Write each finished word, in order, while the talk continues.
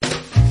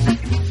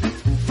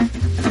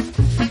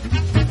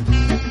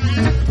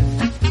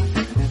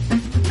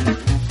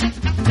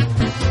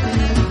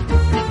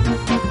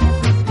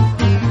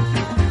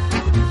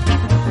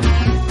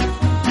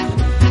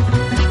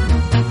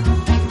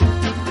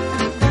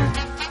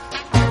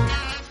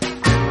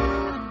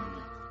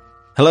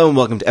Hello and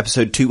welcome to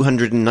episode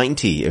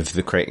 290 of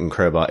The Crate and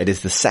Crowbar. It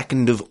is the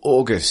 2nd of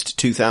August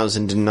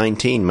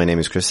 2019. My name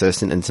is Chris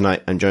Thurston and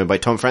tonight I'm joined by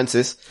Tom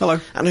Francis. Hello.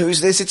 And who's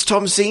this? It's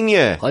Tom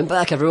Senior. I'm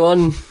back,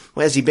 everyone.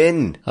 Where's he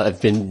been?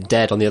 I've been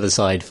dead on the other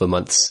side for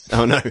months.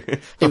 Oh no.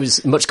 It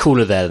was much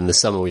cooler there than the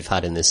summer we've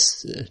had in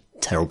this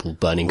terrible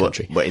burning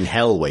country. What, in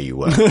hell where you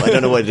were? I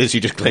don't know what it is you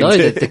just claimed.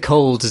 No, the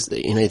cold,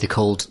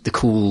 the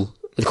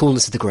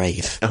coolness of the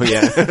grave. Oh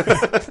yeah.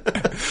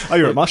 Oh,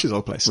 you're at Marsh's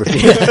old place.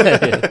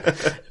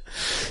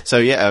 So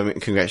yeah,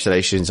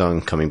 congratulations on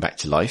coming back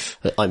to life.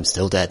 I'm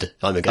still dead.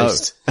 I'm a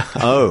ghost.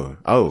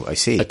 Oh, I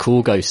see. A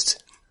cool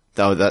ghost.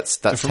 Oh, that's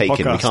Different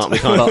taken. podcast. We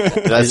can't.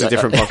 That's a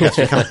different podcast.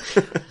 We can't.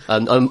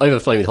 I'm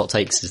overflowing with hot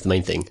takes is the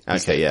main thing.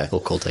 Okay, yeah. Or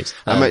cold takes.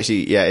 I'm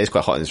actually, yeah, it's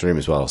quite hot in this room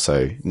as well,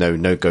 so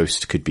no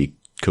ghost could be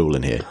cool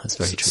in here. That's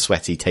very true.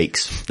 Sweaty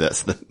takes.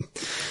 That's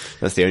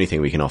the only thing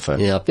we can offer.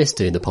 Yeah, I've missed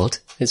doing the pod.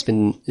 It's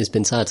been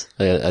sad.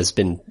 There's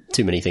been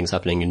too many things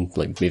happening in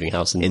like moving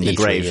house and in the E3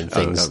 grave and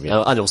things.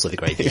 yeah. And also the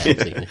grave,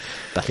 yeah.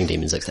 Battling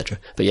demons, etc.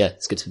 But yeah,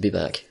 it's good to be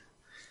back.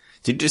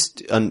 Did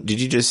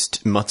you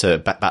just mutter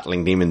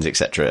battling demons,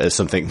 etc., as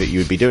something that you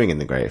would be doing in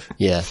the grave?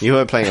 Yeah. You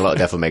were playing a lot of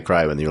Devil May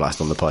Cry when you were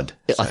last on the pod.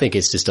 So. I think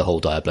it's just a whole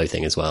Diablo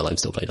thing as well. I'm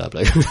still playing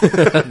Diablo.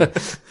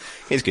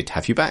 It's good to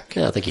have you back.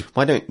 Yeah, thank you.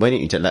 Why don't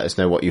you let us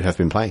know what you have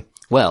been playing?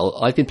 Well,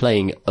 I've been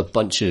playing a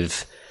bunch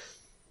of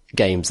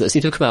games that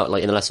seem to have come out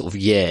like in the last sort of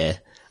year,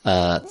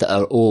 that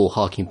are all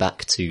harking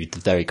back to the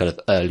very kind of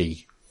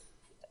early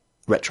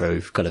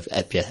retro kind of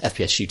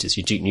FPS shooters,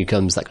 your Duke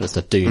Nukem's, that kind of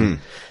stuff, Doom,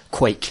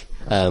 Quake,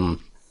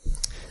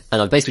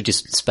 and I basically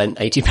just spent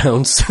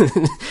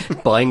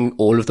 £80 buying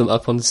all of them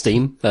up on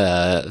Steam,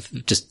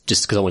 just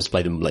because I wanted to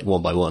play them like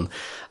one by one.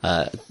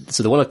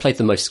 So the one I played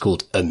the most is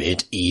called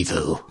Amid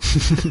Evil.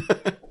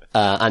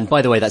 And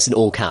by the way, that's in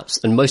all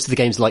caps. And most of the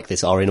games like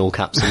this are in all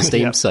caps on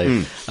Steam, so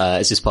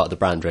it's just part of the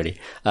brand, really.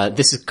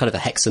 This is kind of a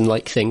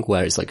Hexen-like thing,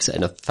 where it's like set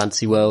in a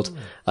fantasy world,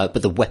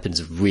 but the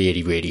weapons are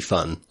really, really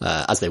fun,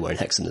 as they were in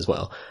Hexen as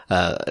well.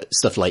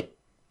 Stuff like,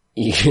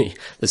 something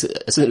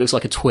that looks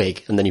like a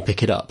twig, and then you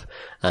pick it up,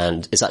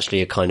 and it's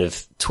actually a kind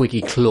of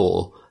twiggy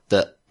claw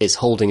that is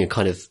holding a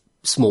kind of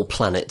small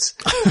planet.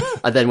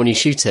 And then when you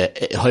shoot it,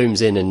 it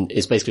homes in and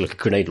is basically like a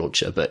grenade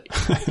launcher, but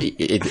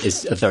it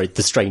is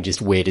the strangest,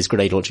 weirdest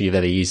grenade launcher you've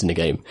ever used in a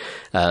game.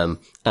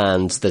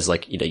 And there's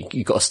like,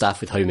 you've got a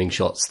staff with homing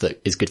shots that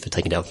is good for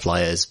taking down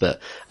flyers,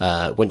 but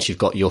once you've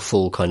got your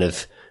full kind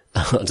of,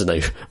 I don't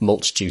know,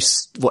 mulch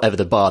juice, whatever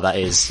the bar that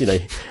is,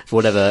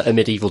 whatever a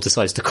medieval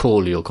decides to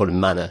call your kind of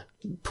mana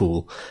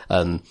pool,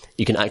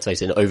 you can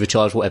activate it and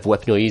overcharge whatever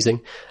weapon you're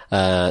using.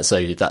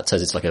 So that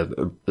turns into like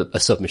a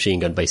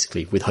submachine gun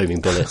basically with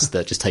homing bullets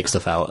that just take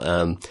stuff out.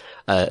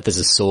 There's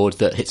a sword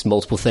that hits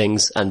multiple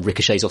things and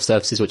ricochets off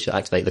surfaces, which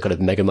activate the kind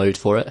of mega mode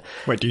for it.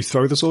 Wait, do you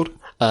throw the sword?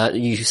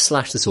 You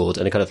slash the sword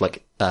and a kind of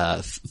like,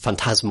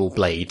 phantasmal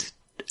blade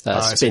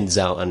spins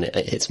out and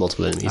it hits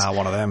multiple enemies.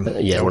 One of them.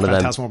 Yeah, one of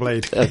them. Phantasmal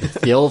blade.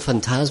 The old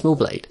phantasmal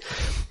blade.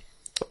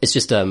 It's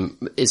just,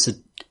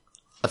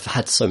 I've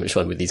had so much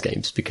fun with these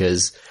games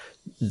because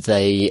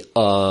they've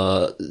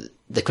kind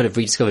of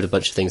rediscovered a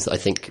bunch of things that I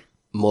think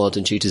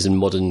modern shooters and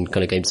modern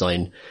kind of game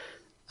design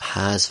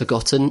has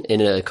forgotten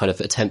in a kind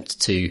of attempt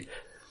to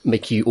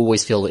make you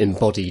always feel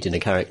embodied in a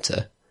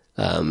character.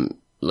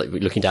 Like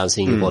looking down,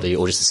 seeing your body,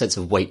 or just a sense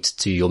of weight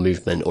to your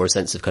movement, or a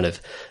sense of kind of,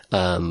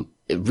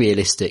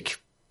 realistic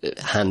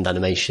hand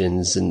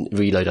animations and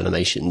reload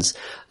animations.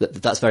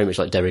 That's very much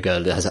like de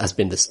rigueur has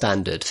been the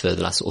standard for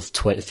the last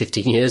sort of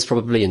 15 years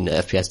probably in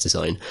FPS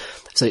design.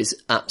 So it's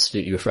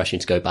absolutely refreshing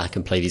to go back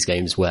and play these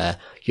games where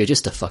you're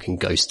just a fucking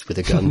ghost with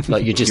a gun.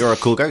 Like You're a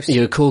cool ghost.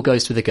 You're a cool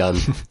ghost with a gun,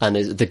 and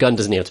the gun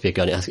doesn't have to be a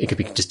gun. It could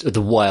be just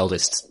the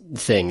wildest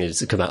thing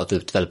that's come out of the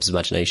developer's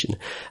imagination,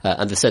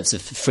 and the sense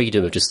of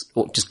freedom of just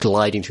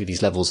gliding through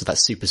these levels with that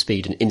super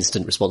speed and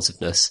instant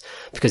responsiveness,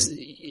 because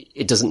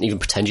it doesn't even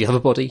pretend you have a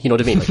body. You know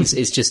what I mean? Like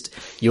it's just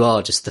you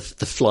are just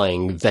the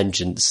flying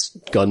vengeance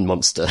gun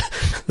monster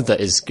that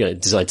is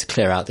designed to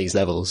clear out these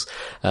levels.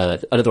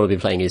 Another one I've been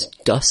playing is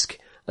Dusk,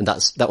 and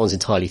that one's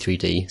entirely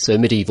 3D. So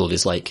Medieval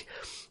is like.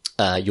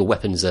 Your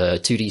weapons are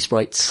 2D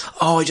sprites.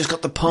 Oh, I just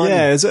got the pun.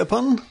 Yeah, is it a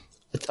pun?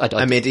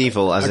 A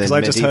medieval, as in because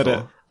I just heard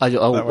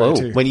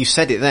medieval. it. When you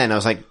said it then, I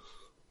was like,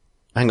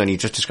 hang on, you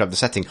just described the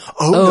setting.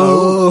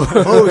 Oh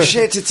no! Oh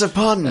shit, it's a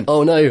pun!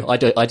 Oh no, I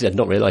did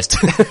not realise.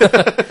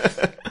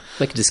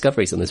 Making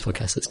discoveries on this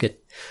podcast, that's good.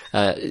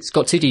 It's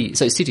got 2D,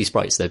 so it's 2D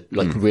sprites. They're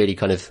like really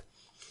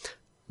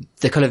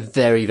they're kind of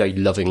very, very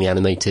lovingly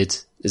animated.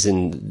 As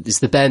in, it's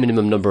the bare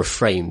minimum number of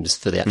frames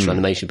for the actual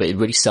animation, but it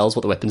really sells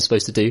what the weapon's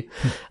supposed to do.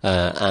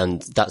 And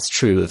that's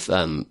true of,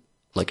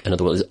 like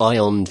another one is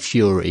Ion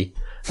Fury,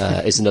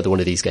 is another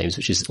one of these games,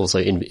 which is also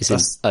in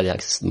early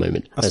access at the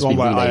moment. That's the one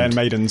where Iron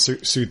Maiden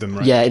sued them,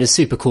 right? Yeah, in a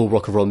super cool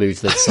rock and roll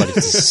move, they decided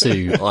to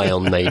sue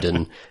Iron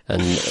Maiden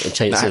and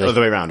change the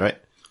other way around, right?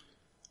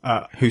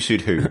 Who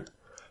sued who?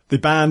 The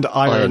band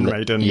Iron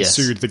Maiden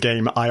sued the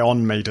game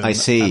Ion Maiden. I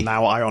see. And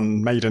now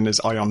Ion Maiden is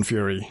Ion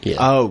Fury. Yeah.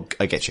 Oh,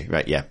 I get you.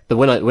 Right, yeah. But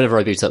whenever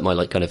I boot up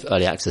my kind of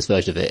early access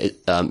version of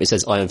it, it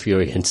says Ion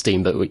Fury in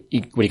Steam, but when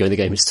you go in the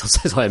game, it still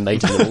says Iron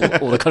Maiden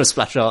and all the kind of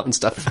splash art and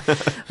stuff.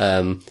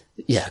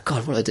 Yeah,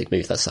 God, what a dick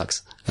move. That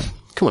sucks.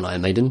 Come on,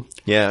 Iron Maiden.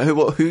 Yeah,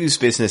 whose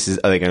business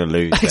are they going to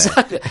lose there?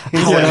 Exactly.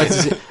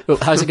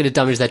 How is it going to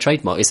damage their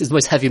trademark? It's the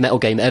most heavy metal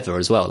game ever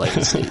as well. Like,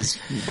 it's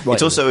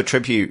also a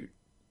tribute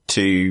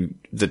to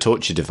the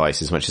torture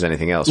device as much as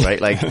anything else, right?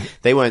 Like,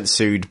 they weren't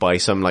sued by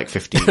some,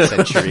 15th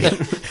century,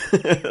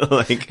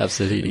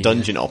 absolutely,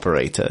 dungeon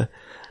operator.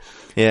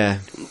 Yeah.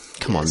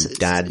 Come on,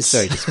 dads. It's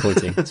very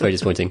disappointing. It's very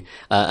disappointing.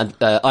 And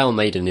Iron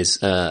Maiden is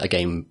a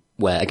game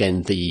where,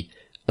 again,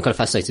 I'm kind of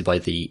fascinated by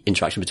the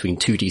interaction between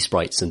 2D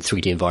sprites and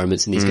 3D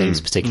environments in these games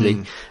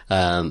particularly.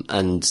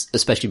 And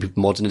especially with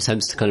modern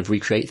attempts to kind of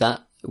recreate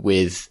that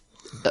with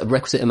a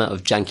requisite amount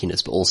of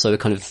jankiness, but also a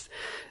kind of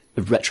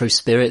a retro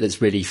spirit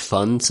that's really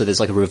fun. So there's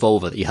a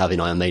revolver that you have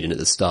in Iron Maiden at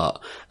the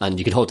start, and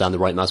you can hold down the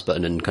right mouse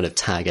button and kind of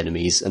tag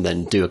enemies and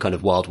then do a kind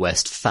of Wild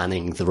West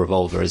fanning the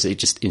revolver as it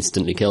just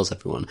instantly kills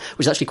everyone,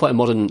 which is actually quite a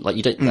modern,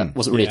 that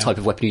wasn't really a type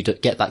of weapon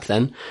you'd get back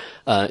then.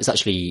 It's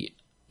actually,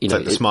 it's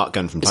like the smart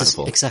gun from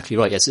Titanfall. Exactly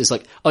right. Yes. It's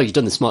like, oh, you've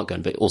done the smart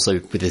gun, but also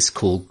with this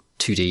cool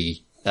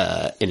 2D,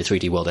 in a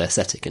 3D world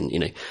aesthetic.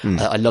 And,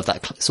 I love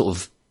that sort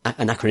of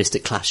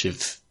anachronistic clash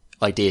of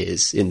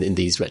ideas in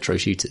these retro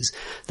shooters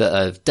that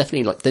are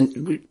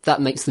definitely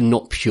that makes them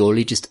not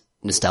purely just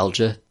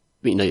nostalgia.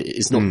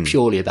 It's not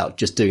purely about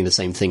just doing the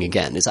same thing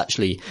again. It's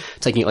actually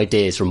taking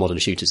ideas from modern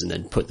shooters and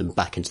then put them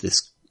back into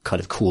this kind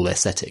of cool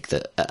aesthetic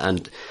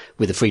and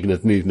with a freedom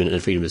of movement and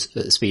a freedom of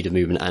speed of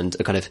movement and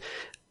a kind of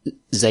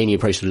zany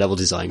approach to level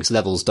design, because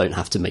levels don't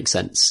have to make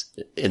sense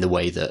in the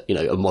way that,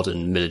 a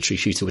modern military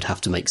shooter would have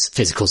to make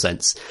physical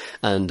sense.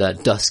 And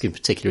Dusk in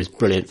particular is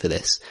brilliant for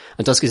this.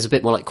 And Dusk is a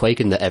bit more like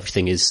Quake in that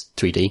everything is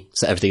 3D,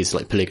 so everything is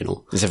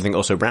polygonal. Is everything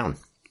also brown?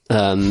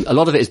 A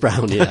lot of it is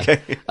brown, yeah. Okay.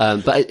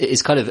 But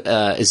it's kind of,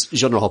 it's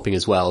genre hopping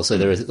as well. So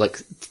there are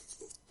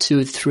 2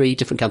 or 3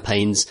 different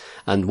campaigns,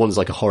 and one's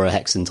like a horror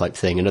hexen type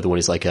thing. Another one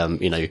is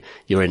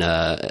you're in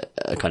a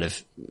kind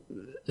of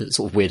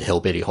sort of weird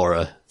hillbilly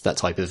horror, that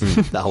type of,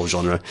 that whole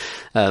genre.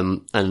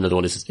 And another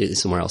one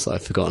is somewhere else that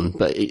I've forgotten.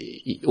 But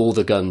all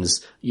the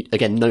guns,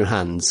 again, no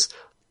hands.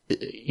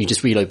 You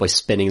just reload by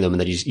spinning them,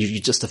 and then you're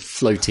just a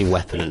floating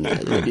weapon. And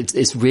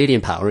it's really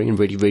empowering and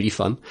really, really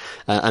fun.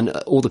 And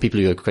all the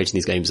people who are creating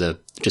these games are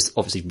just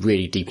obviously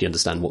really deeply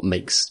understand what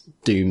makes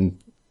Doom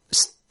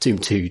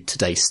 2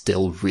 today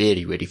still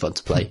really, really fun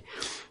to play.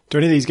 Do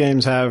any of these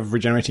games have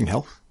regenerating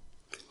health?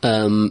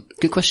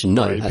 Good question.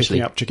 No, actually.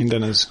 Picking up chicken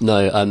dinners.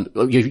 No,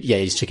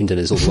 it's chicken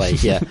dinners all the way.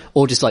 Yeah.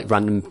 Or just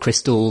random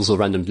crystals or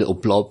random little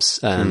blobs.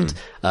 And,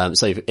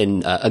 so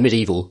in, a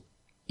medieval,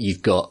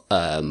 you've got,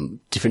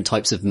 different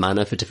types of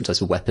mana for different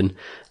types of weapon,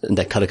 and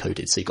they're color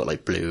coded. So you've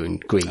got blue and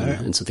green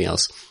and something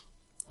else.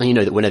 And you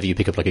know that whenever you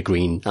pick up a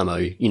green ammo,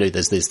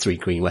 there's 3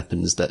 green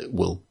weapons that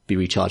will be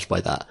recharged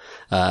by that.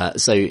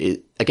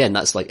 Again,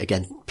 that's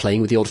playing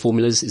with the old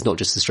formulas. It's not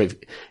just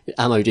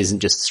ammo isn't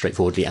just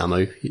straightforwardly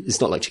ammo. It's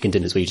not like chicken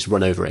dinners where you just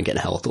run over and get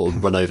health, or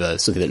run over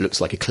something that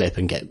looks like a clip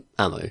and get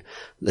ammo.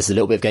 There's a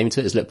little bit of game to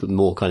it. There's a little bit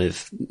more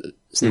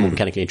more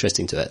mechanically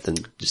interesting to it than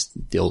just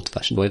the old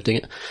fashioned way of doing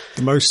it.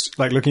 The most,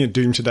 looking at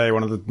Doom today,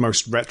 one of the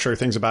most retro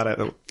things about it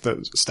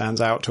that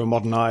stands out to a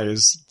modern eye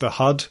is the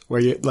HUD, where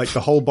you,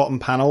 the whole bottom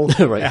panel,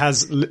 right.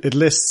 It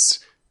lists,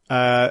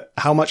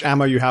 how much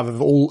ammo you have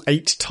of all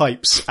 8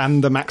 types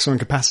and the maximum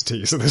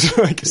capacity. So there's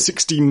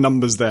 16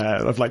 numbers there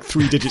of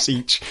 3 digits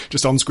each,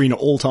 just on screen at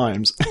all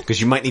times.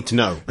 Because you might need to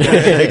know.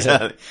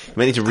 Exactly. You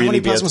might need to really how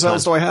many plasma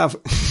cells do I have?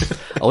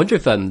 I wonder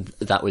if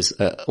that was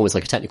almost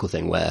like a technical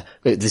thing where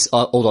this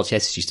old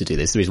RTSs used to do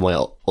this. The reason why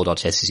old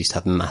RTSs used to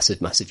have massive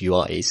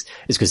UIs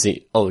is because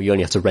you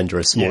only have to render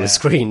a smaller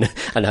screen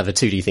and have a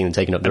 2D thing and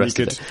taking up the rest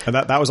of it. And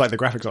that was the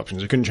graphics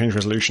options. You couldn't change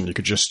resolution. You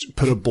could just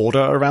put a border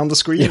around the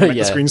screen and make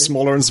the screen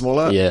smaller and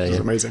smaller. Yeah, it was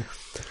amazing.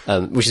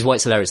 Which is why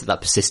it's hilarious that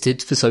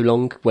persisted for so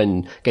long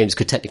when games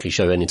could technically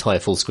show an entire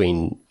full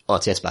screen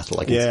RTS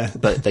battle.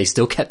 But they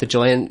still kept the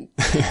giant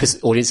because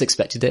the audience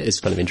expected it. It's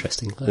kind of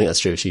interesting. I think that's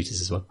true of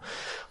shooters as well.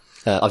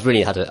 I've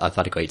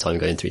had a great time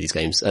going through these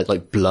games.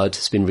 Blood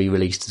has been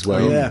re-released as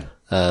well.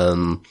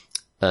 Oh,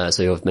 yeah.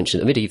 So I've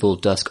mentioned Medieval,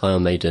 Dusk,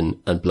 Iron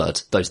Maiden, and Blood.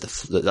 That's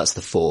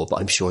the 4, but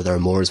I'm sure there are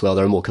more as well.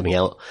 There are more coming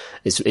out.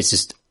 It's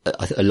just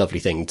a lovely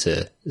thing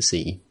to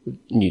see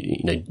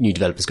new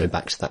developers going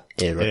back to that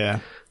era. Yeah.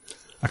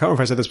 I can't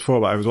remember if I said this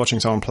before, but I was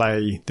watching someone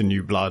play the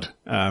new Blood,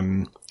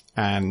 and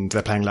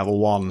they're playing level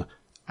 1.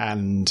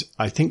 And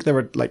I think there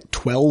were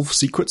 12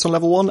 secrets on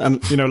level 1.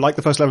 And, like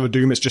the first level of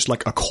Doom, it's just a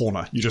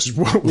corner. You just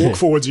walk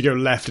forwards, you go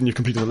left, and you've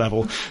completed the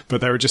level.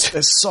 But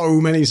there's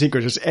so many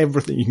secrets, just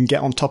everything. You can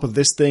get on top of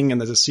this thing, and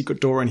there's a secret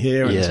door in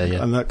here.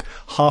 And, and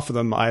half of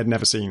them I had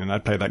never seen, and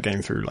I'd played that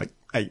game through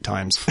 8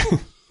 times.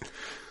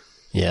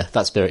 Yeah,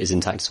 that spirit is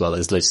intact as well.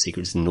 There's loads of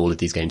secrets in all of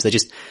these games. They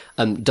just,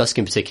 Dusk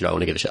in particular, I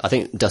want to give a shit. I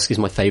think Dusk is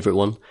my favourite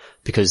one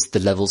because the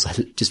levels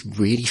are just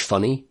really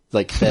funny.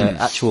 They're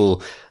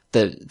actual,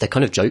 they're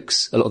kind of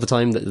jokes a lot of the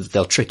time.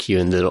 They'll trick you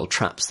in the little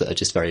traps that are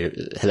just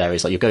very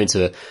hilarious. Like you're going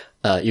to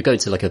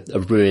like a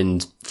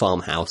ruined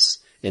farmhouse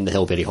in the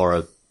Hillbilly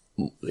Horror,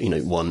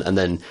 one, and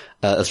then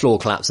a floor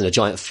collapse and a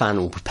giant fan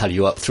will propel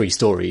you up 3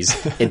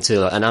 stories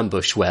into an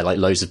ambush where like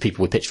loads of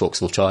people with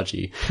pitchforks will charge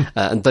you.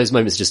 And those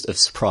moments are just of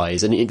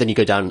surprise. And then you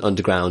go down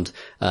underground,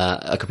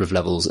 a couple of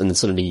levels, and then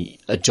suddenly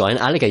a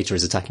giant alligator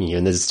is attacking you,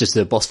 and there's just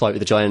a boss fight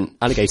with a giant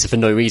alligator for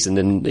no reason.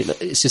 And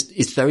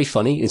it's very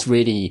funny. It's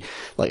really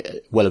like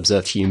well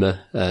observed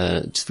humor,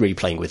 just really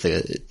playing with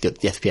the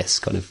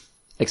FPS kind of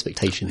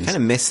expectations. I kind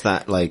of miss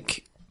that,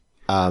 like,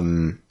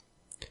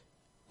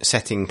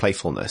 setting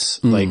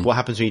playfulness. Like, what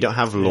happens when you don't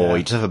have lore?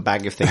 You just have a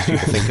bag of things people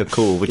think are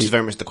cool, which is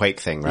very much the Quake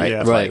thing, right?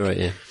 Yeah. Right, like,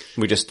 yeah.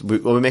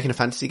 Are we making a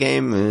fantasy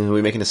game? Are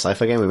we making a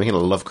sci-fi game? Are we making a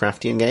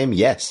Lovecraftian game?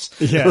 Yes.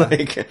 Yeah.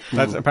 Like,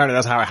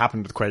 That's how it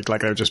happened with Quake.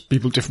 Like, they were just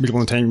different people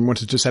on the team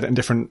wanted to set it in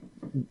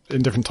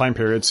different time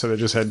periods. So they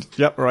just said,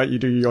 yep, all right, you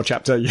do your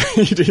chapter, you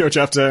do your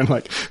chapter, and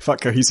like,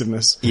 fuck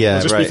cohesiveness. Yeah,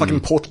 It'll just right. be fucking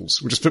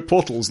portals. We'll just put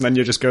portals, and then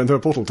you're just going through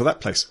a portal to that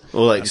place.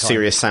 or like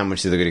Serious Sam,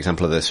 which is a good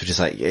example of this, which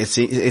is like, it's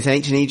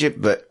ancient Egypt,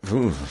 but,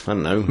 I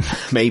don't know,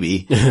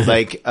 maybe.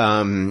 Like,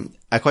 I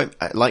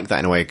like that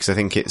in a way, because I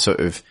think it sort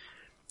of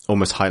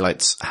almost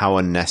highlights how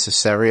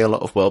unnecessary a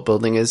lot of world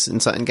building is in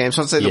certain games.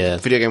 Not to say that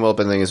video game world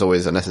building is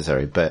always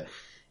unnecessary, but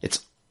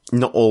it's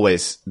not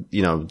always,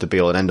 the be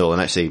all and end all.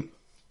 And actually,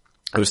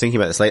 I was thinking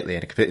about this lately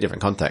in a completely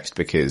different context,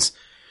 because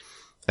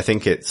I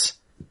think it's,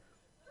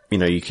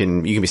 you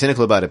can be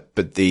cynical about it,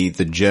 but the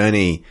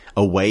journey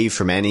away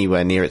from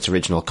anywhere near its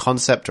original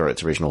concept or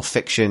its original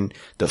fiction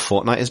that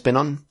Fortnite has been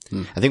on.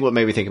 I think what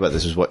made me think about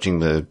this was watching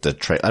the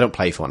trailer. I don't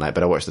play Fortnite,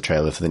 but I watched the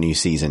trailer for the new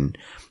season.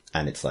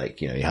 And it's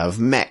like, you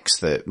have mechs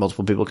that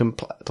multiple people can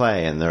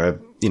play, and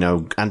there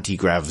are,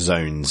 anti-grav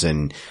zones,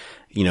 and,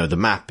 the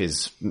map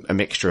is a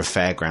mixture of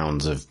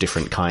fairgrounds of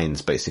different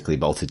kinds, basically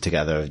bolted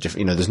together.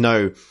 There is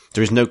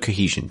no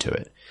cohesion to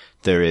it.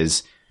 There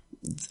is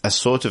a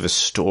sort of a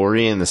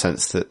story in the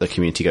sense that the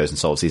community goes and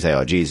solves these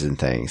ARGs and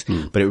things,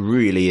 but it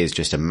really is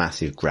just a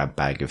massive grab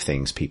bag of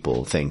things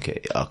people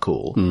think are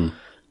cool.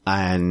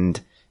 And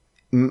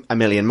a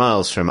million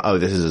miles from,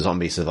 this is a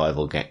zombie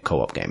survival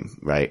co-op game,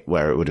 right?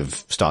 Where it would have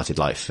started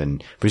life.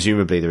 And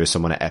presumably there is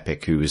someone at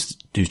Epic whose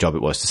job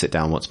it was to sit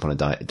down once upon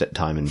a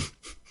time and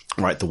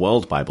write the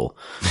world Bible.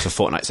 So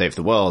Fortnite saved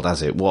the world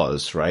as it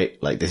was, right?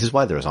 Like, this is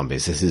why there are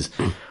zombies. This is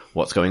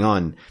what's going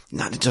on.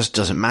 That just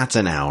doesn't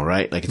matter now,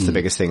 right? Like, it's the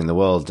biggest thing in the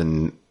world,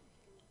 and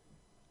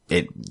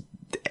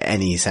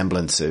any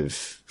semblance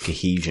of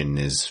cohesion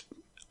is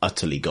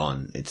utterly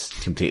gone. It's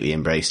completely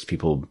embraced.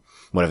 People,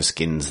 whatever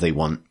skins they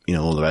want,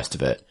 all the rest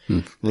of it.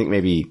 I think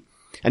maybe,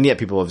 and yet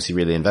people obviously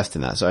really invest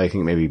in that. So I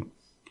think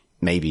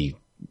maybe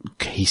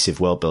cohesive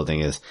world building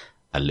is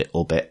a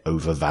little bit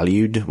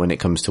overvalued when it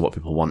comes to what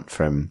people want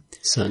from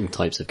certain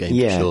types of games.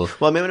 Yeah. Sure.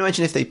 Well, I mean,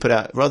 imagine if they put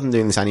out, rather than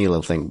doing this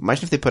annual thing,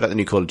 imagine if they put out the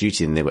new Call of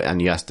Duty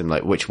and you asked them,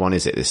 like, which one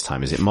is it this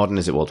time? Is it modern?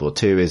 Is it World War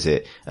II? Is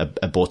it a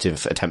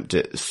abortive attempt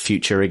at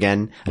future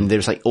again? And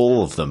there's like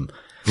all of them.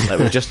 Like,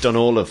 we've just done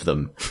all of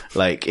them.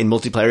 Like, in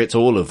multiplayer, it's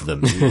all of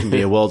them. You can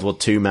be a World War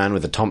II man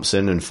with a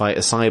Thompson and fight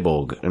a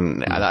cyborg.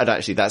 And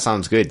that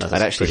sounds good.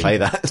 I'd actually play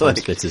that. Time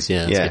splitters,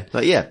 yeah.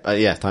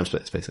 Yeah. Time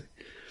splitters, basically.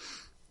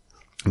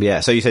 But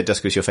yeah, so you said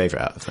Dusk was your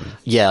favourite out of them.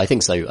 Yeah, I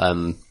think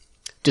so.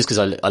 Just because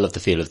I love the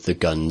feel of the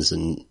guns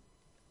and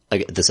I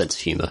get the sense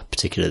of humour,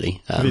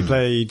 particularly. Have you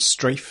played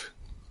Strafe?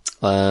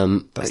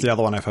 That's the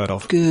other one I've heard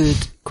of.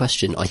 Good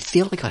question. I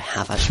feel like I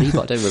have actually,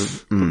 but I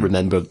don't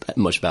remember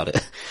much about it.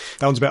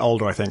 That one's a bit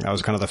older, I think. That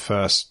was kind of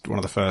one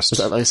of the first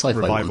like a sci-fi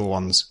revival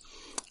ones.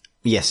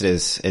 Yes, it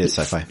is. It is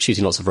sci-fi.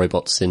 Shooting lots of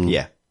robots in.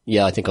 Yeah.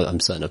 Yeah, I think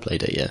I'm certain I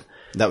played it, yeah.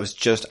 That was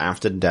just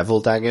after Devil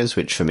Daggers,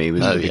 which for me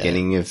was the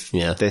beginning of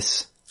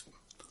this.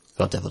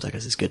 God, Devil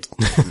Daggers is good.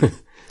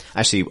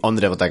 Actually, on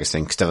the Devil Daggers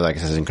thing, because Devil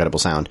Daggers has incredible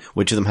sound,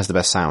 which of them has the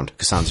best sound?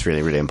 Because sound's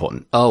really, really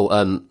important.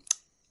 One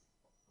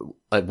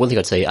thing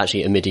I'd say,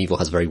 actually, a Medieval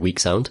has a very weak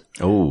sound.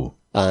 Oh.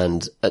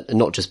 And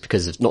not just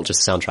because of, not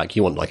just the soundtrack,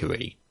 you want like a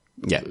really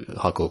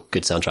hardcore,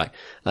 good soundtrack.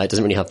 It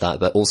doesn't really have that,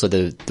 but also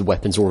the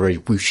weapons are all very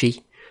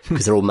whooshy,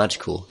 because they're all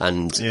magical,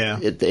 and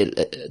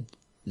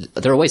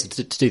there are ways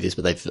to do this,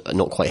 but they've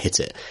not quite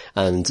hit it.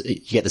 And you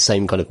get the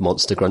same kind of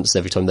monster grunts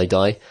every time they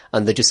die,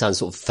 and they just sound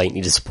sort of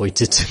faintly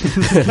disappointed.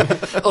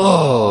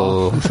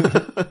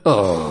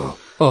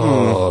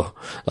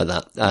 Like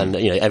that. And,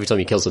 every time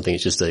you kill something,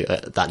 it's just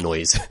that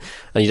noise.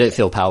 And you don't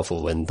feel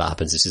powerful when that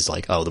happens. It's just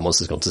like, the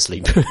monster's gone to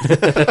sleep.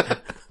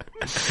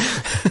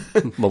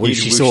 My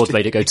whooshy sword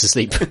made it go to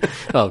sleep.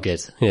 Oh,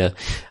 good. Yeah.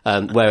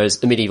 Whereas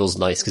the Medieval's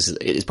nice because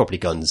it's properly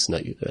guns,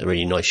 a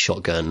really nice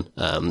shotgun,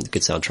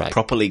 good soundtrack.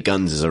 Properly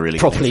guns is a really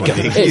properly good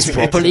guns. It's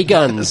properly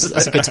guns.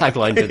 That's a good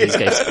tagline for these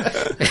games.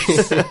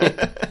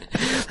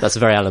 That's a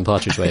very Alan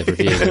Partridge way of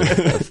reviewing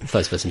a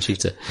first-person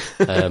shooter.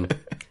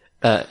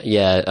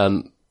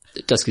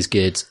 Dusk is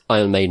good.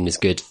 Iron Maiden is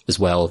good as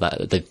well.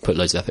 That they've put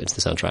loads of effort into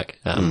the soundtrack.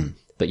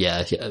 But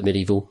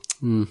Medieval,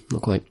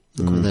 not quite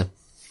there.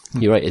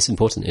 You're right. It's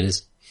important. It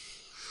is.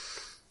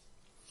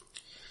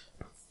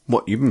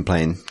 What you've been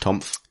playing,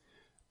 Tomf?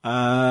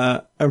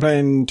 I'm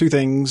playing two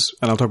things,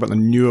 and I'll talk about the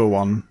newer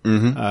one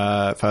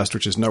first,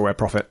 which is Nowhere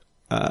Prophet,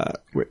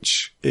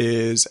 which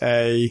is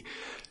a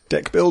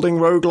deck building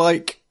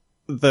roguelike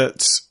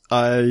that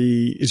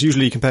is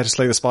usually compared to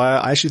Slay the Spire.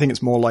 I actually think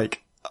it's more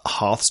like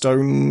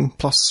Hearthstone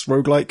plus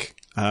roguelike,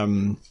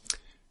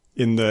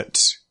 in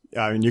that,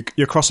 I mean,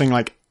 you're crossing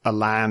like a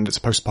land, it's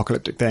a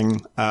post-apocalyptic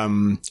thing,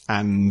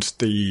 and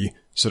the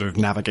sort of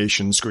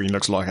navigation screen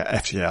looks like a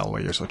FTL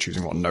where you're sort of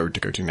choosing what node to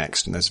go to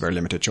next, and there's a very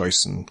limited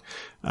choice, and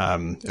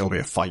it'll be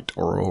a fight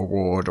or a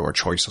reward or a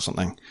choice or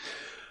something.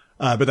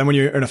 But then when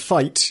you're in a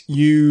fight,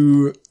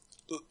 you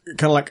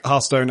kind of like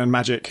Hearthstone and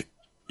Magic,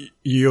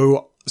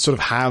 you sort of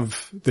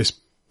have this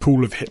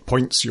pool of hit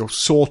points. You're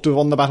sort of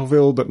on the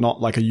battlefield, but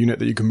not like a unit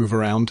that you can move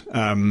around.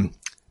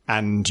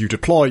 And you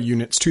deploy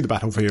units to the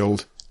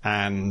battlefield,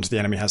 and the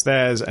enemy has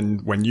theirs.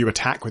 And when you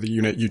attack with a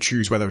unit, you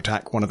choose whether to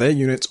attack one of their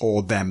units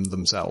or them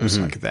themselves,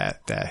 like their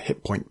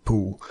hit point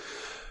pool.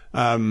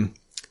 And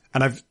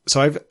I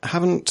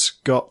haven't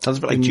got. Sounds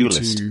a bit like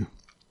Duelist.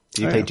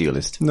 Do you play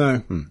Duelist?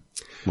 No.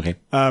 Okay.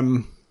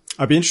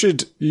 I'd be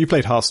interested. You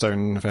played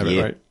Hearthstone a fair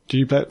bit, right? Did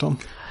you play it, Tom?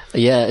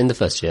 Yeah, in the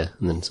first year,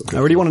 and then sort of.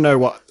 I really want to know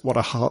what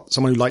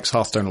someone who likes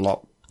Hearthstone a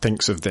lot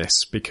thinks of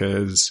this,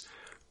 because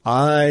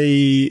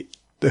I've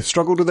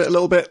struggled with it a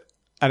little bit,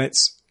 and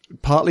it's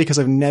partly because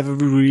I've never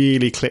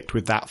really clicked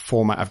with that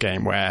format of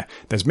game where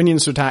there's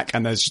minions to attack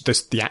and there's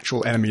just the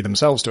actual enemy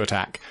themselves to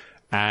attack,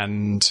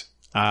 and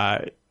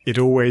it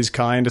always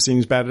kind of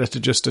seems better to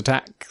just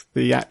attack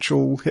the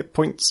actual hit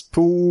points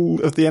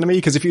pool of the enemy,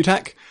 because if you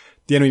attack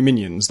the enemy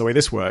minions, the way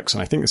this works,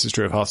 and I think this is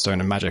true of Hearthstone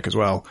and Magic as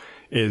well,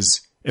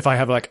 is if I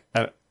have like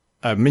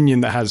a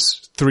minion that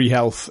has 3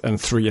 health and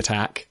 3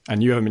 attack,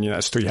 and you have a minion that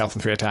has 3 health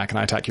and 3 attack, and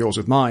I attack yours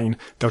with mine,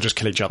 they'll just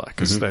kill each other,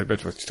 because they're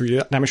both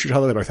 3 damage to each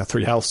other, they both have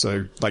 3 health,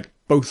 so like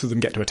both of them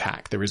get to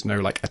attack. There is no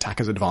like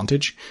attacker's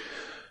advantage.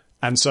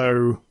 And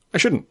so I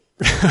shouldn't.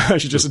 I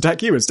should just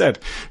attack you instead,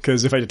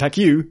 because if I attack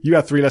you, you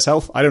have 3 less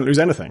health, I don't lose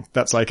anything.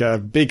 That's like a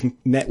big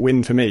net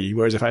win for me,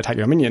 whereas if I attack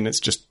your minion,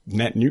 it's just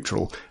net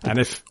neutral. And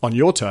if on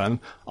your turn,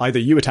 either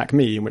you attack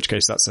me, in which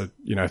case that's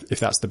if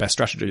that's the best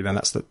strategy, then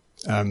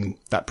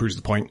that proves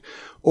the point.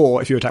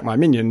 Or if you attack my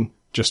minion,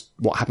 just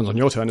what happens on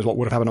your turn is what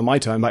would have happened on my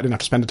turn, but I didn't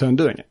have to spend a turn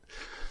doing it.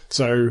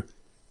 So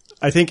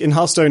I think in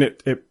Hearthstone,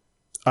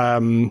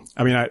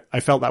 I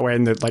felt that way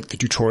in the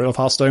tutorial of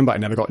Hearthstone, but I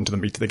never got into the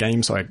meat of the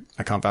game, so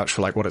I can't vouch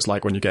for like what it's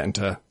like when you get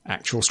into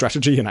actual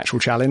strategy and actual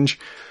challenge.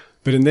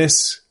 But in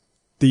this,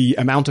 the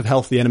amount of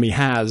health the enemy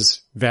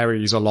has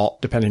varies a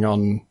lot depending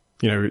on,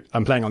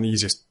 I'm playing on the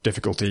easiest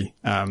difficulty,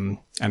 and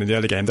in the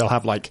early game, they'll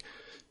have like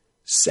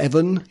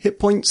 7 hit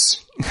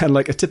points, and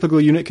like a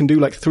typical unit can do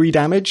like 3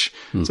 damage.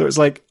 So it's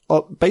like,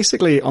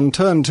 basically on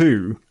turn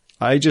 2,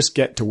 I just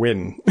get to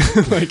win.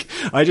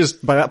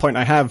 By that point,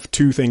 I have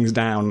 2 things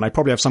down, and I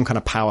probably have some kind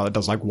of power that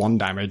does like 1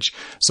 damage.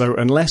 So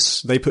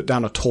unless they put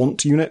down a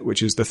taunt unit,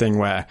 which is the thing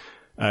where,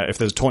 if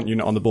there's a taunt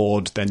unit on the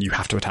board, then you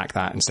have to attack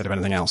that instead of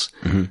anything else.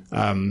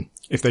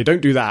 If they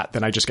don't do that,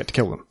 then I just get to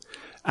kill them.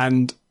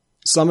 And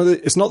it's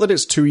not that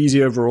it's too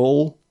easy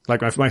overall.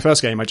 Like my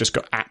first game, I just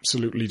got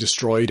absolutely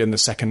destroyed in the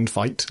second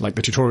fight, like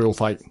the tutorial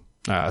fight.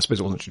 I suppose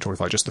it wasn't a tutorial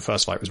fight, just the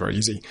first fight was very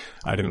easy.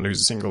 I didn't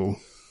lose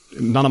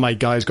none of my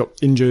guys got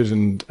injured,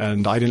 and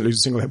I didn't lose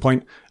a single hit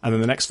point. And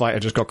then the next fight, I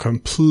just got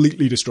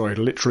completely destroyed,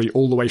 literally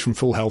all the way from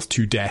full health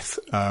to death,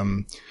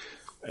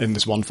 in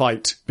this one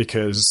fight,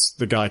 because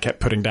the guy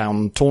kept putting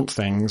down taunt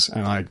things,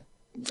 and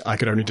I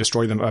could only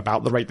destroy them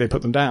about the rate they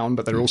put them down,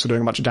 but they were also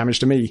doing a bunch of damage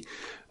to me.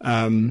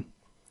 And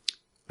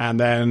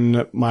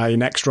then my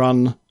next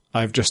run,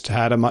 I've just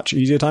had a much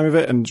easier time of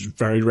it, and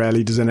very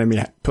rarely does an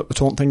enemy put the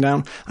taunt thing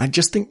down. I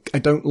just think I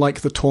don't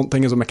like the taunt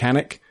thing as a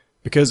mechanic,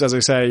 because as I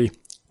say,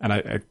 and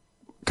I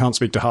can't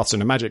speak to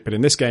Hearthstone and Magic, but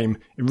in this game,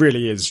 it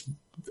really is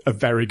a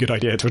very good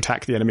idea to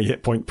attack the enemy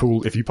hit point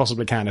pool if you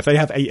possibly can. If they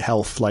have 8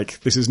 health, like,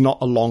 this is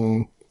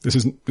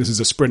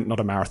a sprint,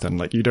 not a marathon.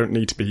 Like, you don't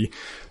need to be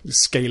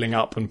scaling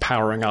up and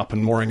powering up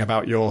and worrying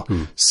about your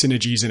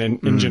synergies and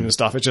engine and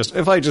stuff. It's just,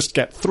 if I just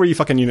get 3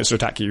 fucking units to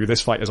attack you,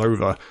 this fight is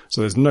over.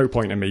 So there's no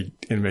point in me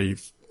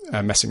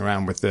messing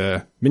around with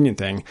the minion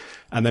thing.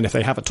 And then if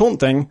they have a taunt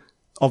thing,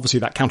 obviously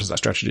that counters that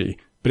strategy.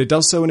 But it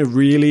does so in a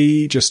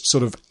really just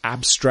sort of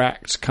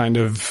abstract kind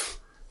of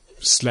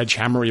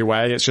sledgehammery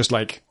way. It's just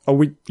like,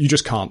 you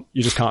just can't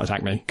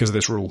attack me because of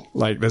this rule.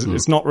 Like,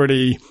 it's not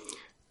really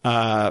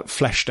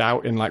fleshed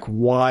out in like,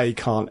 why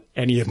can't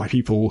any of my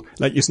people,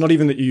 like, it's not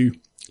even that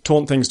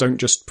taunt things don't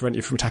just prevent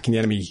you from attacking the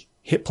enemy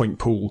hit point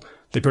pool,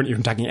 they prevent you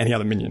from attacking any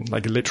other minion.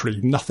 Like,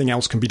 literally nothing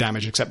else can be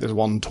damaged except this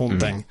one taunt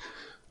thing.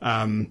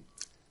 And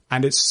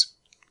it's,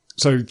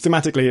 so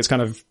thematically it's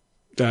kind of,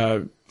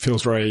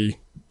 feels very,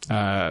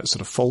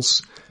 sort of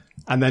false.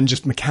 And then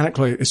just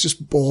mechanically, it's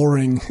just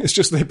boring. It's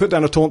just, they put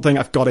down a taunt thing,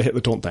 I've got to hit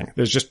the taunt thing.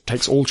 It just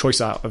takes all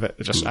choice out of it.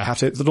 I have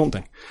to hit the taunt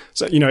thing.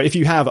 So, if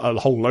you have a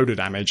whole load of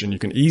damage and you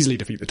can easily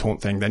defeat the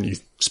taunt thing, then you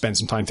spend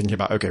some time thinking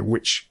about, okay,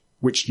 which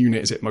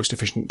unit is it most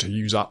efficient to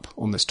use up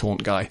on this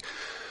taunt guy?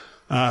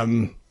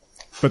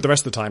 But the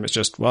rest of the time, it's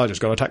just, well, I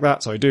just got to attack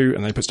that, so I do,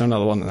 and then he puts down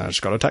another one, and then I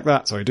just got to attack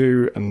that, so I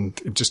do, and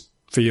it just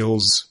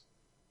feels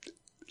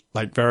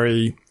like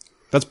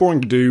that's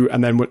boring to do,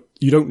 and then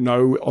you don't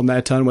know on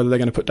their turn whether they're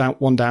going to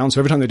put one down,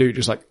 so every time they do, you're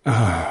just like,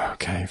 oh,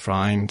 okay,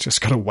 fine, just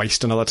got to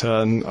waste another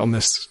turn on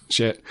this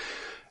shit.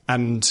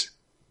 And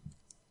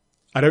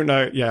I don't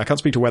know, I can't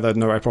speak to whether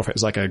No Red Prophet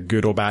is like a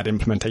good or bad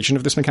implementation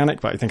of this mechanic,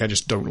 but I think I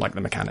just don't like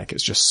the mechanic.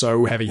 It's just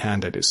so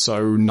heavy-handed, it's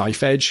so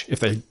knife edge. If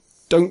they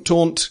don't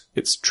taunt,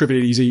 it's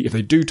trivially easy. If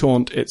they do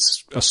taunt,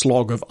 it's a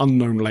slog of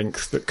unknown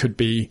length that could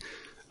be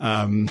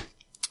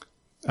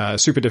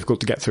super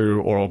difficult to get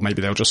through, or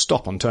maybe they'll just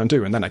stop on turn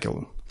 2 and then I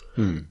kill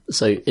them.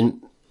 So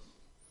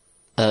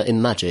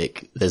in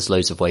Magic, there's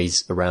loads of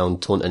ways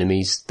around taunt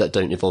enemies that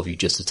don't involve you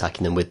just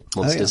attacking them with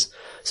monsters. Oh, yeah.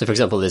 So for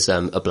example, there's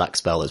a black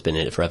spell that's been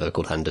in it forever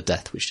called Hand of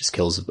Death, which just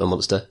kills a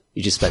monster.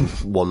 You just spend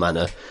 1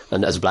 mana,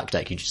 and as a black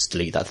deck, you just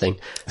delete that thing.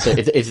 So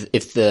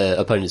if the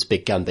opponent's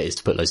big gambit is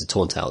to put loads of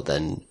taunt out,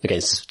 then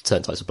against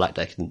certain types of black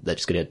deck, they're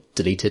just going to get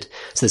deleted.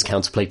 So there's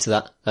counterplay to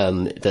that,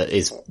 that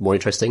is more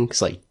interesting.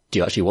 It's like, do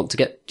you need to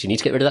get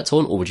rid of that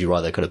taunt, or would you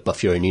rather kind of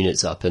buff your own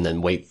units up and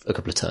then wait a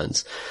couple of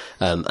turns?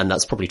 And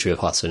that's probably true of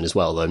Hearthstone as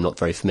well, though I'm not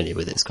very familiar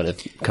with its kind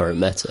of current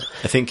meta.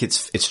 I think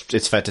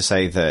it's fair to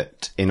say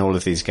that in all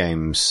of these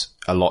games,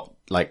 a lot,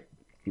 like,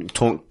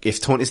 taunt,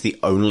 if taunt is the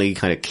only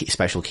kind of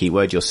special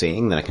keyword you're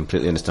seeing, then I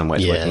completely understand why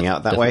it's working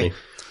out that way.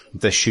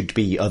 There should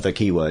be other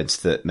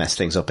keywords that mess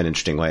things up in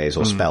interesting ways,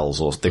 or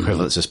spells, or the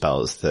equivalents of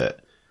spells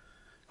that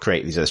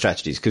create these other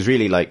strategies. Because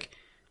really, like,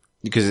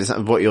 because it's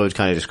what you're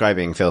kind of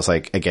describing feels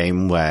like a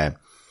game where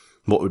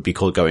what would be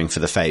called going for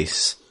the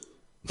face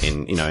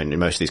in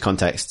most of these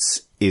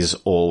contexts is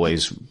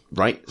always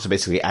right. So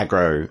basically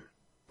aggro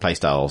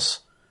playstyles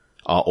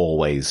are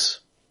always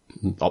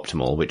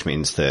optimal, which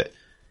means that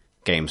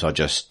games are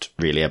just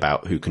really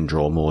about who can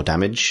draw more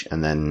damage.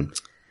 And then,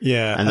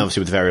 and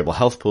obviously with variable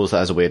health pools, that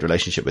has a weird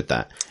relationship with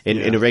that.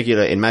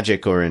 In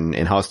Magic or in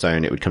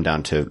Hearthstone, it would come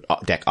down to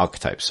deck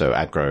archetypes. So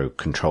aggro,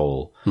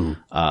 control,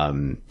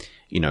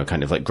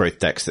 kind of like growth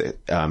decks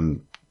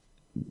that,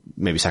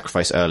 maybe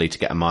sacrifice early to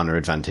get a mana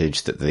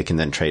advantage that they can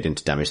then trade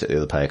into damage that the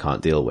other player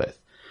can't deal with.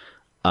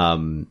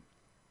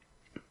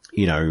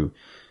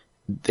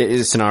 There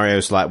is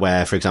scenarios like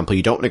where, for example,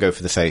 you don't want to go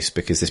for the face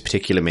because this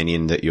particular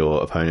minion that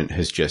your opponent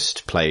has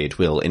just played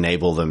will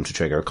enable them to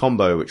trigger a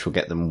combo, which will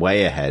get them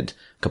way ahead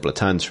a couple of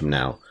turns from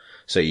now.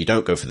 So you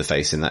don't go for the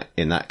face in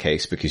that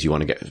case because you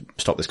want to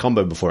stop this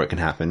combo before it can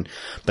happen.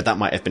 But that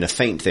might have been a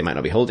feint. They might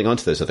not be holding on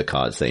to those other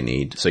cards they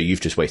need. So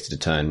you've just wasted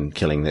a turn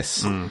killing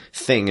this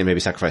thing and maybe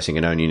sacrificing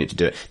an own unit to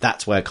do it.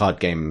 That's where card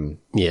game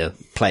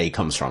play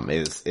comes from.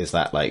 Is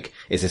that like,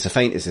 is this a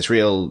feint? Is this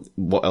real?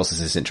 What else is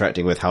this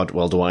interacting with? How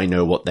well do I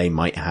know what they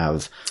might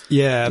have?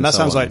 Yeah, and that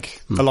sounds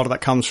like a lot of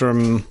that comes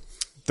from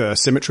the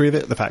symmetry of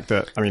it. The fact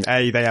that, I mean,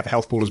 A, they have a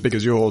health pool as big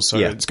as yours, so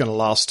it's going to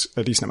last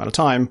a decent amount of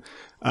time,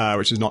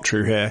 which is not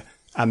true here.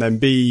 And then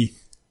B,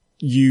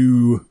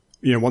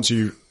 once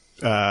you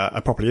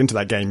are properly into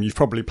that game, you've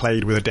probably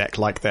played with a deck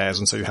like theirs,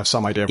 and so you have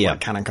some idea of what it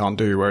can and can't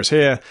do. Whereas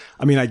here,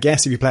 I mean, I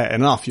guess if you play it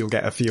enough, you'll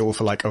get a feel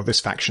for like, oh, this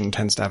faction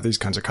tends to have these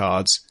kinds of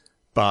cards,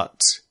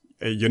 but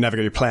you're never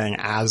going to be playing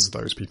as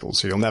those people,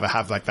 so you'll never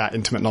have like that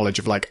intimate knowledge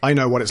of like, I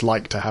know what it's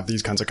like to have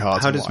these kinds of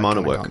cards. How does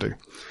mana work?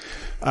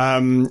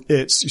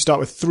 You start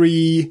with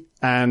 3,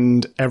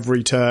 and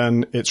every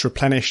turn it's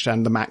replenished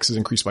and the max is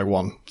increased by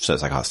 1. So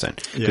it's like Hearthstone.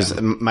 Because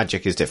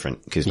Magic is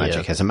different, because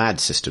Magic has a mad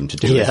system to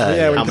do with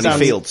how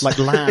many fields. Like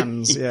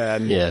lands,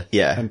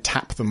 and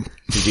tap them.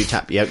 You do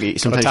tap,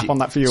 sometimes tap on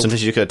that field.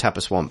 Sometimes you could tap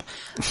a swamp.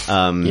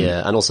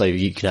 And also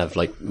you can have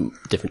like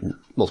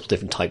multiple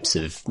different types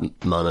of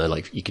mana,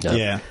 like you can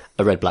have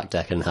a red-black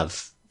deck and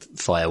have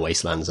fire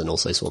wastelands and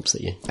also swamps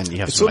that and you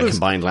have some like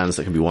combined lands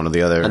that can be one or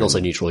the other, and also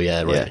neutral.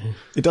 Right.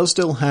 It does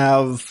still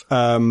have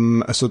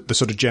the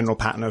sort of general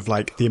pattern of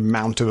like the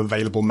amount of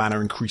available mana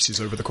increases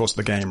over the course of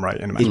the game, right?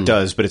 It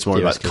does, but it's more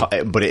about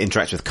but it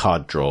interacts with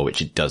card draw,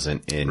 which it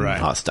doesn't in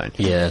Hearthstone.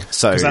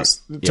 So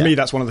that's, to me,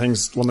 that's one of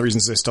the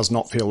reasons this does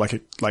not feel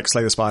like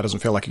Slay the Spire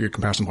doesn't feel like a good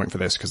comparison point for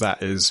this, because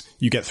that is,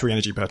 you get 3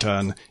 energy per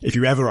turn. If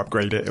you ever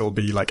upgrade it, it'll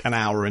be like an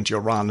hour into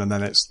your run, and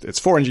then it's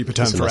 4 energy per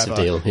turn forever.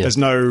 Deal, There's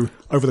no,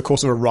 over the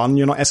course of a run,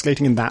 you're not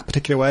escalating in that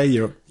particular way.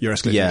 You're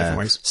escalating in different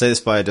ways. Slay the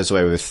Spire does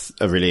away with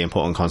a really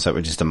important concept,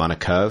 which is the mana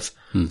curve.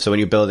 So when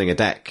you're building a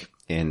deck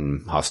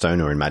in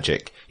Hearthstone or in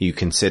Magic, you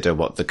consider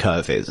what the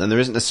curve is. And there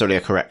isn't necessarily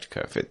a correct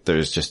curve.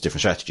 There's just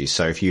different strategies.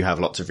 So if you have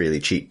lots of really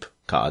cheap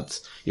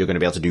cards, you're going to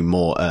be able to do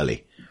more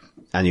early.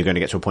 And you're going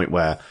to get to a point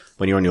where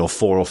when you're on your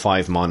 4 or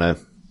 5 mana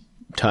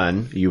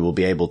turn, you will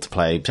be able to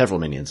play several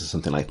minions or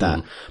something like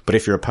that. But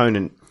if your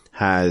opponent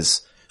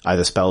has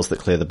either spells that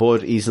clear the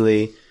board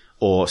easily,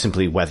 or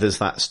simply weathers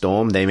that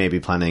storm, they may be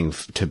planning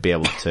to be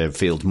able to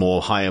field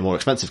more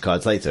expensive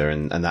cards later.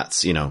 And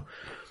that's, you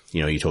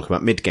talk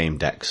about mid-game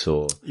decks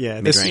or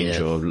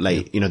mid-range or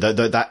late,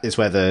 that is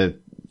where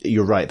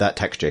you're right, that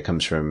texture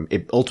comes from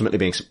it ultimately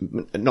being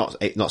not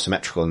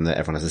symmetrical in that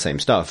everyone has the same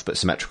stuff, but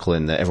symmetrical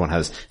in that everyone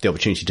has the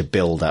opportunity to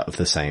build out of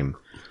the same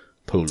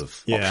pool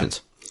of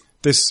options.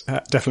 this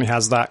definitely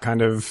has that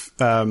kind of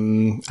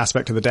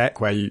aspect of the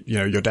deck where you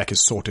know your deck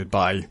is sorted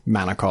by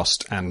mana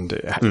cost, and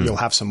you'll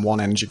have some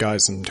 1 energy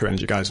guys, some 2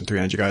 energy guys, and 3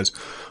 energy guys,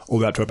 all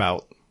that to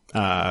about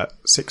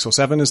 6 or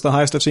 7 is the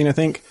highest I've seen, I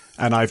think.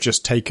 And I've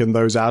just taken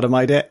those out of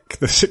my deck,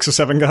 the 6 or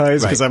 7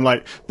 guys, because I'm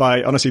like,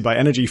 by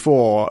energy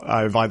 4,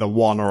 I've either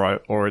won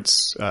or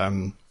it's or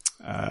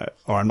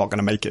I'm not going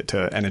to make it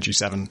to energy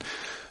 7.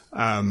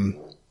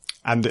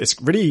 And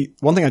it's really,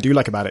 one thing I do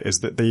like about it is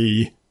that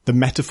the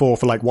metaphor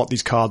for like what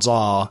these cards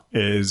are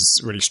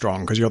is really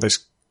strong, because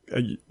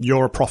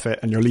you're a prophet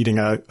and you're leading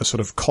a sort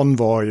of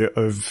convoy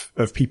of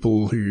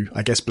people who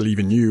I guess believe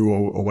in you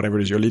or whatever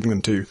it is you're leading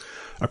them to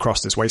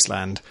across this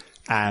wasteland.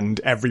 And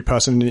every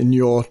person in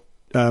your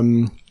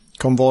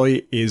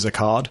convoy is a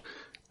card,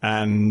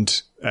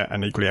 and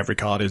equally every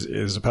card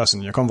is a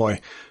person in your convoy.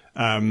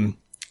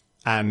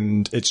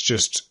 And it's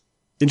just,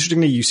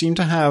 interestingly, you seem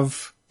to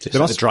have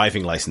the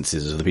driving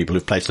licenses of the people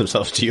who've pledged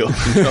themselves to your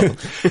control.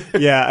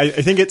 Yeah, I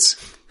think it's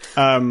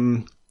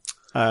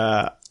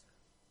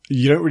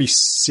you don't really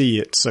see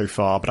it so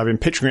far, but I've been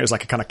picturing it as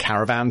like a kind of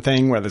caravan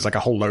thing where there's like a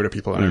whole load of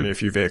people and only a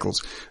few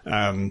vehicles.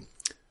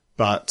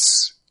 But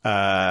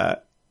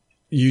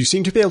you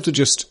seem to be able to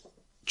just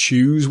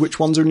choose which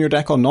ones are in your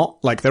deck or not.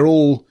 Like they're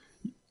all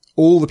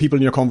the people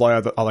in your convoy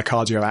are the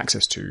cards you have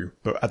access to,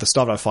 but at the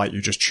start of a fight,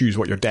 you just choose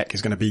what your deck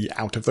is going to be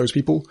out of those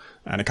people.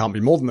 And it can't be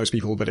more than those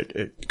people, but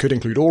it could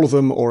include all of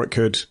them, or it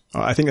could,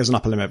 I think there's an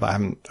upper limit, but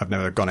I've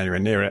never gone anywhere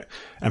near it.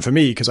 And for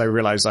me, because I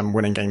realized I'm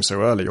winning games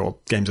so early, or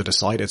games are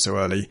decided so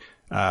early,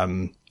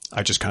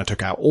 I just kind of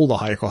took out all the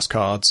higher cost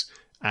cards.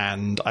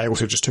 And I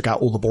also just took out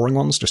all the boring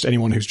ones, just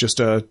anyone who's just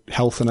a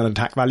health and an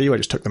attack value. I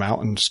just took them out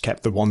and just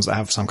kept the ones that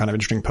have some kind of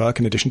interesting perk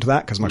in addition to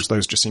that, because most of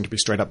those just seem to be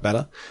straight up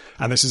better.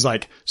 And this is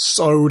like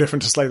so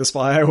different to Slay the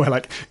Spire, where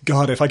like,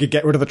 God, if I could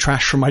get rid of the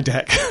trash from my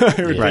deck,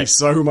 it would be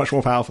so much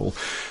more powerful.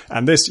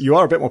 And this, you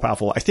are a bit more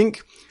powerful. I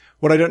think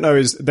what I don't know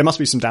is there must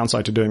be some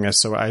downside to doing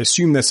this. So I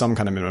assume there's some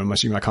kind of minimum. I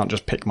assume I can't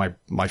just pick my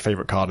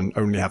favorite card and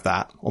only have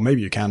that. Or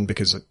maybe you can,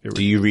 because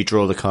do you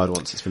redraw the card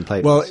once it's been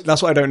played? Well,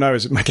 that's what I don't know,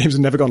 is my games have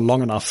never gone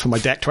long enough for my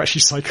deck to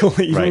actually cycle,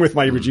 even with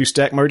my reduced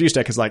deck. My reduced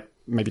deck is like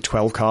maybe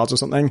 12 cards or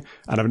something,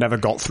 and I've never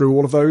got through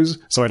all of those.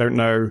 So I don't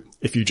know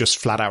if you just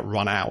flat out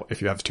run out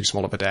if you have too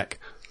small of a deck,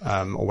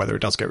 or whether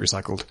it does get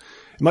recycled.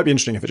 It might be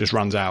interesting if it just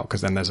runs out, because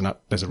then there's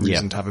a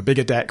reason to have a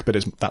bigger deck,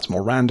 but that's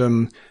more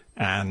random,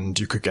 and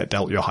you could get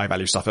dealt your high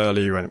value stuff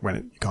early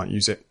when you can't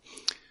use it.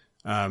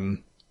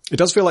 It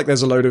does feel like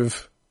there's a load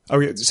of,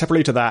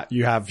 separately to that,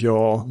 you have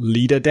your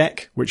leader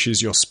deck, which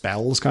is your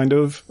spells kind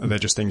of, and they're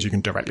just things you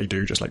can directly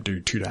do, just like do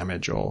 2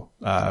 damage or,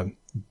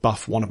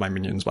 buff one of my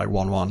minions by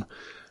 1/1.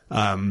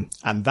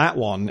 And that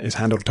one is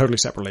handled totally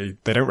separately.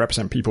 They don't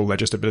represent people, they're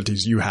just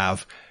abilities you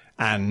have.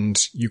 And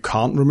you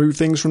can't remove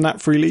things from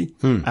that freely.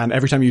 And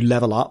every time you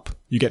level up,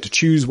 you get to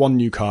choose one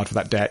new card for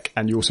that deck,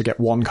 and you also get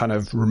one kind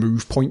of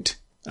remove point.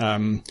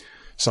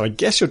 So I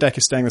guess your deck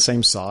is staying the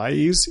same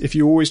size if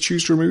you always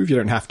choose to remove. You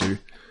don't have to.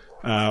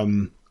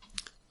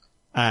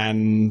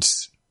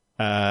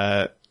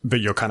 But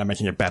you're kind of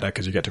making it better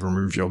because you get to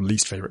remove your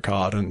least favorite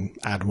card and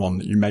add one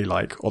that you may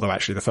like. Although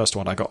actually the first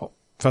time I got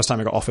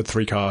offered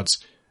 3 cards,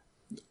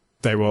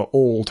 they were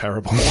all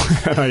terrible.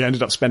 And I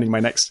ended up spending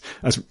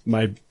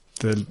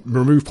the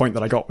remove point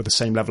that I got with the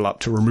same level up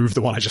to remove the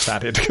one I just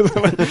added.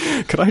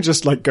 Could I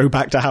just like go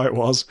back to how it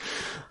was?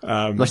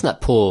 Imagine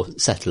that poor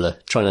settler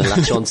trying to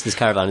latch onto this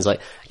caravan. He's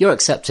like, "You're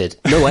accepted.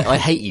 No, I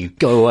hate you.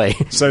 Go away."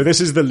 So this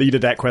is the leader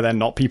deck where they're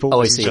not people.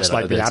 I This see. is just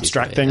like the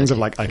abstract things of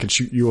like, I can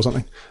shoot you or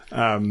something.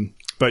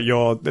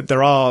 But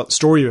there are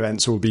story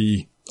events will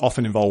be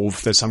often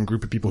involved. There's some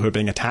group of people who are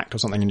being attacked or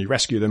something, and you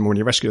rescue them. When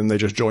you rescue them, they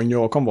just join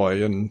your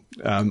convoy, and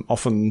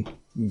often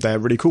they're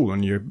really cool,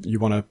 and you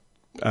want to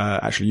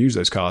actually use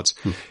those cards.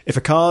 If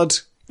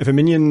a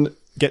minion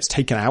gets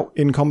taken out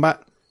in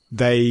combat,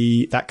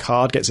 that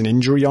card gets an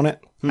injury on it.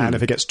 And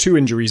if it gets 2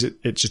 injuries,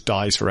 it just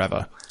dies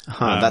forever.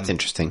 That's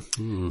interesting.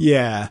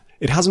 Yeah.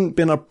 It hasn't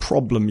been a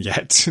problem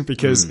yet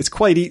because it's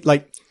quite,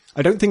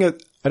 I don't think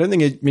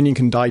a minion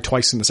can die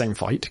twice in the same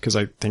fight, because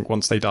I think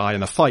once they die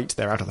in a fight,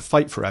 they're out of the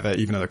fight forever,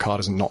 even though the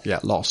card is not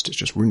yet lost. It's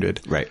just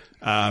wounded. Right.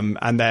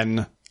 And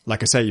then,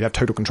 like I say, you have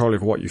total control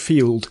over what you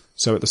field.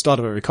 So at the start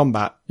of every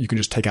combat, you can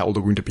just take out all the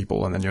wounded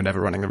people, and then you're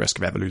never running the risk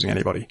of ever losing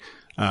anybody.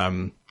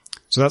 So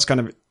that's kind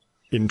of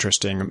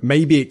interesting.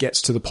 Maybe it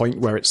gets to the point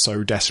where it's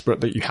so desperate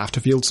that you have to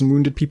field some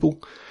wounded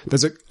people.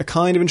 There's a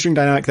kind of interesting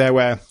dynamic there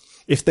where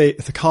if the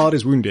card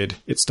is wounded,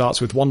 it starts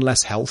with 1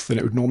 less health than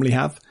it would normally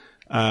have.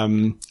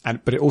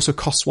 But it also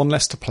costs 1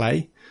 less to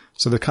play.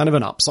 So there's kind of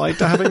an upside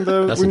to having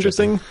the wounded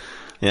thing.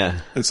 Yeah.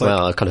 It's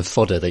like, a kind of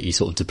fodder that you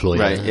sort of deploy.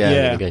 Right, in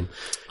the game.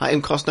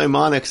 Item cost no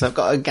mana because I've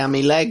got a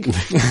gammy leg.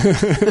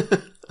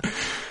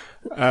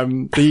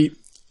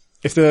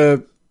 If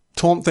the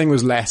taunt thing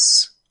was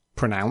less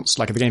pronounced,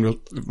 like the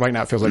game right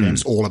now it feels like the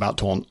game's all about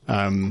taunt.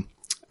 And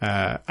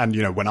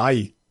when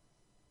I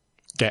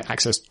get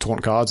access to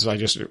taunt cards, I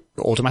just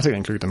automatically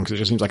include them because it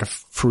just seems like a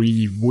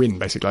free win,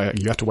 basically.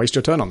 You have to waste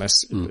your turn on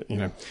this,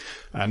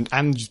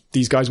 and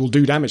these guys will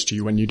do damage to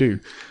you when you do.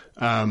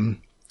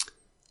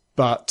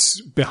 But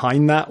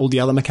behind that, all the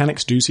other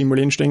mechanics do seem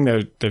really interesting.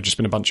 There've just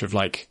been a bunch of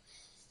like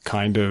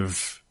kind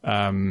of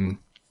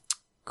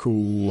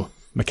cool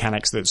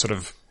mechanics that sort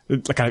of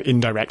like kind of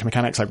indirect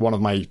mechanics. Like one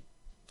of my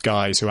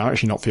guys who I'm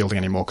actually not fielding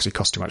anymore because he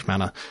costs too much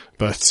mana,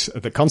 but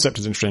the concept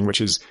is interesting, which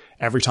is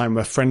every time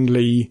a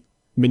friendly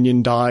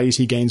minion dies,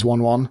 he gains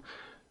 1/1.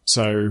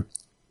 So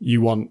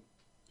you want,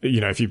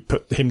 if you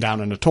put him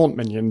down in a taunt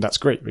minion, that's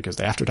great because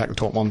they have to attack the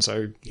taunt one.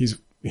 So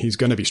he's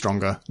going to be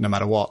stronger no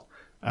matter what.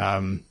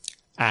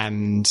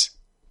 And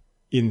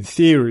in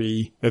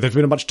theory, there've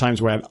been a bunch of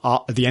times where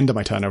at the end of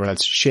my turn I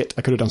realized, shit,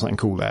 I could have done something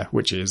cool there,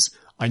 which is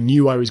I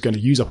knew I was going to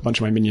use up a bunch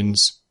of my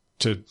minions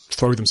to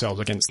throw themselves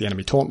against the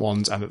enemy taunt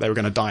ones and that they were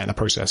going to die in the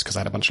process because I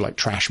had a bunch of like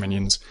trash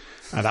minions.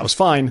 That was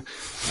fine.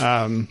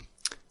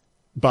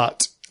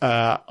 But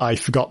I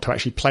forgot to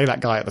actually play that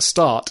guy at the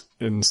start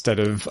instead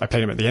of I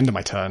played him at the end of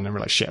my turn and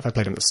realized, shit, if I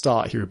played him at the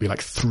start, he would be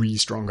like 3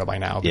 stronger by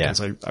now because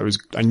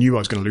I knew I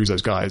was going to lose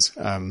those guys.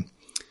 And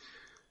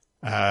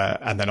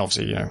then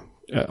obviously,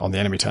 on the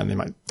enemy turn,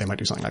 they might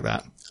do something like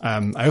that.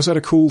 I also had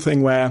a cool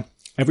thing where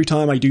every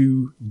time I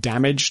do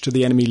damage to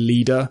the enemy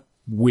leader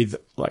with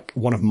like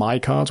one of my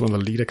cards, one of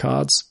the leader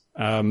cards,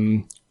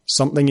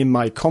 something in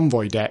my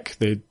convoy deck,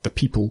 the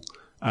people,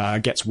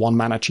 gets 1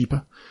 mana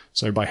cheaper.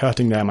 So by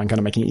hurting them, I'm kind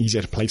of making it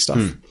easier to play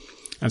stuff.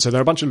 And so there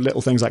are a bunch of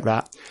little things like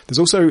that.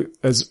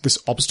 There's this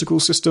obstacle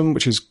system,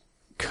 which is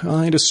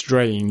kind of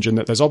strange in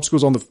that there's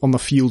obstacles on the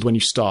field when you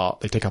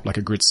start. They take up like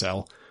a grid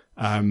cell.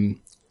 And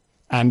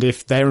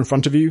if they're in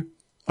front of you,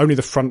 only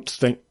the front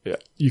thing,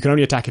 you can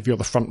only attack if you're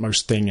the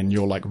frontmost thing in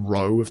your like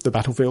row of the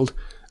battlefield,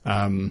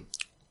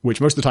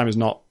 which most of the time is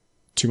not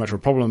too much of a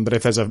problem. But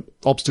if there's an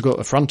obstacle at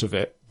the front of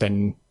it,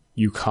 then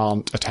you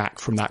can't attack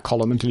from that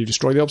column until you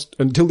destroy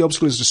until the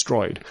obstacle is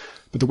destroyed.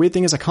 But the weird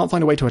thing is I can't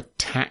find a way to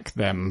attack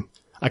them.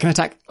 I can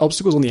attack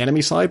obstacles on the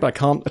enemy side, but I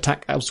can't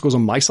attack obstacles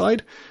on my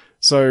side.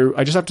 So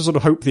I just have to sort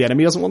of hope the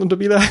enemy doesn't want them to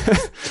be there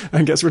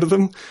and gets rid of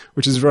them,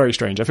 which is very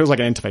strange. It feels like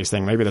an interface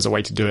thing. Maybe there's a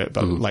way to do it,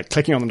 but like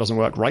clicking on them doesn't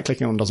work.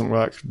 Right-clicking on them doesn't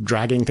work.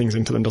 Dragging things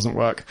into them doesn't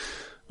work.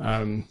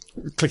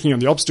 Clicking on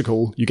the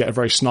obstacle, you get a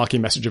very snarky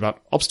message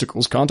about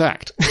obstacles can't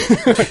act.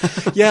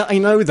 Yeah, I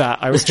know that.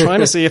 I was trying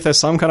to see if there's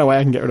some kind of way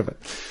I can get rid of it.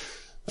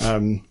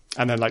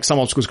 And then like some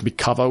obstacles could be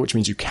cover, which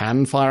means you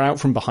can fire out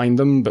from behind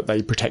them, but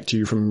they protect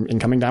you from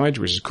incoming damage,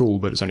 which is cool,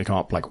 but it's only come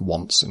up like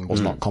once and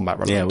was not combat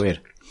relevant. Yeah, weird.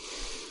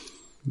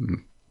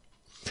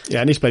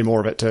 Yeah, I need to play more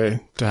of it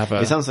to have a...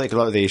 It sounds like a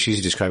lot of the issues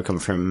you describe come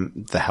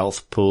from the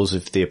health pools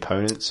of the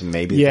opponents and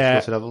maybe the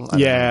difficulty level.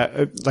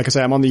 Like I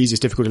say, I'm on the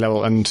easiest difficulty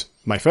level, and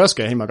my first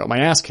game, I got my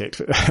ass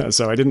kicked,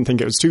 so I didn't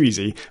think it was too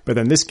easy. But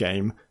then this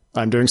game,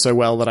 I'm doing so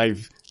well that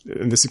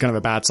and this is kind of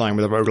a bad sign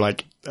with a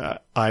roguelike,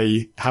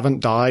 I haven't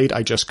died,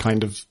 I just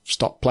kind of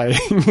stopped playing,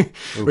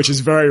 which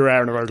is very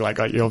rare in a roguelike.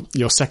 Like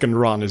your second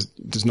run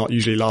does not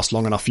usually last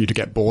long enough for you to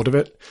get bored of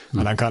it.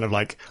 And I'm kind of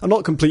like, I'm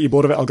not completely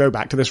bored of it, I'll go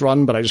back to this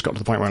run, but I just got to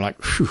the point where I'm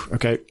like, whew,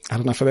 okay, I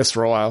had enough of this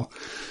for a while.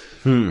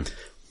 I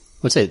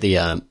would say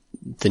the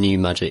new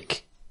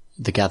Magic,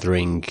 the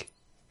Gathering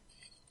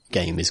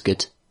game is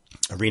good.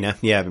 Arena,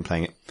 yeah, I've been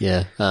playing it.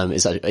 Yeah,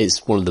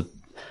 it's one of the,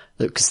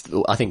 because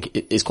I think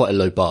it's quite a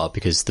low bar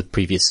because the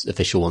previous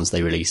official ones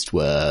they released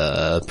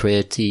were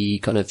pretty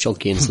kind of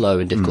chunky and slow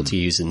and difficult to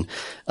use, and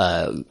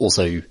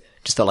also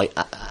just felt like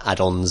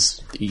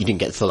add-ons. You didn't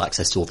get full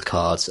access to all the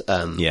cards.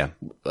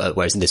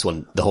 Whereas in this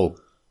one, the whole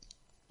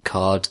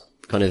card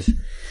kind of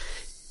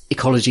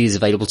ecology is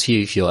available to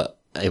you if you're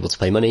able to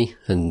pay money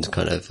and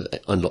kind of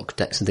unlock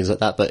decks and things like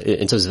that. But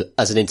in terms of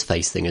as an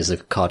interface thing, as a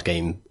card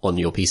game on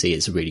your PC,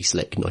 it's a really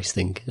slick, nice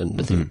thing.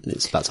 And I think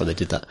it's about time they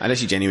did that. And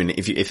actually, genuinely,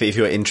 if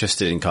you're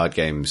interested in card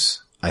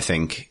games, I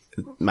think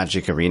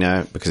Magic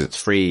Arena, because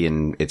it's free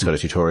and it's got a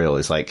tutorial,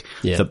 is like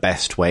the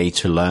best way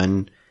to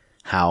learn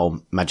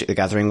how Magic the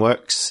Gathering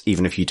works,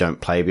 even if you don't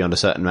play beyond a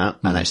certain amount.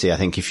 And actually, I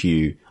think if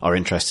you are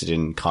interested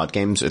in card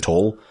games at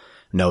all,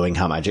 knowing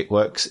how Magic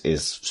works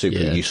is super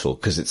useful,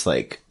 because it's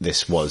like,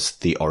 this was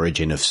the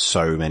origin of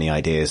so many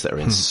ideas that are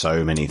in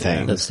so many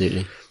things. Yeah,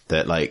 absolutely.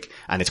 That like,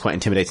 and it's quite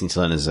intimidating to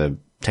learn as a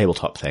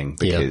tabletop thing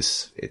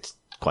because it's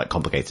quite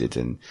complicated.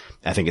 And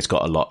I think it's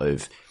got a lot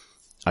of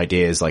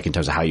ideas, like in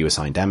terms of how you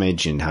assign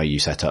damage and how you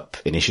set up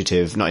not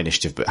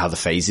initiative, but how the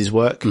phases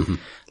work,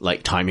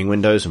 like timing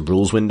windows and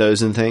rules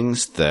windows and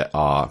things that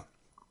are,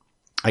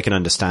 I can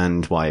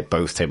understand why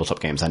both tabletop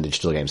games and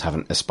digital games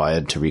haven't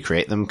aspired to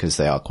recreate them, because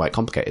they are quite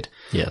complicated.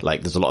 Yeah.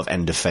 Like there's a lot of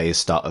end of phase,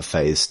 start of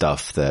phase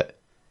stuff that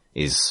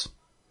is,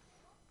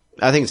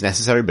 I think it's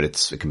necessary, but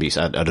it can be,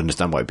 I'd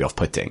understand why it'd be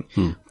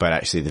off-putting. But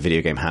actually the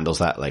video game handles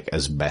that like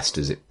as best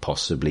as it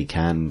possibly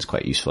can. It's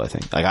quite useful, I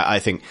think. Like I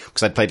think,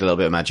 because I'd played a little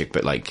bit of Magic,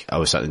 but like I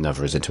was certainly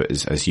never as into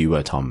it as you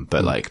were, Tom.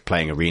 But like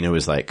playing Arena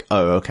was like,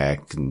 oh, okay, I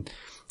can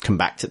come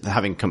back to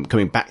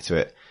coming back to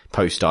it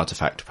post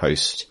Artifact,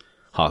 post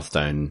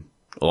Hearthstone,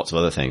 lots of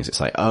other things. It's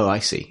like, oh, I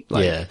see.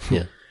 Like, yeah.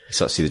 You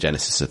start to see the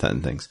genesis of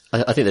certain things.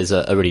 I think there's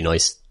a really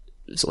nice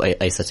sort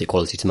of aesthetic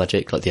quality to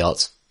Magic. Like the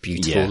art's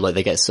beautiful. Yeah. Like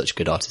they get such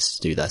good artists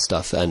to do their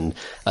stuff, and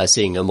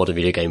seeing a modern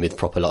video game with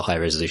proper like high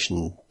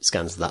resolution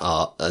scans of that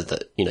art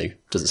that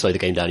doesn't slow the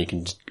game down. You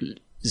can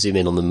zoom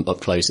in on them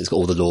up close. It's got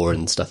all the lore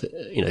and stuff.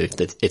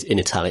 It's in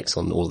italics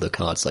on all the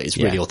cards. Like it's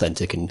really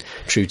authentic and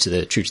true to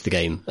the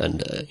game.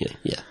 And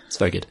it's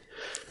very good.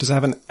 Does it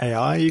have an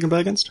AI you can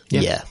play against?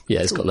 Yeah,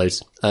 it's got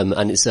loads.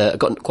 And it's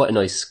got quite a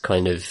nice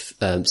kind of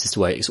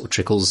system where it sort of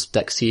trickles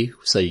decks to you.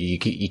 So you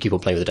keep on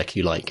playing with the deck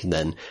you like, and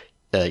then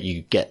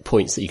you get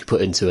points that you can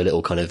put into a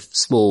little kind of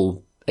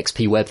small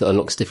XP web that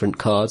unlocks different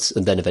cards,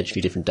 and then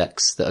eventually different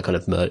decks that are kind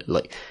of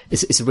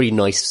it's a really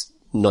nice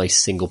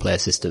single player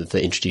system for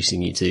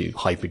introducing you to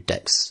hybrid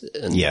decks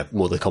and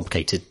more the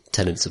complicated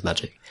tenets of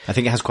Magic. I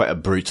think it has quite a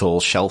brutal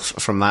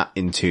shelf from that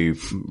into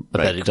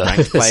bet it does.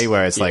 ranked play,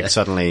 where it's like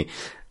suddenly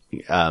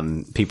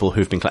people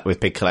who've been with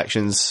big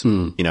collections,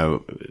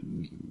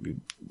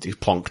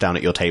 plonk down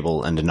at your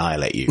table and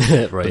annihilate you.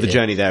 Right, but the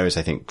journey there is,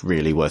 I think,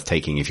 really worth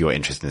taking if you're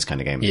interested in this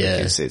kind of game. Yeah,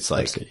 because it's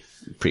like absolutely.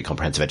 pretty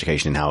comprehensive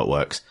education in how it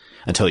works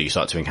until you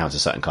start to encounter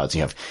certain cards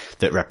you have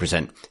that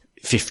represent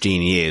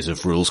 15 years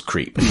of rules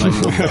creep. And like,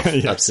 what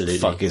the Absolutely.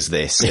 fuck is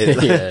this?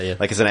 Yeah.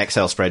 Like it's an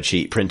Excel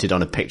spreadsheet printed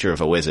on a picture of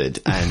a wizard,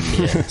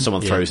 and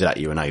someone throws it at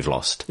you and now you've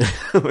lost.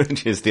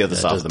 Which is the other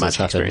side of the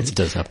Magic experience. It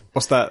does happen.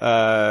 What's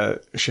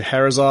that,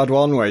 Scheherazade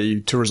one where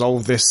to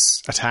resolve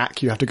this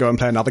attack, you have to go and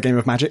play another game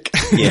of Magic?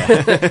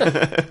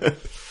 Yeah.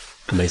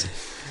 Amazing.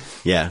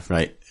 Yeah,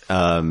 right.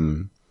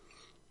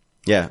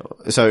 Yeah.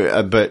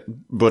 So, but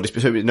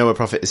so Noah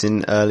Prophet is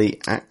in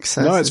early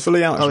access? No, it's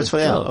fully out. Oh, it's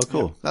fully out. Oh, Oh,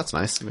 cool. That's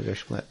nice. Maybe I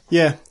should play it.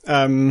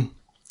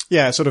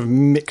 Yeah. Sort of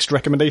mixed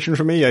recommendation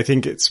from me. I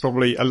think it's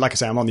probably, like I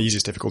say, I'm on the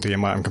easiest difficulty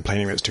and I'm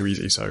complaining that it's too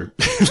easy. So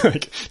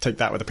take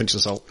that with a pinch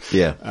of salt.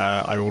 Yeah.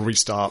 I will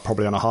restart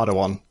probably on a harder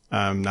one,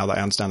 now that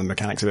I understand the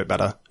mechanics a bit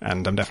better,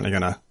 and I'm definitely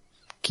going to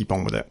keep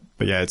on with it.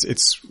 But yeah,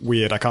 it's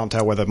weird. I can't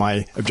tell whether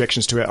my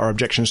objections to it are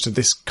objections to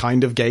this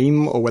kind of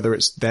game or whether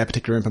it's their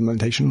particular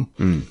implementation.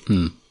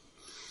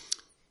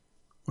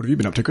 What have you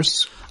been up to,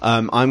 Chris?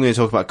 I'm going to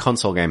talk about a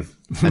console game,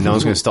 and no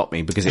one's going to stop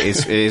me because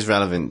it is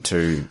relevant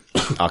to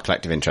our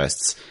collective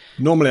interests.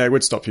 Normally I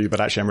would stop you, but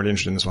actually I'm really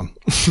interested in this one.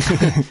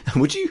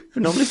 Would you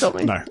normally stop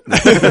me? No.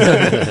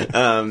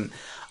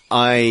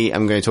 I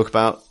am going to talk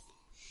about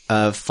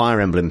Fire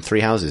Emblem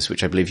Three Houses,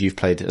 which I believe you've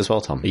played as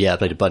well, Tom. Yeah, I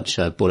played a bunch.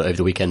 Bought it over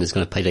the weekend as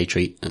kind of payday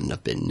treat, and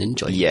I've been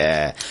enjoying it.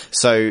 Yeah.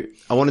 So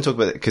I want to talk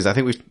about it because I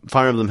think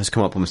Fire Emblem has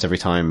come up almost every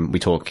time we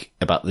talk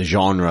about the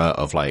genre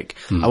of like,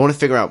 I want to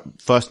figure out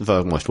first and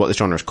foremost what the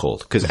genre is called,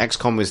 because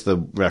XCOM is the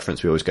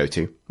reference we always go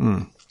to.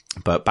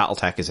 But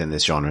Battletech is in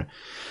this genre.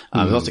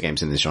 There's lots of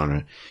games in this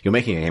genre. You're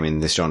making a game in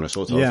this genre,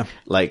 sort of. Yeah.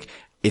 Like,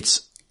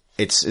 it's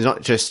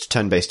not just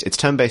turn-based, it's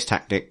turn-based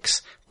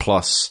tactics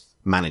plus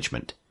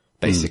management,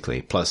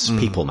 basically, plus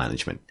people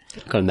management.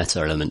 Kind of meta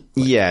element.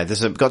 Yeah,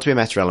 there's got to be a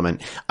meta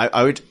element.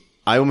 I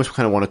almost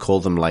kind of want to call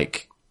them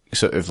like,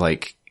 sort of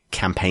like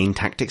campaign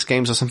tactics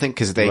games or something,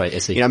 because they, Right, I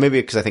see. maybe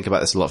because I think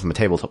about this a lot from a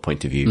tabletop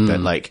point of view, but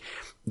like,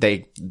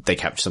 they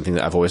capture something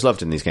that I've always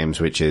loved in these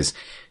games, which is,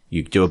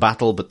 you do a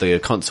battle, but the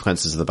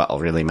consequences of the battle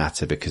really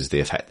matter because of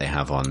the effect they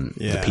have on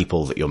the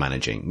people that you're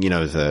managing.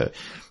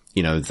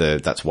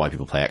 That's why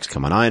people play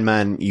XCOM and Iron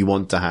Man. You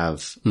want to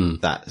have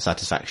that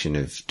satisfaction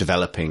of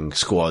developing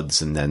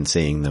squads and then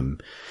seeing them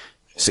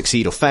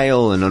succeed or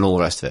fail and all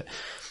the rest of it.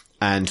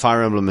 And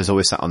Fire Emblem has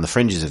always sat on the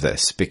fringes of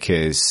this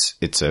because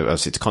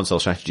obviously it's a console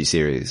strategy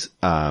series,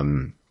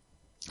 that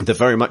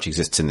very much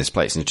exists in this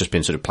place and it's just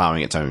been sort of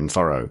plowing its own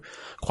furrow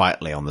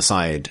quietly on the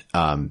side.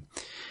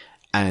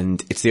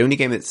 And it's the only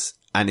game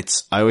I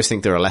always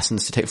think there are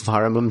lessons to take from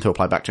Fire Emblem to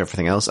apply back to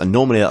everything else. And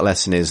normally that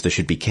lesson is there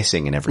should be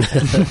kissing and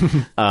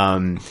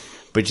everything.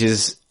 Which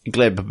is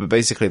glib, but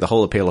basically the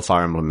whole appeal of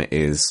Fire Emblem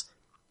is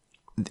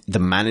the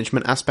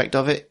management aspect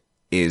of it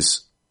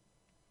is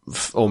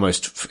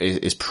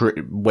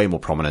way more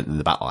prominent than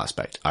the battle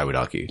aspect, I would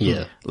argue.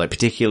 Yeah. Like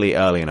particularly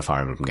early in a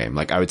Fire Emblem game.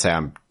 Like I would say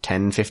I'm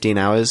 10, 15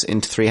 hours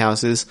into Three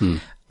Houses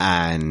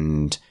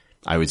and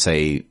I would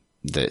say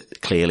that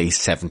clearly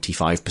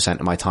 75%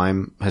 of my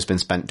time has been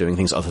spent doing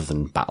things other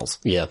than battles.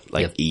 Yeah.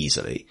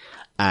 Easily.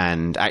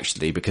 And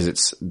actually, because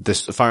it's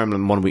this Fire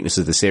Emblem, one weakness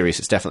of the series,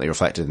 it's definitely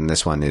reflected in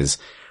this one is,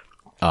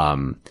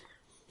 I'm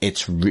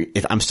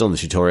still in the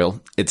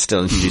tutorial. It's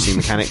still introducing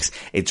mechanics.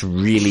 It's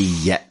really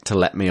yet to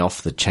let me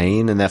off the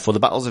chain. And therefore the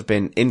battles have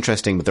been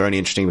interesting, but they're only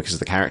interesting because of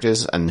the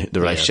characters and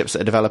the relationships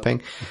that are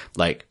developing.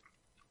 Like,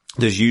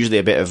 there's usually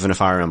a bit of a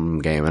Fire Emblem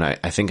game, and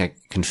I think I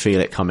can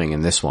feel it coming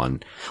in this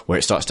one, where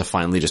it starts to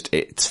finally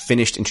it's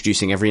finished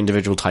introducing every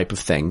individual type of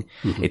thing.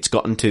 It's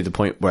gotten to the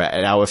point where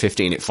at hour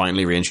 15 it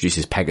finally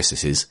reintroduces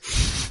Pegasuses.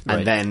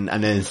 Right.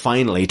 And then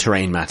finally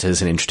terrain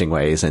matters in interesting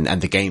ways,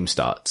 and the game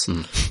starts.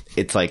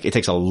 It's like, it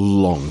takes a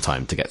long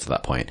time to get to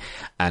that point.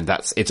 And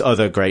its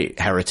other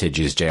great heritage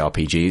is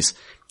JRPGs,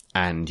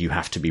 and you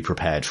have to be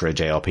prepared for a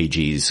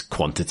JRPG's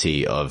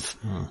quantity of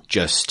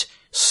just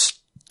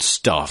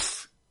stuff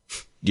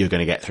you're going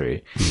to get through.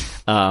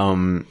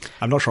 I'm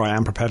not sure I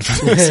am prepared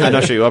for this. I'm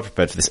not sure you are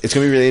prepared for this. It's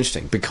going to be really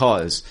interesting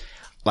because,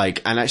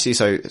 like, and actually,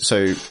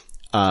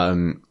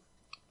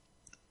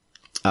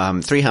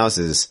 Three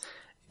Houses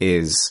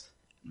is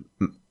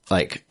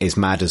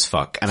mad as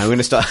fuck. And I'm going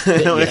to start,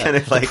 I wanna kind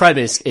of the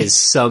premise is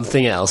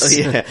something else.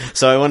 Yeah.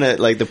 So I want to,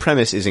 the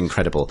premise is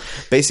incredible.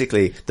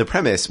 Basically, what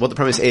the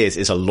premise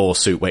is a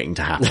lawsuit waiting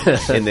to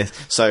happen in this.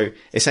 So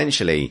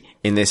essentially,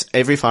 in this,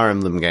 every Fire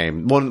Emblem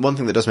game, one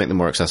thing that does make them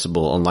more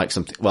accessible, unlike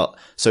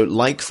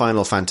like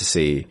Final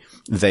Fantasy,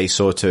 they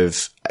sort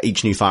of,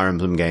 each new Fire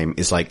Emblem game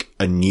is like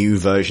a new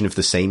version of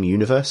the same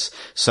universe.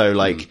 So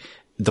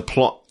the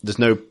plot, there's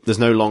no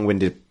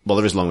long-winded, well,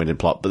 there is long-winded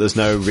plot, but there's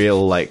no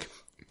real,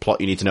 plot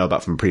you need to know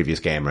about from a previous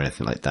game or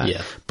anything like that.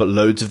 Yeah. But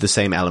loads of the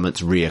same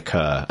elements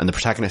reoccur, and the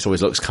protagonist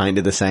always looks kind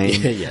of the same.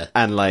 Yeah.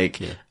 And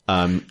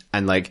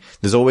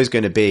there's always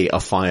going to be a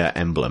fire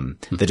emblem.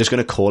 They're just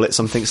going to call it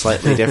something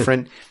slightly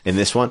different. In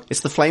this one, it's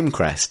the flame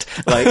crest.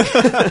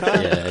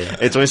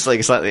 It's almost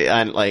slightly,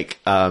 and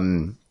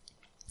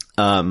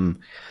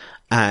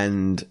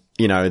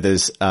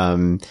there's,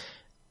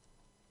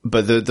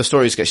 but the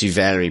stories actually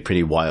vary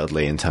pretty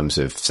wildly in terms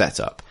of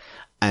setup.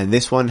 And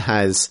this one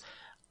has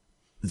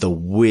the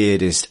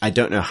weirdest, I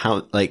don't know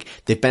how,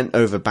 they bent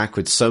over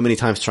backwards so many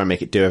times to try and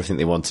make it do everything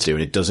they want to do,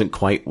 and it doesn't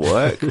quite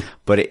work,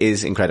 but it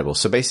is incredible.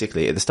 So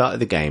basically, at the start of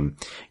the game,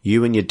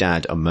 you and your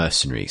dad are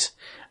mercenaries.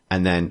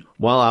 And then,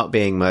 while out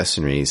being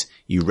mercenaries,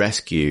 you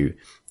rescue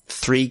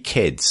 3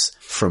 kids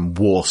from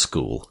war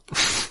school.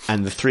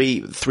 And the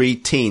three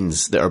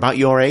teens that are about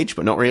your age,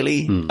 but not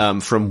really,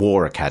 from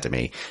War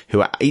Academy, who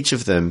are, each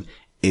of them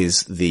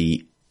is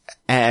the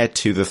heir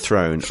to the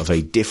throne of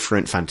a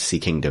different fantasy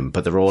kingdom,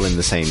 but they're all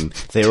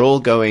they're all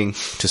going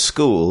to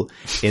school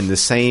in the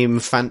same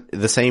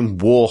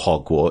war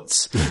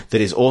Hogwarts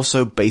that is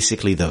also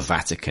basically the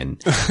Vatican,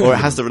 or it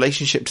has the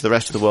relationship to the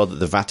rest of the world that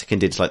the Vatican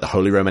did to the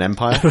Holy Roman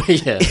Empire.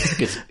 Yeah,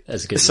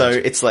 that's good. So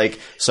it's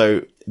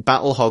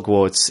Battle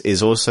Hogwarts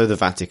is also the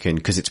Vatican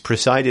because it's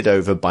presided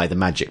over by the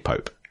Magic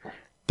Pope.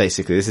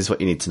 Basically, this is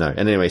what you need to know.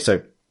 And anyway,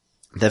 so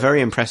they're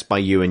very impressed by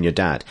you and your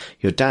dad.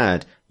 Your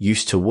dad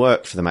used to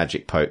work for the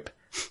Magic Pope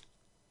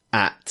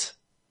at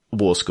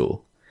war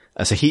school.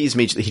 So he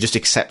just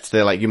accepts,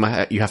 they're like, you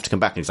have to come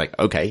back. And he's like,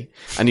 okay.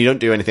 And you don't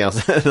do anything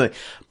else.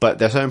 But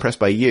they're so impressed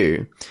by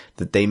you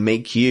that they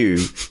make you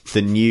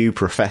the new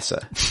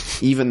professor,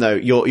 even though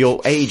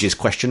your age is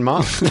question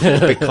mark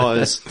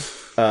because,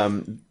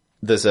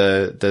 there's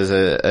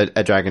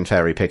a dragon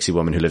fairy pixie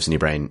woman who lives in your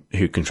brain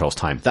who controls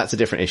time. That's a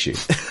different issue.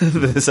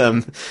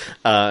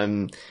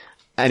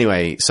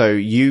 Anyway, so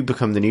you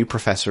become the new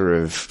professor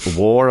of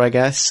war, I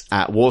guess,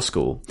 at war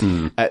school.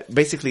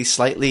 Basically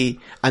slightly,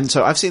 and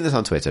so I've seen this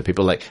on Twitter.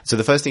 People so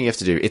the first thing you have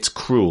to do, it's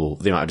cruel,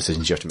 the amount of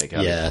decisions you have to make.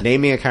 Yeah.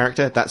 Naming a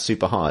character, that's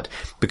super hard.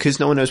 Because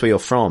no one knows where you're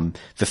from,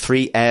 the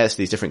 3 heirs to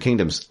these different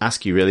kingdoms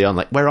ask you really on,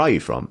 where are you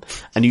from?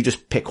 And you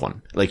just pick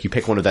one. You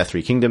pick one of their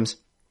 3 kingdoms.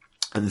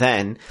 And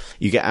then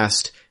you get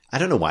asked, I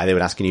don't know why they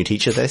would ask a new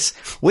teacher this,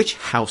 which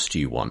house do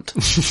you want?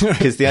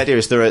 Because the idea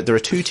is there are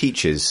 2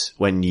 teachers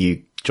when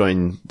you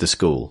join the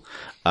school.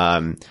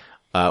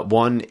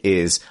 One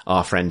is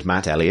our friend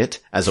Matt Elliott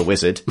as a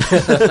wizard.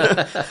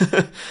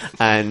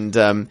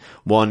 And,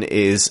 one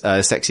is,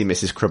 sexy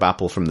Mrs.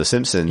 Crabapple from The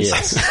Simpsons.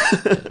 Yes.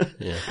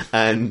 Yeah.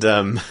 And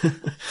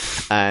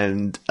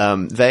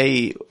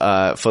they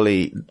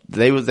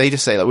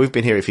just say, we've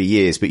been here for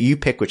years, but you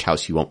pick which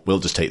house you want. We'll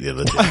just take the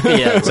other 2.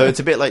 Yeah. So it's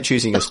a bit like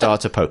choosing a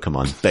starter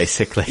Pokemon,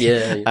 basically.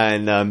 Yeah.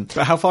 And,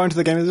 But how far into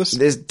the game is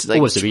this? there's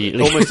Almost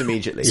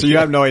immediately. So you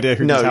have no idea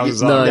who these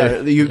houses are?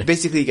 No, you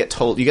basically get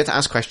told, you get to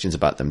ask questions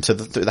about them. So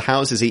the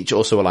houses each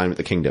also align with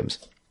the kingdoms,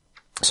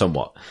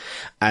 somewhat.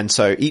 And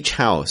so each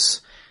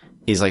house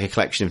is like a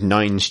collection of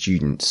 9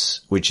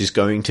 students, which is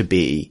going to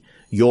be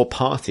your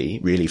party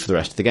really for the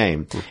rest of the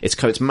game.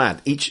 It's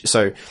mad.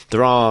 So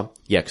there are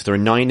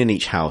 9 in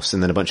each house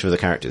and then a bunch of other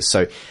characters.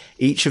 So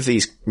each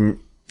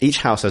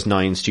house has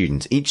 9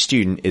 students. Each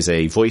student is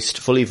a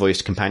fully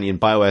voiced companion,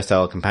 BioWare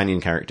style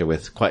companion character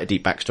with quite a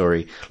deep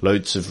backstory,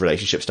 loads of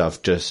relationship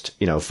stuff, just,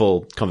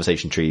 full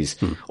conversation trees,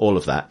 all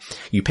of that.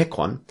 You pick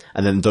one,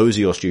 and then those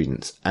are your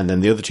students. And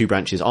then the other 2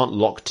 branches aren't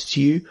locked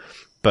to you,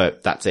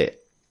 but that's it.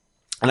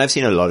 And I've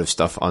seen a lot of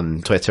stuff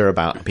on Twitter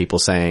about people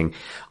saying,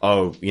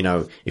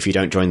 if you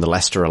don't join the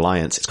Leicester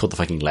Alliance, it's called the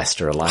fucking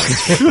Leicester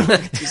Alliance.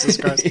 Jesus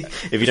Christ.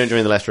 If you don't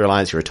join the Leicester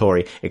Alliance, you're a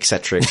Tory,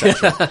 etc.,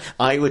 etc.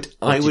 I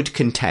would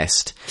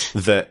contest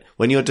that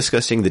when you're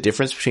discussing the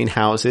difference between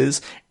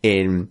houses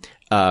in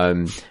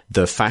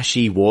the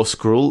fasci war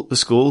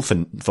school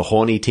for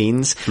horny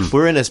teens,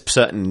 we're in a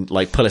certain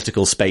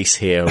political space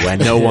here where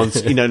no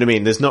one's, you know what I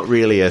mean? There's not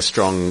really a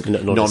strong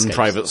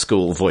non-private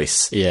school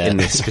voice in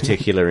this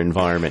particular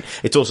environment.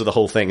 It's also the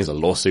whole thing is a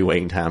lawsuit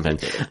waiting to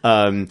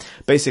happen.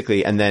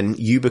 Basically, and then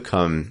you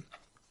become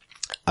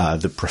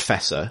the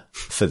professor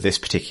for this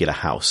particular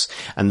house.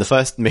 And the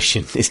first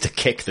mission is to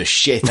kick the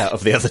shit out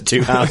of the other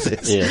 2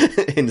 houses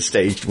in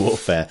staged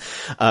warfare.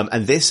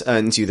 And this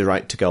earns you the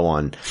right to go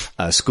on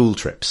school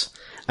trips.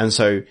 And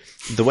so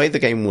the way the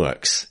game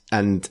works,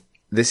 and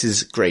this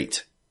is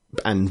great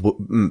and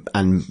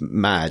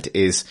mad,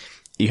 is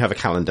you have a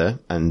calendar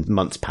and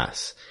months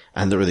pass.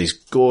 And there are these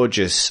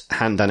gorgeous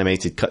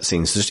hand-animated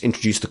cutscenes to just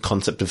introduce the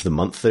concept of the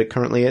month that it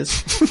currently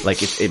is.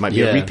 Like, it might be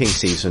a reaping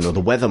season, or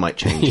the weather might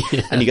change.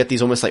 And you get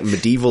these almost like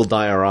medieval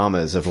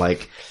dioramas of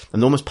like,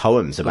 enormous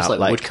poems about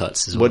like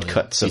woodcuts as well.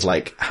 Woodcuts of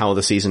like how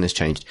the season has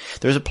changed.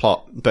 There is a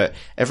plot, but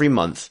every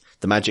month,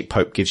 the Magic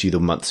Pope gives you the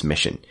month's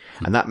mission.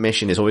 And that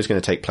mission is always going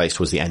to take place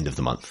towards the end of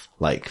the month.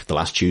 Like, the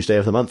last Tuesday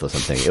of the month or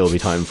something. It'll be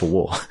time for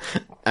war.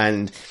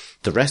 And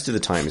the rest of the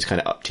time is kind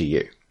of up to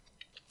you.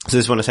 So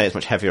this is when I say it's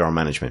much heavier on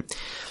management.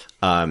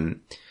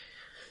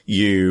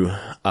 You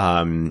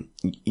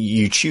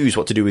choose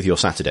what to do with your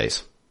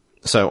Saturdays.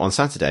 So on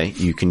Saturday,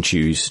 you can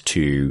choose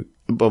to,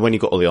 well, when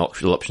you've got all the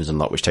options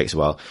unlocked, which takes a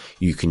while,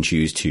 you can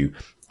choose to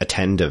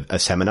attend a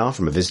seminar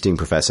from a visiting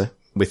professor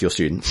with your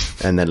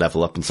students and then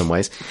level up in some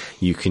ways.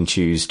 You can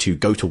choose to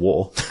go to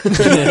war,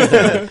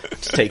 to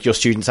take your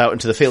students out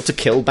into the field to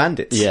kill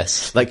bandits.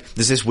 Yes. Like,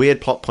 there's this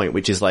weird plot point,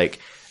 which is like,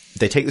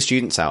 they take the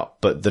students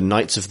out, but the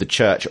knights of the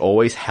church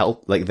always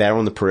help, like they're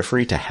on the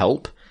periphery to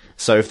help.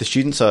 So if the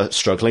students are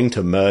struggling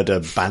to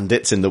murder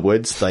bandits in the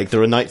woods, like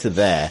there are knights are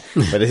there,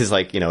 but this is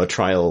like, a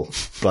trial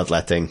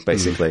bloodletting,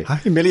 basically. How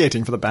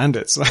humiliating for the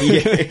bandits. Exactly.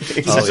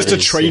 It's just a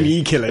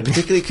trainee killing.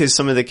 Particularly because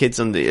some of the kids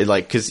on the,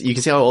 like, cause you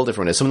can see how old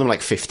everyone is. Some of them are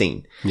like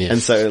 15. Yeah.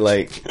 And so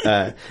like,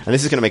 and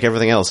this is going to make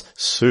everything else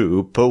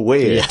super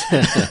weird.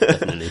 Yeah,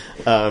 definitely.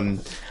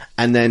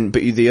 And then,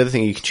 but the other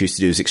thing you can choose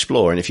to do is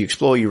explore. And if you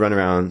explore, you run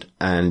around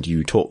and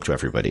you talk to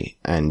everybody.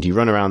 And you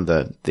run around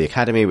the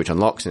academy, which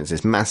unlocks, and it's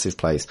this massive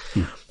place.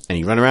 And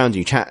you run around,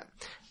 you chat,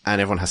 and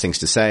everyone has things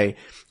to say.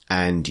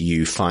 And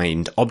you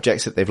find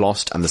objects that they've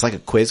lost. And there's like a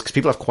quiz, because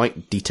people have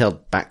quite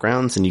detailed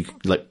backgrounds and you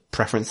like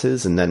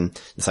preferences. And then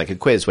it's like a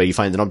quiz where you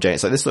find an object.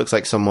 It's like, this looks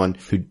like someone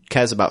who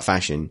cares about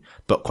fashion,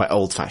 but quite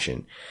old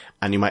fashioned.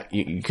 And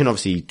you can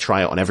obviously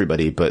try it on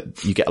everybody,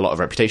 but you get a lot of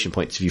reputation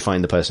points if you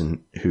find the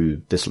person who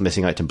this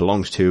missing item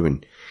belongs to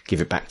and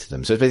give it back to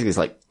them. So it's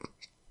like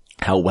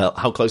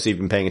how closely you've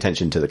been paying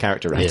attention to the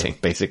character writing,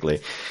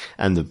 basically,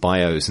 and the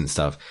bios and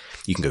stuff.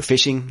 You can go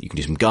fishing, you can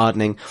do some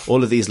gardening.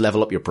 All of these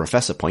level up your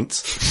professor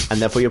points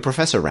and therefore your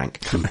professor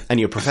rank.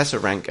 And your professor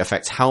rank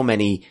affects how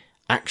many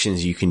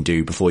actions you can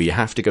do before you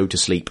have to go to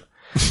sleep.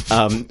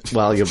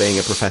 While you're being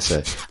a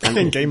professor. And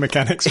in game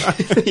mechanics.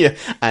 Yeah.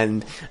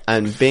 And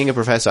being a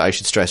professor, I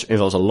should stress,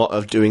 involves a lot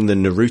of doing the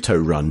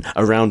Naruto run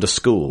around a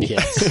school.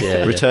 Yes.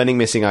 Yeah, returning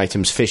missing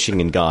items, fishing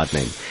and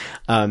gardening.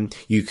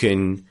 You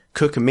can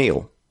cook a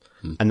meal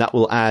and that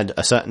will add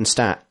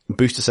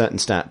boost a certain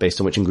stat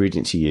based on which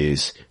ingredients you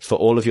use for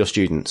all of your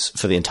students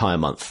for the entire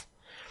month.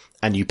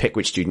 And you pick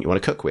which student you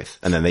want to cook with.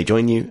 And then they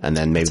join you and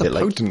then maybe it's a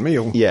potent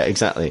meal. Yeah,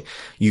 exactly.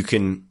 You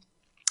can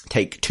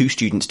take 2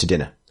 students to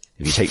dinner.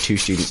 If you take 2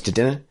 students to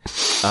dinner,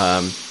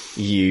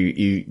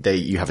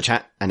 you have a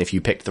chat, and if you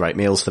picked the right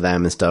meals for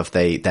them and stuff,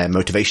 their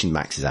motivation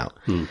maxes out.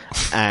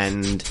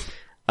 And,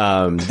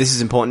 this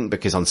is important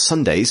because on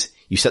Sundays,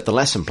 you set the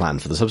lesson plan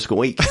for the subsequent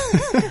week.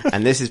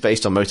 And this is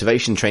based on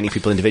motivation, training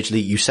people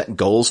individually. You set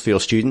goals for your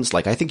students.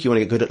 Like, I think you want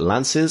to get good at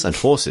lances and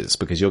horses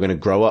because you're going to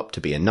grow up to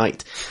be a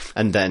knight.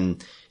 And then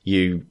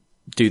you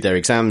do their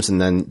exams,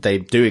 and then they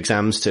do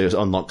exams to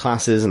unlock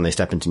classes, and they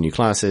step into new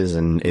classes,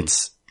 and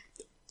it's,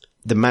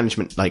 the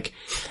management, like,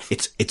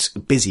 it's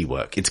busy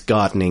work. It's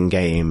gardening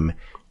game,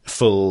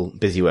 full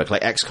busy work.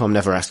 Like, XCOM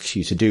never asks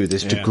you to do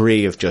this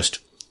degree of just,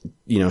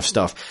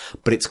 stuff,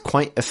 but it's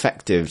quite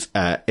effective.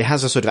 It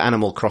has a sort of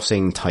Animal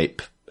Crossing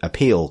type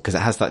appeal because it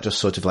has that just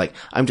sort of like,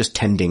 I'm just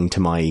tending to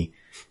my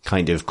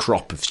kind of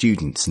crop of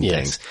students and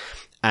things.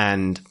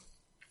 And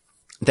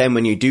then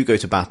when you do go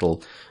to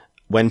battle,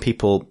 when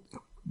people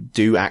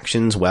do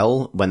actions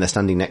well when they're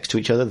standing next to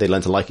each other, they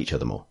learn to like each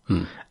other more.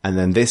 And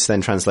then this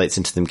then translates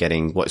into them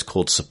getting what is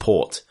called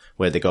support,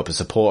 where they go up a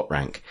support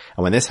rank.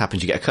 And when this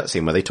happens, you get a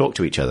cutscene where they talk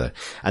to each other.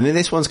 And then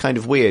this one's kind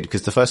of weird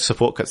because the first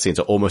support cutscenes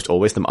are almost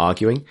always them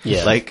arguing.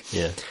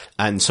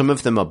 And some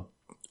of them are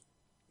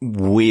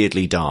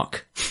weirdly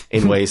dark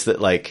in ways that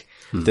like,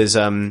 there's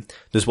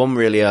one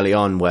really early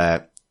on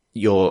where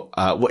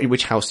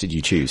which house did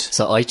you choose?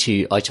 So I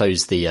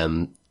chose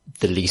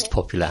the least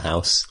popular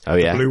house. Oh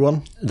yeah. The blue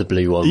one? The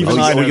blue one. Even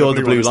I know you're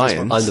the the blue blue one is this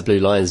lions. one. I'm the blue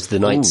lions, the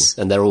knights,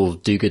 and they're all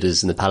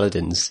do-gooders and the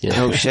paladins.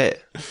 Oh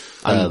shit.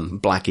 I'm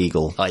Black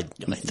Eagle. I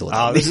thought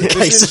Oh, this is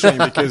interesting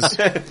because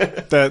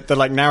the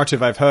like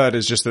narrative I've heard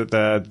is just that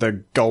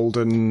the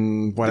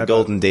golden whatever. The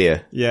golden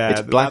deer. Yeah.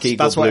 It's Black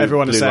Eagle. That's what blue,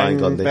 everyone is blue lion, saying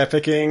golden deer. they're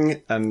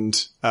picking,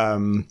 and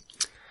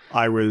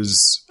I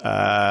was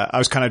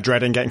kind of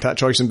dreading getting to that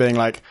choice and being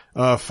like,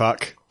 oh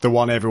fuck, the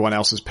one everyone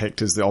else has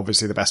picked is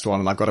obviously the best one,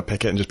 and I've got to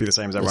pick it and just be the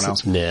same as everyone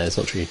else. Yeah, it's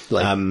not true.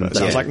 Like, But it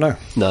sounds like no.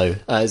 No.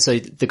 So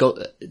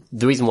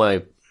the reason why,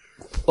 it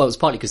was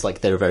partly because like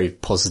they're a very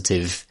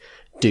positive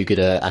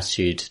do-gooder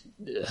attitude,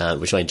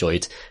 which I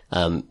enjoyed.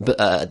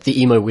 But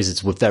the emo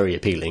wizards were very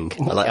appealing.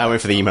 I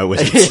went for the emo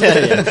wizards.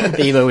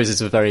 The emo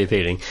wizards were very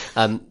appealing.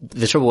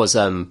 The trouble was,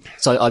 so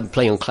I'm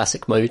playing on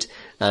classic mode,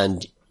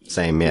 and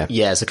Same, yeah.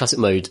 yeah, so classic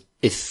mode,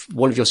 if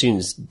one of your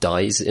students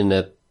dies in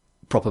a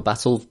proper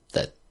battle,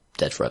 they're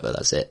dead forever,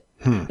 that's it.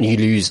 You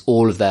lose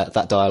all of that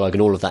dialogue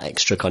and all of that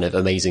extra kind of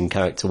amazing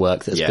character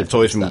work that's been it's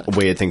always that. a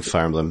weird thing for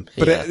Fire Emblem.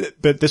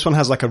 But this one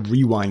has like a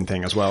rewind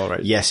thing as well,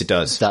 right? Yes, it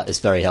does. That is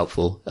very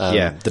helpful.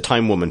 The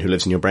time woman who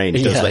lives in your brain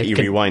does let you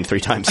rewind 3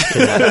 times.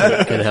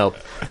 Can help.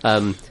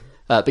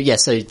 But yeah,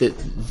 so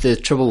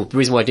the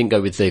reason why I didn't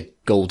go with the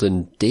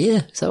golden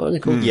deer, is that what they're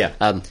called? Yeah.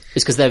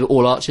 Is because they're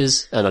all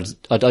archers and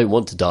I don't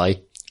want to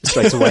die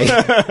straight away.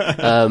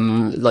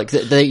 Like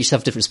they each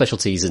have different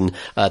specialties, and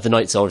the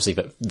knights are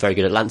obviously very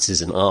good at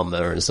lances and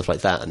armor and stuff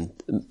like that, and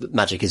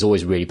magic is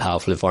always really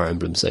powerful in Fire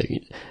Emblem, so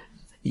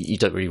you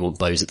don't really want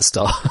bows at the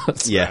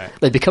start. Yeah.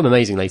 They become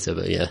amazing later,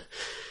 but yeah.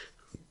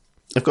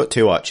 I've got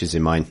 2 archers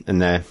in mine,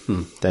 and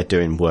they're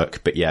doing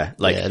work, but yeah,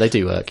 they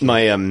do work.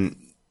 My,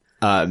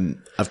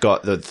 I've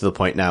got to the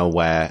point now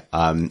where,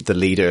 the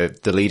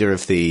leader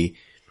of the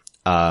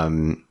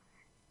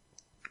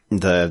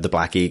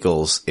Black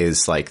Eagles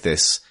is like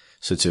this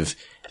sort of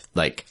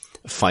like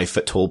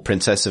 5-foot tall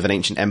princess of an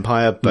ancient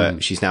empire,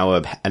 but she's now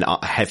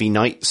a heavy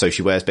knight, so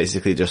she wears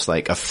basically just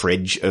like a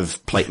fridge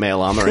of plate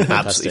mail armor and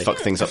absolutely fuck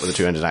things up with a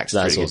 200 axe.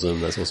 That's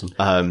awesome.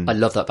 I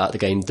love that about the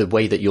game. The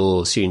way that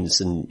your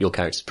students and your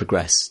characters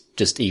progress,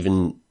 just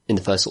even in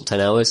the first sort of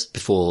 10 hours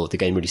before the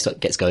game really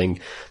gets going,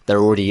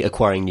 they're already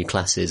acquiring new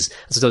classes.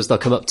 And sometimes they'll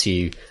come up to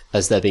you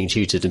as they're being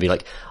tutored and be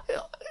like,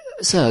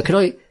 "Sir, can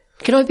I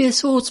be a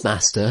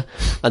swordsmaster?"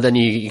 And then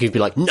you could be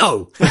like,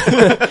 "No!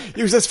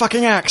 Use this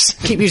fucking axe!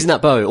 Keep using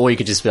that bow." Or you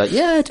could just be like,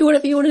 "Yeah, do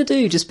whatever you want to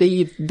do. Just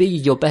be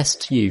your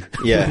best you."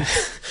 Yeah.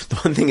 The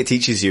one thing it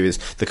teaches you is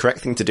the correct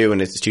thing to do when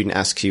a student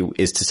asks you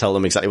is to tell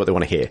them exactly what they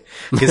want to hear.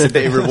 Because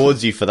it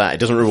rewards you for that. It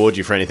doesn't reward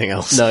you for anything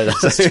else. No,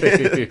 that's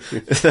true.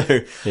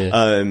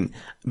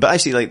 But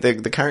actually, like,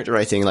 the character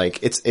writing, like,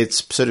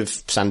 it's sort of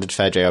standard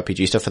fair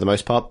JRPG stuff for the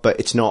most part, but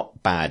it's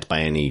not bad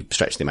by any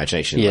stretch of the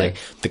imagination. Yeah. Like,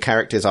 the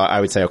characters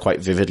I would say are quite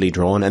vividly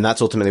drawn, and that's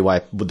ultimately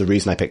why the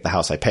reason I picked the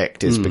house I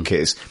picked is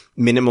because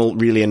minimal,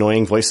 really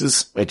annoying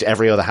voices, which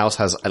every other house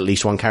has at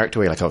least one character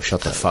where you're like, "Oh,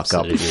 shut the fuck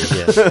up."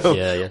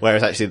 Yeah.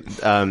 Whereas actually,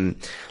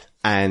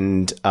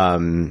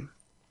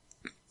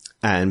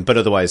 but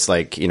otherwise,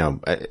 like, you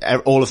know,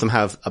 all of them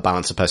have a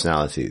balance of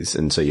personalities,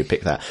 and so you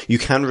pick that. You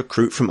can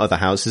recruit from other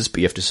houses, but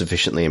you have to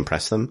sufficiently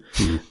impress them.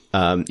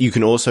 You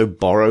can also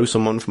borrow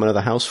someone from another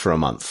house for a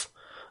month,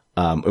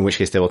 in which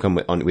case they will come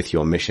with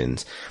you on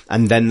missions.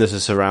 And then there's a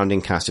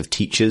surrounding cast of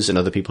teachers and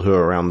other people who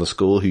are around the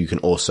school who you can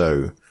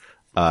also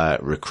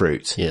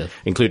recruit,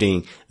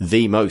 including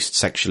the most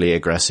sexually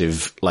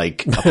aggressive,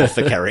 like,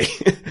 apothecary.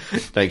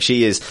 Like,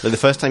 she is, like, the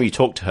first time you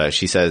talk to her,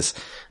 she says,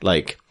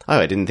 like, "Oh,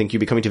 I didn't think you'd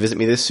be coming to visit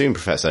me this soon,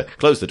 Professor.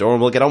 Close the door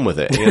and we'll get on with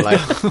it." And you're like,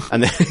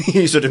 and then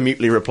you sort of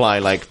mutely reply,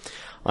 like,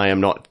 "I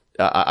am not,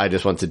 I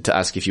just wanted to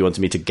ask if you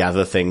wanted me to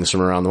gather things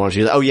from around the world."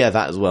 She's like, "Oh yeah,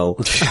 that as well."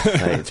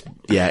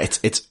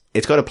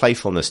 It's got a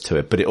playfulness to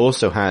it, but it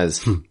also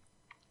has,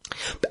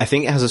 I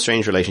think it has a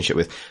strange relationship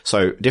with,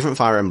 so different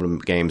Fire Emblem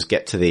games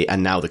get to the,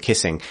 and now the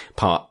kissing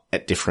part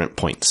at different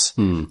points.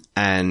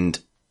 And,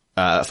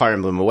 Fire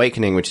Emblem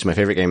Awakening, which is my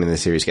favorite game in the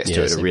series, gets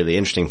to it at a really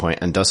interesting point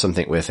and does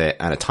something with it,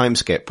 and a time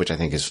skip, which I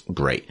think is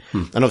great.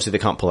 And obviously they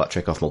can't pull that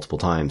trick off multiple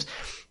times.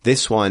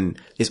 This one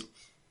is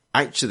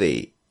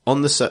actually,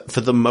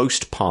 for the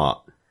most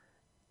part,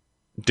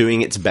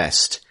 doing its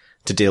best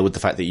to deal with the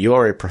fact that you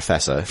are a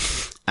professor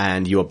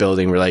and you are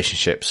building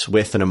relationships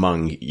with and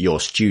among your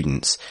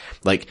students.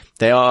 Like,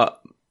 they are,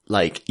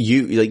 like,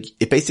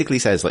 it basically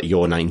says, like,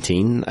 you're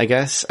 19, I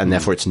guess, and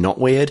therefore it's not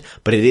weird,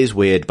 but it is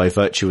weird by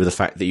virtue of the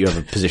fact that you have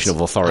a position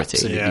of authority.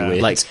 Absolutely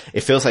weird. Like,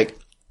 it feels like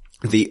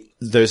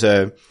there's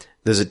a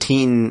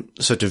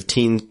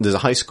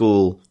high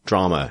school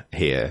drama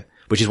here,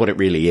 which is what it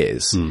really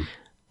is. And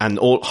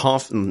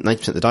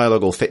 90% of the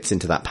dialogue all fits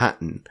into that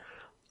pattern.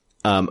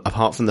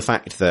 Apart from the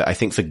fact that I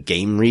think for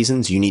game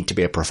reasons, you need to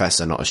be a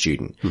professor, not a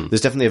student. There's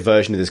definitely a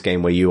version of this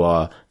game where you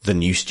are the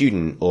new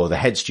student or the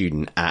head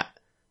student at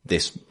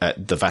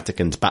the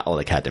Vatican's Battle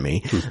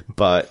Academy,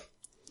 but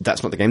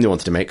that's not the game they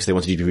wanted to make, because they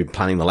wanted you to be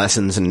planning the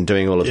lessons and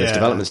doing all of this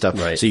development stuff.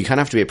 Right. So you can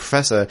have to be a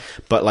professor,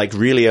 but like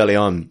really early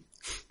on,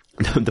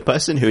 the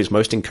person who is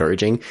most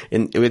encouraging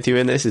with you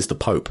in this is the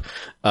Pope,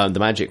 the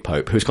Magic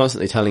Pope, who's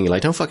constantly telling you,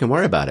 like, don't fucking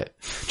worry about it.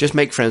 Just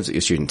make friends with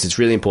your students. It's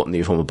really important that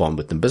you form a bond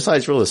with them.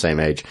 Besides, you're all the same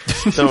age.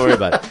 Don't worry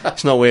about it.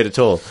 It's not weird at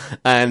all.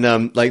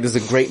 And, like, there's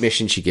a great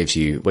mission she gives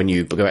you when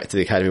you go back to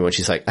the academy, when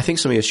she's like, "I think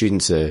some of your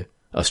students are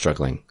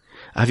struggling.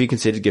 Have you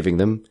considered giving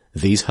them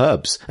these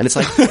herbs?" And it's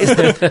like,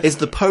 is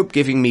the Pope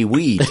giving me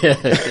weed?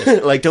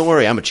 Like, don't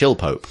worry, I'm a chill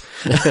Pope.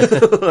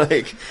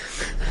 Like,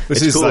 this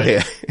it's is cool like,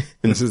 here.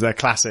 This is a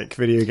classic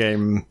video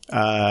game,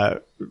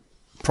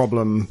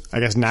 problem,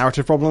 I guess,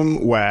 narrative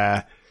problem,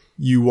 where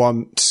you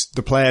want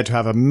the player to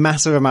have a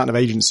massive amount of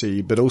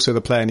agency, but also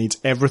the player needs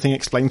everything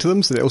explained to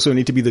them. So they also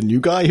need to be the new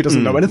guy who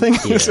doesn't know anything.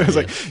 So it's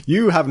like,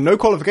 you have no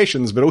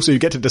qualifications, but also you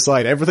get to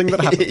decide everything that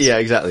happens. Yeah,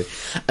 exactly.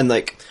 And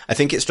like, I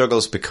think it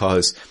struggles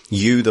because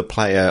you, the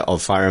player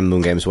of Fire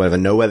Emblem games, whatever,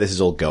 know where this is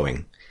all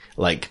going.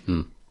 Like,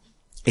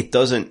 it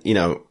doesn't, you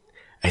know,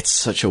 It's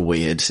such a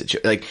weird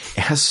situation. Like,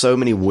 it has so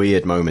many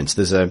weird moments.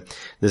 There's a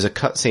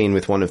cutscene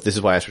with this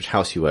is why I asked which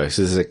house you were.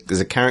 So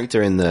there's a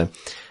character in the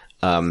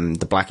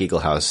Black Eagle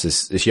house,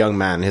 this young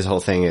man, his whole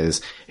thing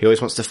is he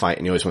always wants to fight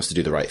and he always wants to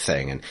do the right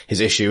thing. And his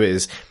issue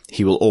is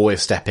he will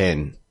always step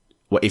in,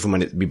 even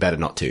when it'd be better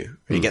not to.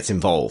 He gets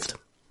involved.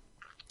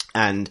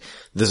 And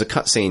there's a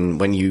cutscene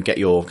when you get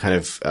your kind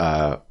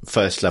of,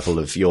 first level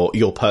of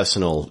your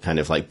personal kind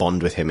of like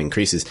bond with him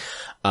increases,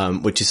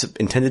 which is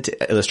intended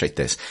to illustrate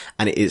this.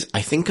 And it is,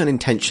 I think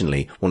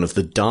unintentionally, one of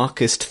the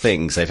darkest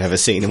things I've ever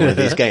seen in one of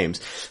these games.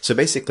 So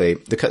basically,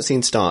 the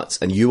cutscene starts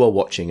and you are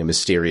watching a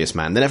mysterious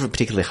man. They're never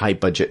particularly high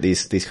budget,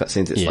 these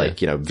cutscenes. It's like,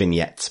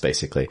 vignettes,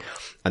 basically.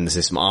 And there's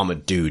this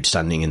armored dude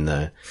standing in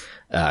the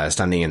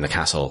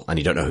castle and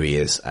you don't know who he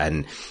is.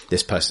 And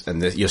this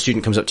person, your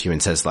student comes up to you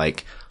and says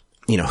like,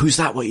 who's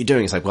that? What are you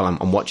doing? It's like, well,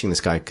 I'm watching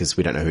this guy because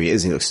we don't know who he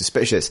is. And he looks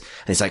suspicious.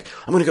 And he's like,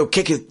 I'm going to go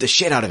kick the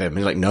shit out of him. And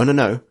he's like,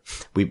 no.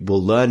 We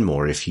will learn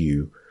more if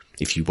you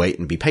wait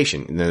and be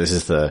patient. This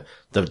is the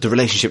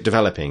relationship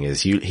developing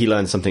is he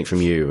learns something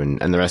from you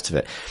and the rest of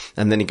it.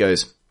 And then he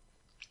goes,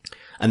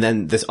 and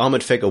then this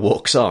armored figure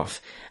walks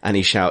off and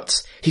he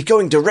shouts, he's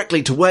going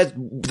directly to where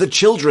the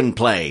children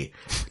play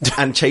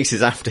and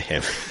chases after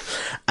him.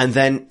 And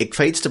then it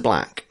fades to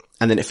black.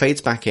 And then it fades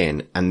back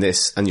in, and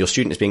your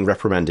student is being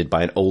reprimanded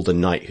by an older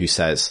knight who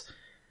says,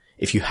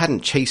 if you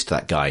hadn't chased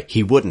that guy,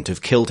 he wouldn't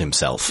have killed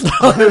himself.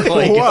 Oh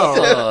my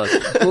God.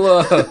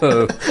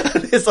 Whoa.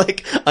 It's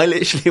like, I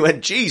literally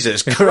went,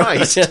 Jesus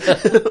Christ.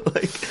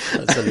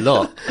 That's a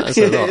lot.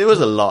 It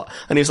was a lot.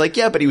 And he was like,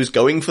 yeah, but he was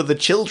going for the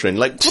children.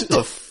 Like, what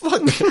the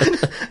fuck?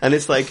 And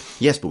it's like,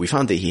 yes, but we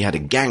found that he had a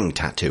gang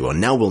tattoo, and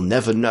now we'll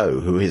never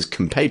know who his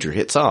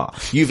compatriots are.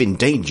 You've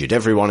endangered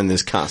everyone in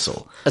this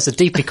castle. That's a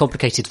deeply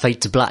complicated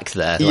fade to black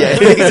there. Yeah,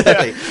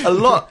 exactly. A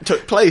lot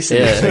took place in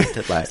this fade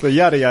to black. So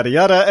yada, yada,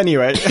 yada.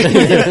 Anyway.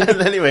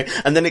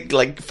 And then it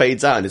like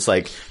fades out and it's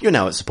like, you're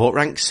now at support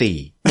rank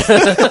C.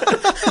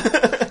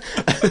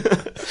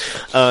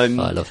 I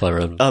love Fire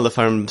Emblem. I love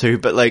Fire Emblem too,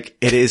 but like,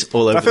 it is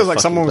all over. That feels like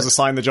someone was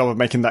assigned the job of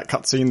making that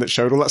cutscene that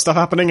showed all that stuff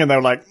happening and they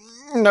were like,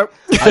 nope.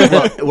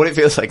 What it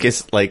feels like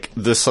is like,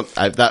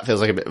 that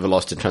feels like a bit of a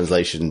lost in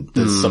translation.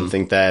 There's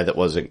something there that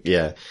wasn't,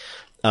 yeah.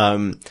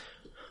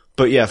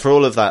 But yeah, for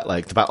all of that,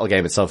 like, the battle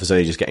game itself is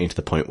only just getting to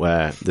the point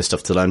where there's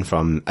stuff to learn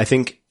from. I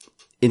think,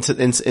 in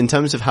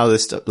terms of how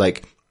this stuff,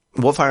 like,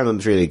 what Fire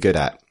Emblem's really good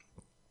at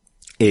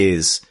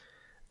is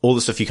all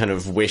the stuff you kind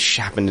of wish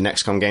happened in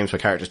XCOM games where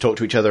characters talk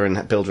to each other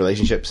and build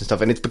relationships and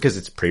stuff. And it's because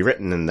it's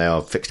pre-written and they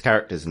are fixed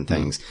characters and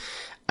things.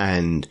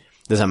 And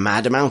there's a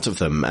mad amount of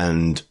them.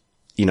 And,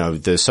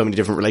 there's so many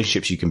different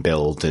relationships you can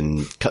build and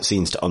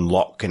cutscenes to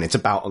unlock. And it's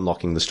about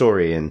unlocking the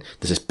story. And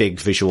there's this big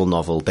visual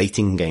novel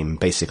dating game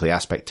basically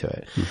aspect to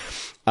it.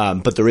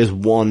 But there is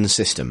one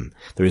system.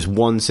 There is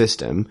one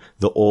system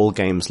that all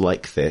games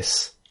like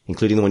this,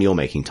 including the one you're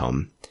making,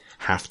 Tom,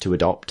 have to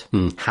adopt.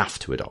 Have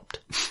to adopt.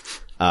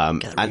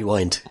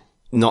 Rewind.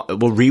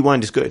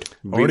 Rewind is good.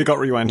 Already got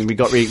Rewind. We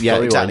got Rewind.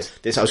 Rewind. Exactly.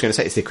 This I was going to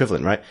say, it's the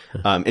equivalent, right?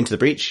 Into the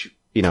Breach,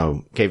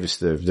 gave us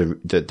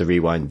the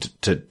Rewind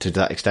to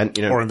that extent,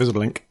 Or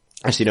Invisible Ink.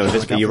 Actually, no,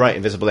 you're right,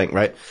 Invisible Ink,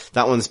 right?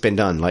 That one's been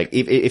done. Like,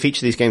 if each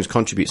of these games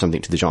contribute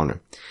something to the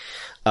genre.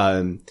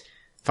 Fire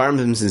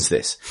Emblem's is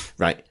this,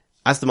 right?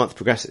 As the month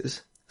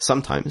progresses,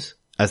 sometimes,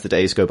 as the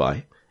days go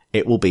by,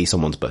 it will be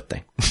someone's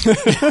birthday.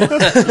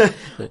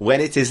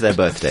 When it is their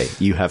birthday,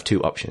 you have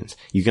two options.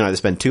 You can either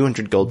spend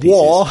 200 gold pieces.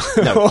 War?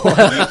 No.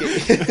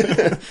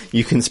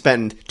 You can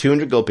spend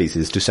 200 gold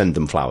pieces to send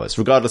them flowers,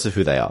 regardless of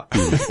who they are.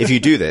 If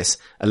you do this,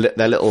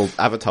 their little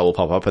avatar will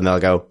pop up and they'll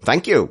go,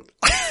 thank you.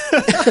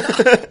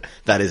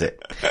 That is it.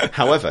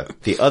 However,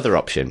 the other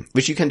option,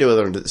 which you can do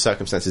under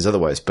circumstances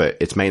otherwise, but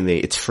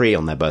it's free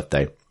on their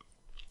birthday,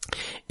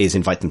 is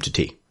invite them to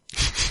tea.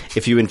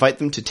 If you invite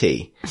them to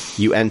tea,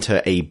 you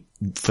enter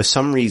for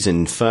some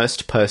reason,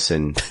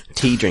 first-person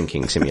tea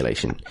drinking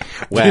simulation,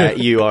 where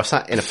you are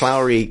sat in a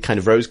flowery kind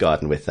of rose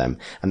garden with them,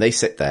 and they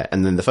sit there,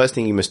 and then the first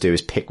thing you must do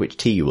is pick which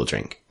tea you will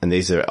drink. And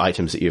these are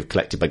items that you've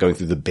collected by going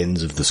through the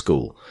bins of the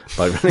school,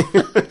 by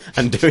running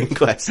and doing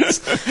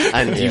quests.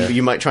 And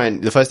you might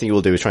the first thing you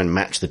will do is try and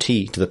match the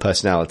tea to the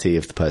personality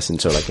of the person.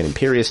 So like an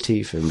Imperious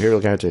tea for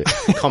Imperial character,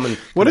 common.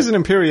 What is an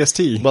Imperious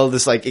tea? Well,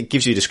 it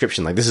gives you a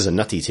description, like this is a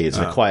nutty tea, it's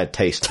an acquired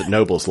taste that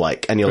nobles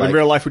like, and you're but like. In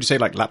real life, would you say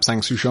like Lapsang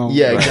Souchong?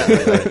 Yeah,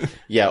 exactly.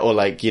 Yeah, or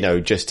like,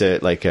 just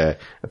a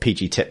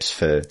PG tips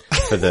for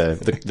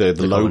the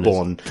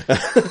lowborn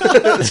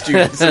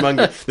students among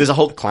you. There's a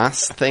whole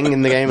class thing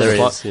in the game. There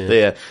is,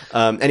 yeah.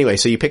 Anyway,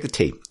 so you pick the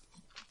tea.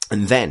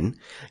 And then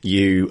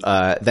you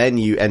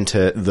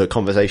enter the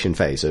conversation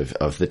phase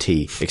of the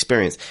tea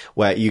experience,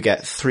 where you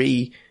get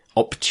 3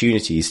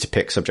 opportunities to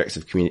pick subjects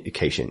of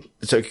communication,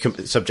 so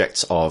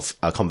subjects of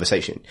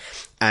conversation.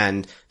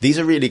 And these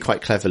are really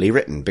quite cleverly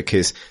written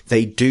because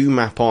they do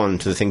map on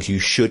to the things you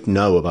should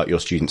know about your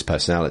students'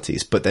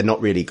 personalities, but they're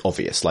not really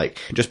obvious. Like,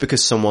 just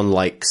because someone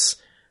likes,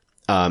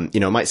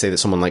 it might say that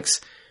someone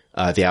likes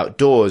the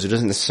outdoors. It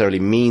doesn't necessarily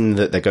mean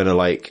that they're going to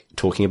like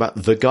talking about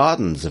the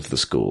gardens of the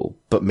school,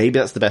 but maybe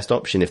that's the best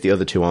option if the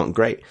other two aren't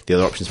great. The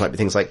other options might be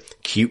things like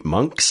cute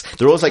monks.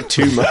 They're always like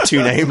two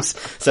names.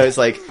 So it's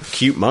like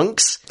cute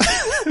monks,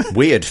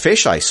 weird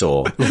fish I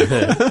saw,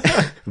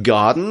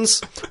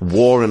 gardens,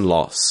 war and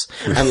loss.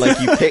 And like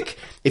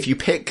if you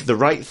pick the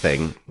right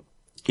thing,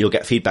 you'll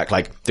get feedback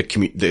like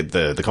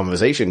the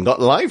conversation got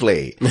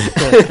lively.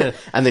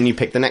 And then you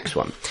pick the next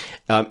one.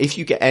 If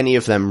you get any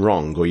of them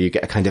wrong, or you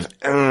get a kind of,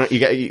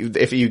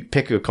 if you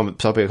pick a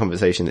topic of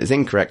conversation that is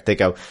incorrect, they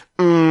go,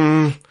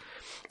 and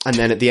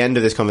then at the end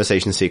of this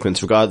conversation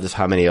sequence, regardless of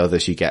how many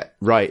others you get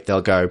right,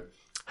 they'll go,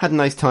 had a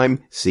nice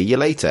time, see you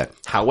later.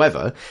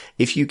 However,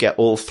 if you get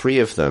all three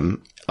of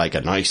them, like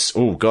a nice,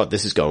 oh god,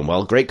 this is going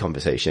well, great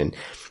conversation,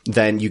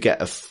 then you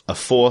get a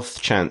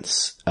fourth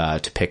chance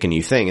to pick a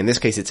new thing. In this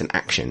case, it's an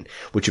action,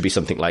 which would be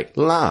something like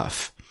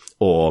laugh,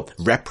 or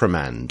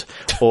reprimand,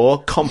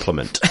 or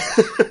compliment.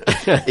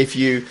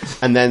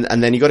 And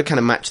then you got to kind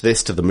of match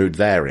this to the mood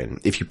they're in.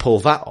 If you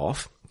pull that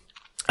off,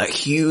 a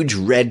huge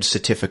red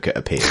certificate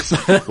appears,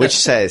 which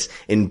says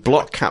in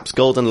block caps,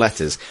 golden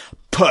letters,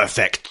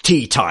 perfect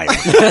tea time.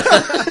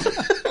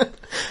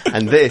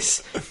 And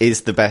this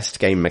is the best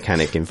game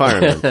mechanic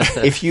environment.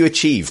 If you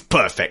achieve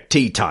perfect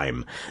tea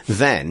time,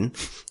 then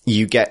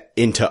you get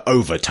into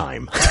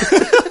overtime.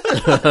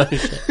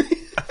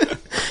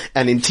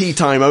 And in Tea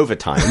Time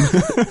Overtime,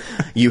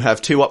 you have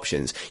two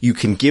options. You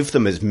can give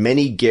them as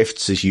many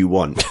gifts as you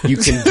want. You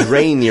can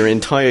drain your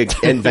entire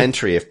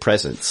inventory of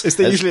presents. Is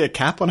there usually a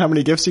cap on how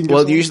many gifts you can give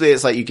Well, someone? usually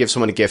it's like you give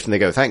someone a gift and they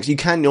go, thanks. You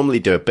can normally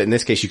do it, but in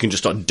this case, you can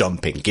just start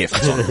dumping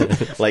gifts on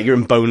them. Like you're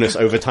in bonus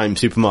overtime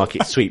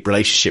supermarket suite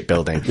relationship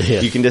building.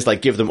 Yeah. You can just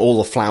like give them all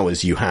the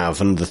flowers you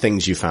have and the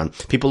things you found.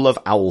 People love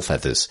owl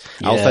feathers.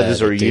 Owl Yeah,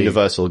 feathers are they a do.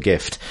 universal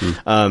gift.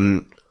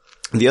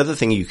 The other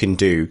thing you can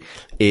do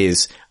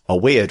is a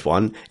weird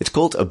one. It's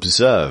called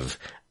observe.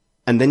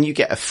 And then you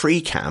get a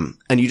free cam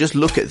and you just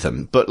look at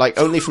them, but like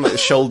only from like the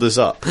shoulders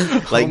up.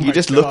 Like you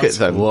just look at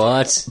them.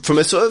 What? From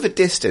a sort of a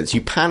distance,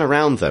 you pan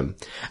around them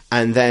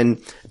and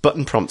then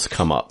button prompts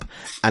come up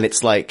and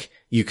it's like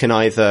you can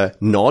either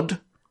nod,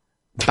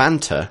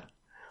 banter,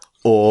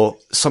 or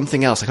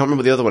something else. I can't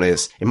remember what the other one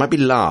is. It might be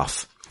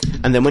laugh.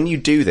 And then when you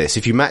do this,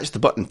 if you match the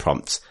button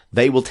prompts,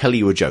 they will tell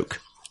you a joke.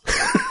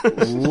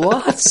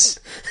 What?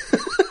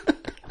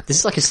 This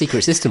is like a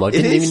secret system. I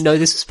didn't is. even know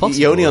this was possible.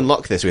 You only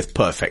unlock this with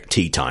perfect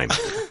tea time.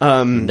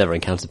 Never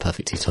encountered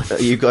perfect tea time.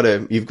 You've got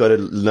to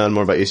learn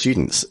more about your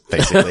students,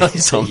 basically.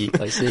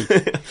 I see.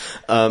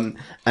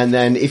 And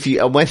then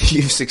when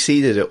you've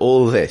succeeded at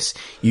all this,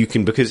 you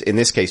can, because in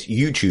this case,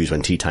 you choose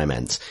when tea time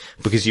ends,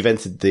 because you've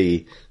entered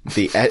the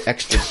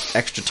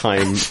extra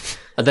time.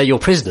 And they're your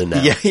prisoner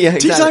now. Yeah, Tea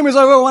exactly. time is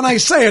over when I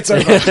say it's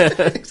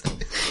over.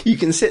 You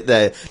can sit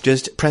there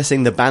just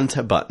pressing the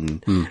banter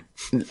button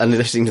and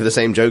listening to the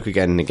same joke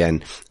again and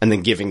again, and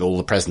then giving all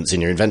the presents in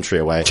your inventory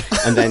away.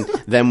 And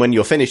then when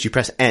you're finished, you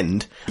press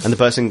end, and the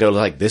person goes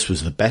like, "This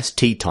was the best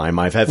tea time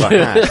I've ever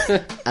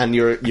had," and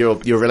your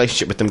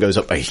relationship with them goes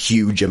up a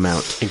huge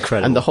amount.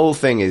 Incredible. And the whole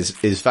thing is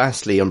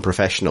vastly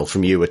unprofessional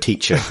from you, a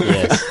teacher.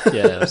 Yes.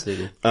 Yeah,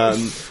 absolutely.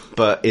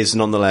 But is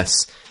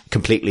nonetheless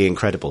completely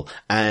incredible.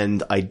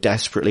 And I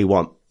desperately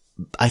want,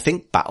 I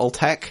think,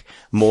 BattleTech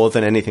more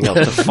than anything else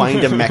to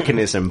find a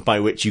mechanism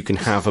by which you can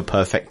have a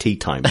perfect tea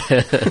time.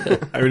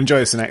 I would enjoy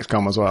this in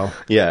XCOM as well.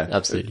 Yeah.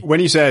 Absolutely. When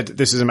you said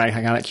this is a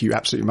mechanic you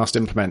absolutely must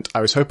implement,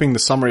 I was hoping the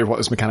summary of what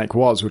this mechanic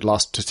was would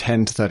last to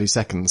 10 to 30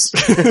 seconds.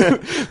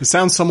 It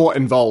sounds somewhat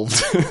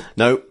involved.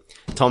 No,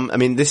 Tom, I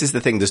mean, this is the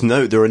thing.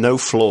 There are no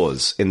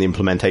flaws in the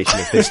implementation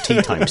of this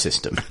tea time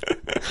system.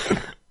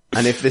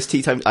 And if this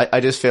tea time,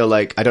 I just feel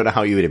like, I don't know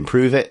how you would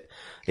improve it.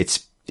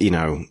 It's,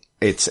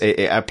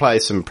 it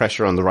applies some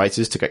pressure on the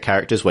writers to get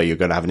characters where you're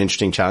going to have an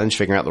interesting challenge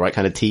figuring out the right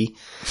kind of tea.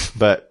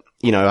 But,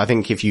 I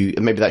think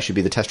maybe that should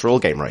be the test for all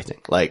game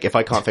writing. Like, if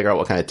I can't figure out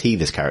what kind of tea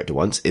this character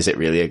wants, is it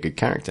really a good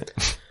character?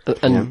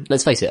 And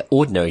let's face it,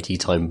 ordinary tea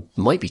time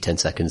might be 10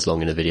 seconds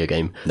long in a video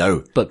game.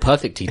 No. But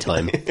perfect tea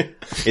time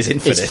It's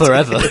infinite. is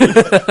forever.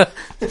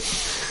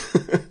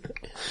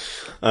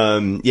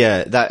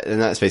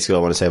 That's basically what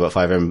I want to say about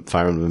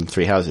Fire Emblem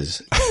Three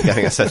Houses. I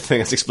think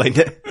that's explained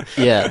it.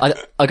 Yeah, I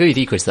agree with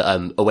you, Chris,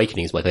 that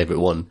Awakening is my favourite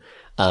one.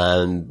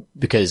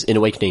 Because in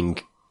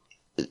Awakening,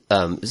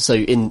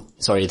 in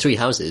Three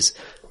Houses,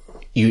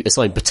 you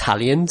assign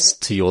battalions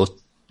to your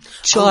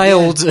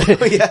child,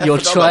 your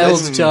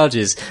child's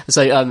charges.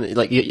 So,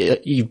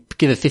 you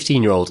give a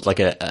 15-year-old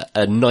like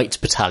a knight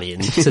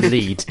battalion to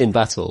lead in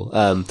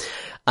battle.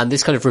 And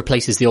this kind of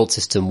replaces the old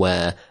system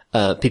where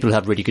people who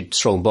have really good,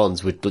 strong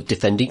bonds would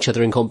defend each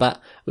other in combat,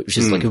 which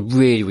is like a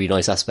really, really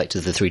nice aspect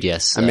of the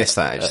 3DS. I miss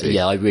that, actually.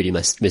 Yeah, I really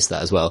miss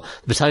that as well.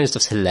 The battalion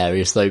stuff's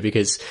hilarious, though,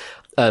 because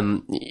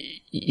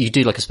you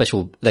do like a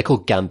special, they're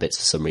called gambits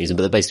for some reason,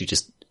 but they're basically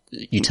just,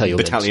 you tell your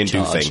battalion men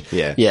to charge. thing.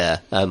 Yeah. Yeah.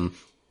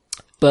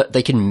 But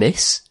they can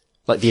miss.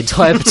 Like, the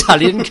entire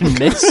battalion can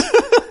miss.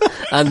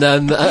 And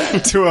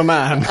to a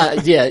man.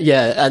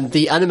 yeah, and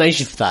the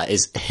animation for that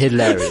is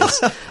hilarious.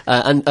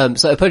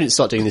 So opponents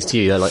start doing this to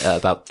you like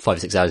about 5 or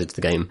 6 hours into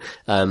the game.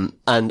 And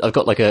I've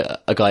got like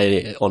a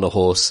guy on a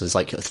horse. It's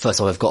like the first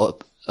time I've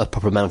got a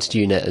proper mounted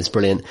unit. It's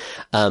brilliant.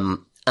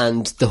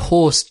 And the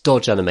horse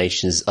dodge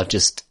animations are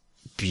just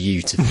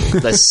beautiful.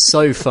 They're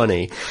so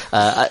funny.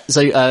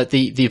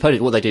 The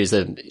opponent, what they do is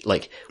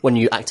like, when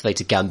you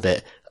activate a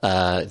gambit,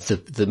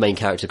 the main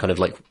character kind of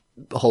like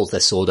holds their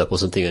sword up or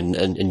something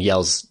and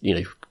yells,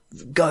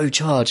 go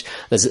charge.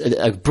 There's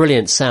a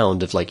brilliant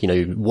sound of like,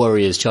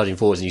 warriors charging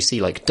forwards, and you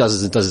see like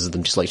dozens and dozens of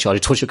them just like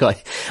charging towards your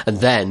guy. And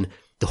then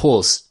the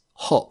horse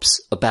hops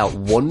about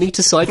 1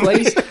 meter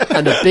sideways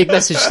and a big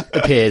message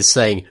appears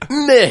saying,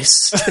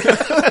 missed!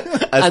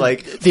 As and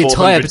like the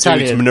entire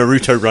battalion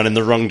Naruto run in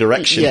the wrong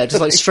direction. Yeah, just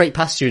like straight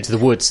past you into the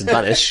woods and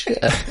vanish.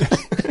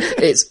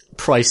 It's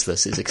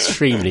priceless. It's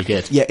extremely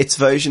good. Yeah, it's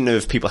version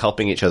of people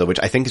helping each other, which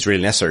I think is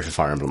really necessary for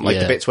Fire Emblem. Like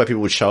the bits where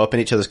people would show up in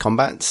each other's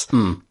combats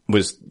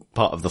was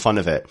part of the fun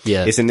of it.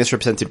 Yeah. It's in this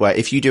represented where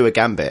if you do a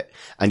gambit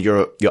and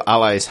your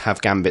allies have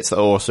gambits that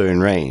are also in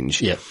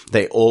range,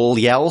 they all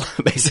yell,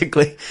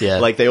 basically. Yeah.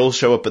 Like they all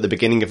show up at the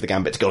beginning of the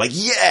gambit to go like,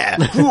 yeah!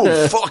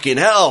 Ooh, fucking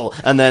hell!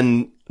 And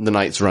then the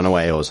knights run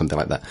away or something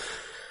like that.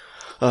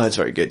 Oh, it's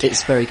very good.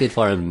 It's very good.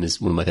 Fire Emblem is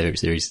one of my favourite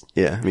series.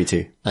 Yeah, me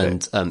too.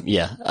 And,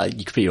 you're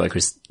completely right,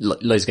 Chris.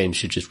 Loads of games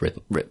should just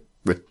rip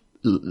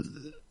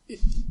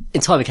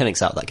entire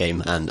mechanics out of that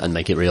game and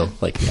make it real.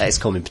 Like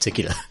XCOM in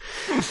particular.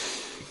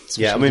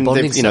 Yeah, I mean,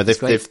 they've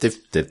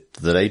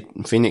delayed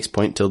Phoenix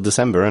Point till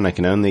December, and I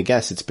can only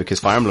guess it's because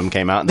Fire Emblem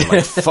came out and they're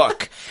like,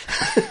 fuck.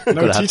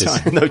 No tea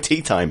time. No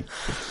tea time.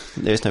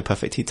 There is no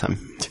perfect tea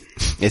time.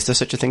 Is there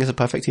such a thing as a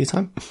perfect tea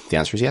time? The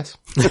answer is yes.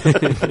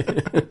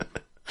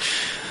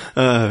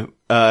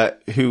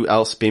 Who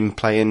else been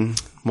playing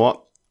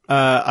what?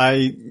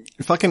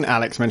 Fucking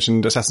Alex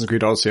mentioned Assassin's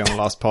Creed Odyssey on the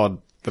last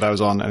pod that I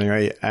was on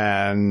anyway,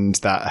 and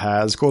that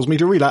has caused me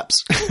to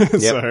relapse.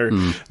 So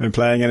I've been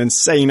playing an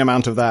insane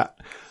amount of that.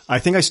 I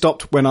think I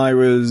stopped when I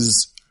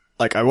was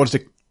like, I wanted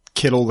to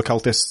kill all the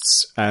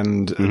cultists,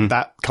 and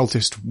that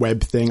cultist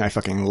web thing, I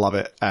fucking love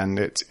it. And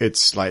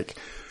it's like,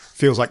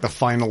 feels like the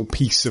final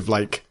piece of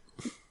like,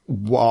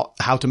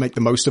 how to make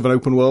the most of an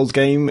open world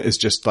game is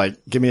just like,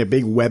 give me a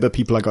big web of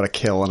people I gotta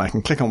kill, and I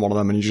can click on one of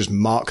them and you just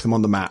mark them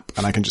on the map,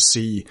 and I can just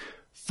see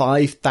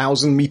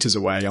 5,000 meters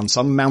away on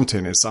some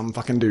mountain is some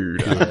fucking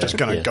dude, and I'm just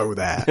gonna go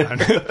there.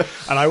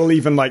 And I will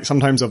even like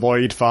sometimes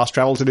avoid fast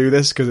travel to do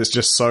this, because it's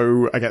just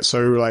I get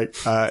so like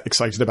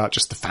excited about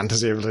just the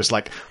fantasy of just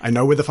like, I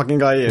know where the fucking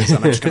guy is,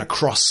 and I'm just gonna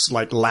cross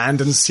like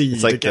land and sea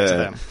to get to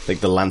them.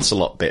 Like the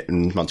Lancelot bit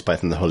in Monty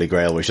Python and the Holy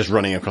Grail, where he's just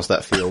running across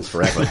that field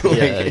forever.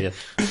 Yeah.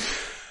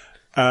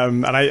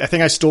 And I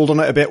think I stalled on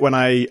it a bit when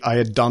I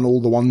had done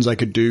all the ones I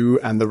could do,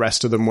 and the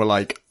rest of them were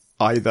like,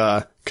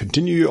 either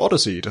continue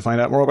Odyssey to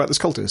find out more about this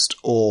cultist,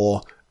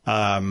 or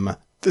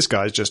this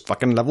guy's just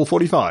fucking level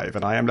 45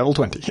 and I am level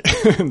 20.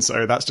 And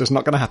so that's just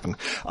not going to happen.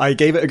 I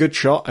gave it a good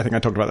shot. I think I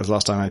talked about this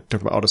last time I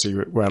talked about Odyssey,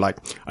 where like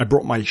I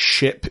brought my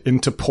ship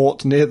into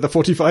port near the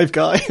 45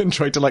 guy and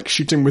tried to like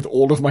shoot him with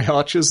all of my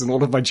archers and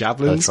all of my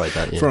javelins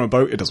from a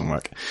boat. It doesn't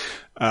work.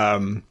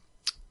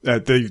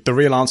 The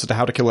real answer to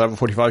how to kill a level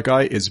 45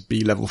 guy is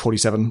be level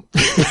 47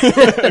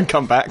 and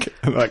come back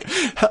and like,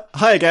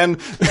 hi again.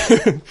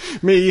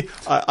 Me,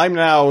 I'm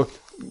now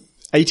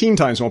 18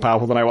 times more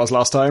powerful than I was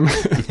last time.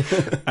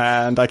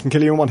 And I can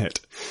kill you in one hit.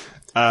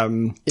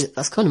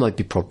 That's kind of my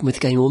big problem with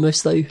the game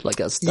almost though. Like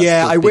that's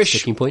I big wish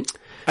sticking point.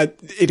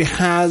 It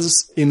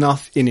has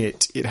enough in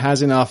it. It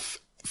has enough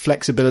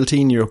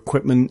flexibility in your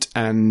equipment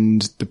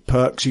and the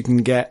perks you can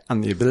get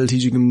and the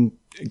abilities you can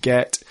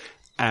get,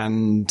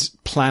 and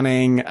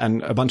planning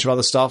and a bunch of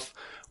other stuff,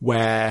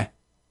 where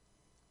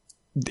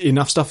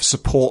enough stuff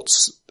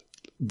supports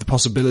the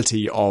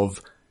possibility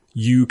of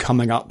you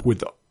coming up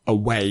with a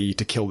way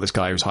to kill this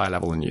guy who's higher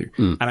level than you.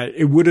 And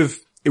it would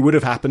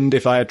have happened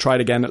if I had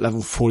tried again at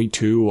level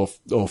 42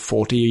 or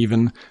 40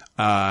 even.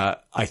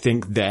 I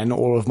think then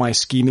all of my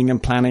scheming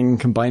and planning,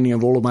 combining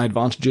of all of my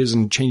advantages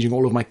and changing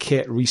all of my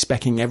kit,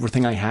 respecking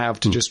everything I have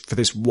to just for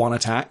this one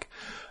attack,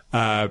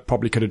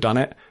 probably could have done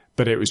it.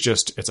 But it was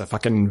just, it's a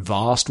fucking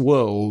vast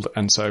world.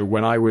 And so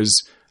when I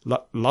was,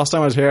 last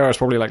time I was here, I was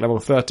probably like level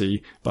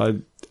 30. By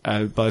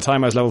the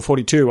time I was level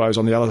 42, I was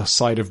on the other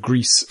side of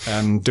Greece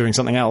and doing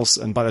something else.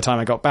 And by the time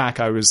I got back,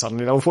 I was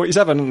suddenly level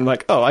 47 and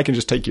like, oh, I can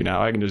just take you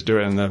now. I can just do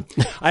it. And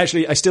I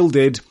still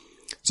did.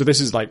 So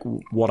this is like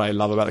what I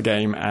love about the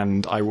game,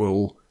 and I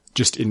will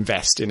just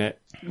invest in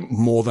it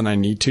more than I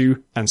need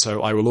to. And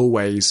so I will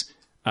always,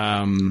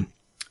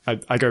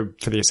 I go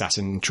for the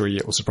assassin tree.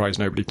 It will surprise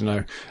nobody to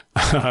know.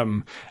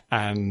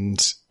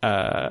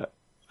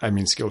 I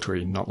mean skill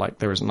tree, not like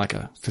there isn't like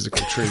a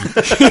physical tree.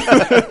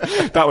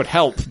 That would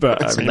help,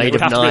 but it's I mean, made it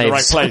would of have knives. to be in the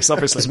right place,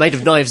 obviously. It's made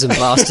of knives and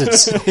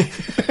bastards.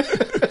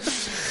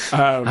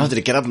 How did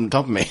it get up on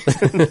top of me?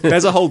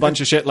 There's a whole bunch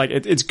of shit. Like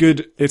it's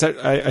good.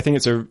 I think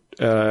it's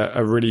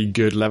a really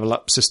good level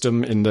up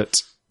system in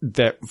that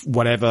that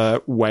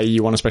whatever way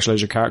you want to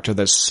specialize your character,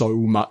 there's so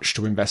much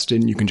to invest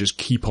in. You can just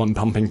keep on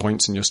pumping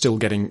points and you're still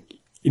getting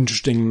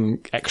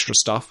interesting extra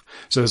stuff.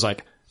 So there's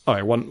like, oh,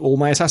 I want all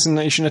my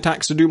assassination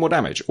attacks to do more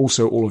damage.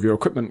 Also, all of your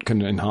equipment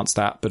can enhance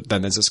that, but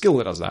then there's a skill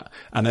that does that.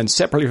 And then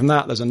separately from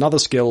that, there's another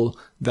skill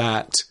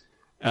that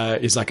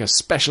is like a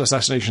special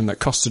assassination that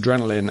costs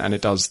adrenaline, and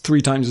it does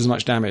 3 times as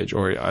much damage,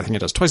 or I think it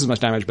does twice as much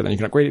damage, but then you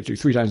can upgrade it to do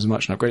 3 times as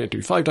much and upgrade it to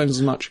do 5 times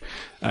as much,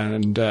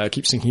 and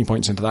keep sinking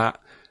points into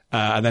that.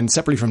 And then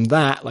separately from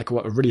that, like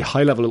what a really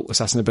high level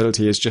assassin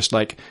ability is just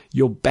like,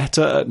 you're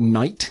better at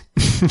night.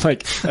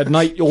 Like at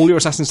night, all your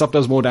assassin stuff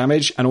does more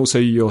damage, and also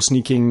your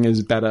sneaking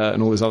is better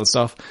and all this other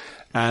stuff.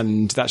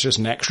 And that's just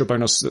an extra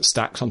bonus that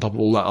stacks on top of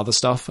all that other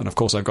stuff. And of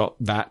course I've got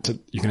that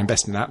you can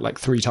invest in that like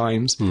 3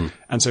 times.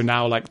 And so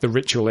now like the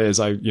ritual is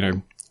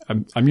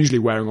I'm usually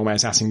wearing all my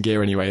assassin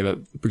gear anyway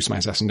that boosts my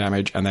assassin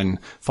damage, and then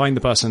find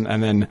the person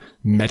and then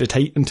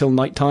meditate until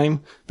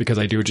nighttime, because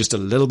I do just a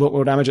little bit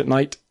more damage at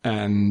night,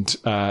 and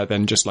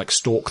then just like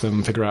stalk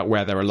them, figure out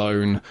where they're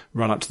alone,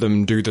 run up to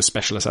them, do the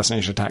special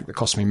assassination attack that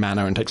costs me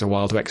mana and takes a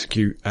while to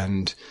execute,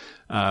 and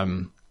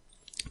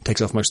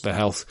takes off most of their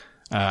health.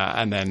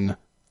 And then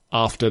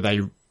after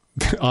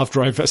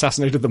I've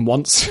assassinated them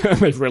once and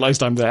they've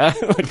realized I'm there,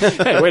 like,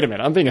 hey, wait a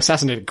minute, I'm being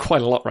assassinated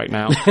quite a lot right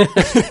now.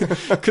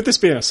 Could this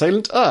be an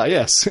assailant? Ah,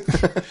 yes.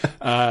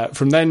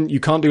 From then,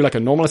 you can't do like a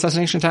normal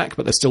assassination attack,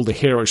 but there's still the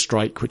hero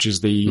strike, which is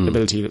the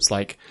ability that's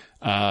like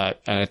an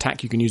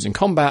attack you can use in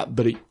combat,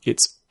 but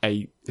it's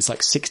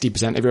like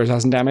 60% of your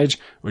assassin damage,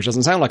 which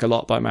doesn't sound like a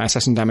lot, but my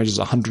assassin damage is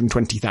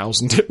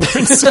 120,000 hit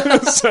points. So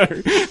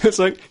it's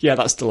like, yeah,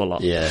 that's still a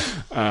lot. Yeah.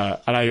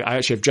 And I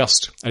actually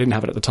I didn't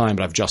have it at the time,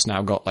 but I've just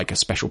now got like a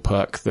special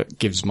perk that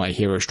gives my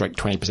hero strike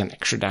 20%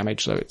 extra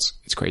damage. So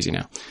it's crazy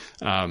now.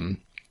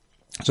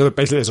 So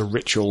basically there's a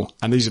ritual,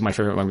 and these are my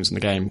favorite moments in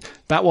the game.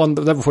 That one,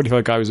 the level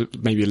 45 guy, was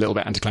maybe a little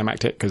bit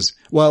anticlimactic because,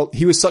 well,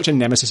 he was such a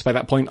nemesis by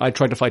that point. I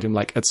tried to fight him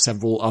like at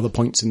several other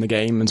points in the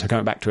game, and so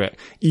coming back to it,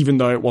 even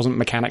though it wasn't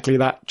mechanically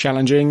that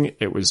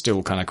it was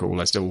still kind of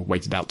cool. I still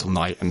waited out till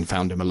night and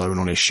found him alone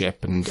on his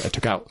ship, and I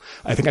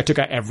think I took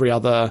out every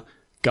other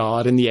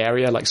guard in the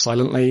area, like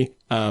silently.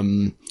 I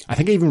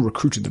think I even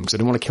recruited them because I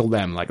didn't want to kill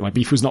them. Like my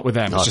beef was not with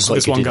them, it's just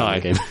this one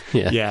guy.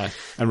 Yeah.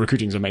 And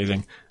recruiting's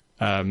amazing.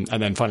 And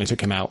then finally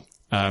took him out.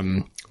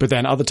 But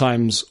then other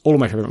times, all of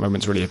my favorite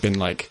moments really have been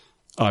like,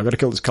 oh, I've got to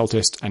kill this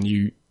cultist,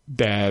 and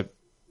they're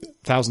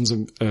thousands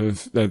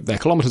of they're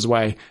kilometers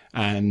away,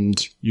 and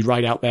you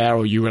ride out there,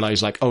 or you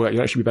realize like, oh, it'd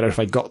actually be better if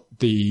I got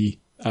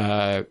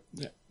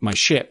my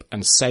ship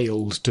and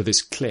sailed to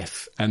this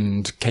cliff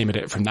and came at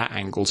it from that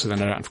angle, so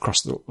then I don't have to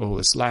cross all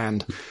this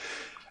land.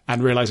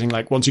 And realizing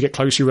like, once you get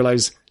close, you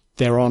realize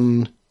they're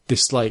on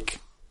this like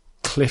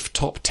cliff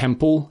top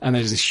temple, and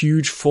there's this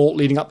huge fort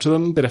leading up to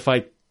them, but if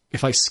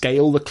I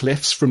scale the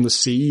cliffs from the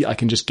sea, I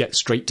can just get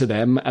straight to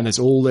them. And there's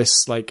all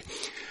this, like,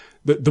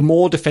 the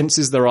more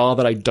defenses there are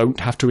that I don't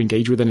have to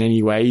engage with in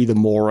any way, the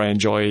more I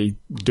enjoy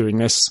doing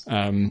this.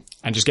 And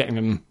just getting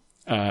them,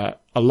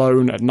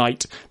 alone at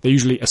night. They're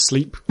usually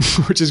asleep,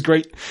 which is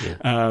great.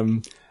 Yeah.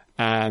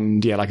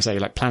 And yeah, like I say,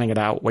 like planning it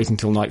out, waiting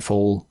till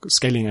nightfall,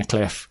 scaling a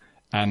cliff.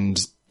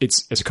 And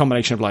it's a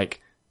combination of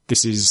like,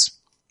 it's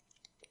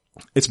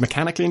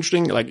mechanically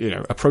interesting, like,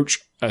 approach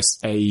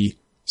a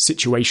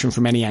situation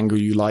from any angle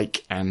you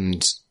like,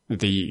 and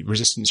the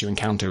resistance you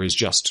encounter is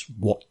just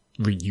what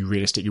you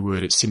realistically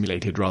would. It's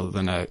simulated rather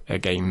than a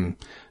game,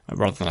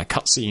 rather than a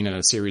cutscene and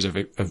a series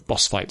of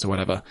boss fights or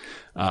whatever.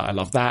 I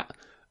love that.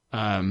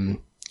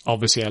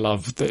 Obviously I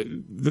love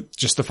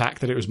just the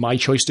fact that it was my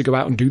choice to go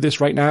out and do this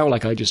right now.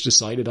 Like I just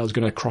decided I was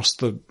going to cross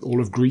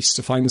all of Greece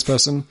to find this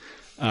person.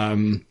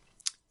 And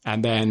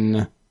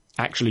then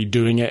actually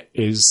doing it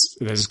there's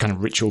this kind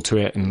of ritual to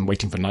it, and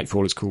waiting for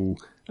nightfall is cool.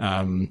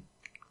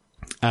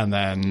 And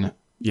then,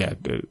 yeah,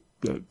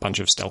 a bunch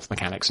of stealth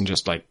mechanics and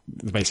just like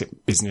the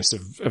basic business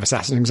of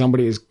assassinating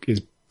somebody is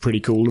pretty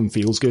cool and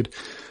feels good.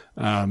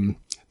 The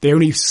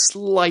only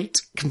slight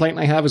complaint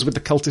I have is with the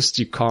cultists,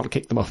 you can't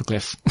kick them off a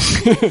cliff.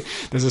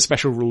 There's a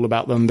special rule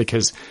about them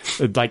because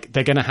like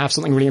they're going to have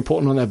something really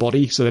important on their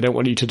body, so they don't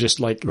want you to just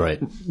like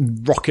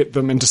rocket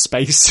them into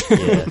space,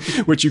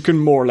 which you can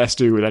more or less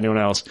do with anyone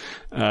else.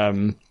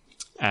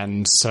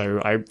 And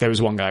so there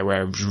was one guy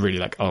where I was really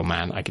like, oh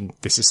man,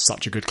 this is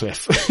such a good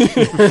cliff.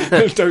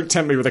 Don't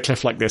tempt me with a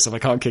cliff like this if I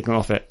can't kick them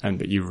off it.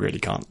 But you really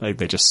can't.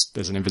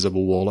 There's an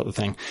invisible wall at the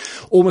thing.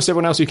 Almost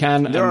everyone else you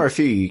can. There are a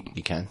few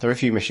you can. There are a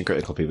few mission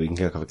critical people you can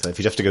kick off a cliff.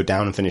 You just have to go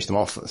down and finish them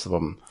off. That's the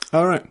problem.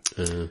 All right.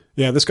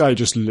 Yeah, this guy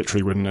just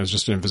literally wouldn't. It was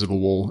just an invisible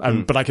wall.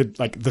 But I could,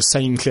 like, the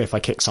same cliff, I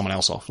kicked someone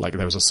else off. Like,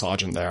 there was a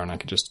sergeant there and I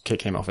could just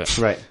kick him off it.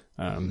 Right.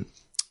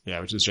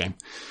 Yeah, which is a shame.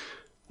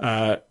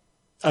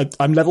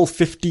 I'm level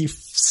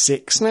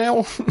 56 now.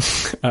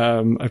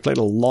 I've played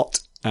a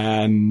lot,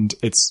 and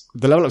it's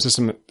the level up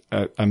system.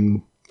 I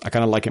kind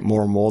of like it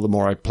more and more the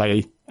more I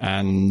play,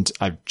 and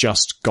I've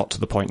just got to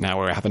the point now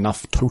where I have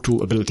enough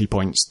total ability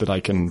points that I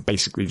can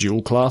basically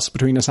dual class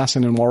between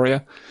assassin and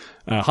warrior.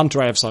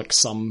 Hunter, I have like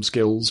some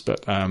skills,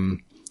 but I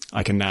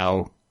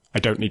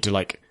don't need to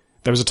like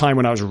there was a time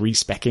when I was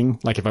respecking,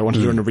 like if I wanted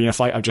to do an arena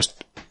fight,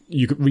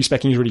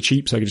 respecking is really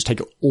cheap, so I could just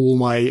take all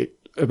my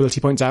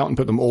ability points out and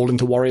put them all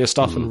into warrior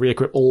stuff and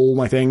re-equip all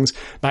my things.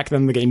 Back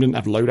then the game didn't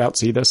have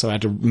loadouts either, so I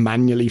had to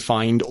manually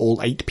find all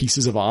 8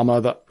 pieces of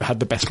armor that had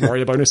the best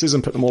warrior bonuses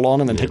and put them all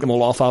on and then take them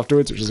all off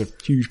afterwards, which is a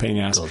huge pain in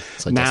the ass.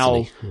 Like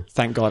now,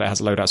 thank God it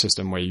has a loadout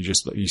system where you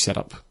set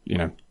up,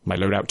 my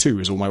loadout 2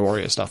 is all my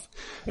warrior stuff.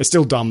 It's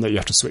still dumb that you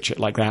have to switch it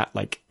like that.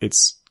 Like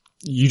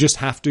you just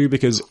have to,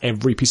 because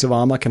every piece of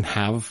armor can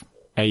have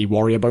a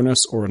warrior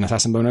bonus or an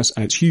assassin bonus,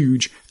 and it's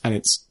huge, and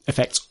it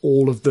affects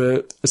all of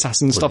the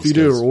assassin stuff you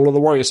do, or all of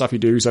the warrior stuff you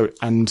do. So,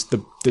 and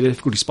the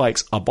difficulty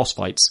spikes are boss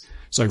fights.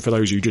 So for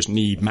those, you just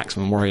need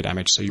maximum warrior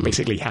damage. So you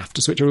basically have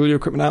to switch all your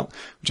equipment out,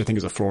 which I think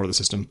is a flaw of the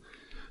system.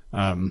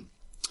 But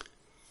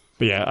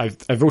yeah,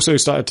 I've also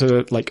started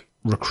to like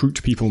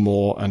recruit people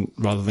more, and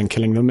rather than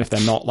killing them if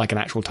they're not like an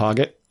actual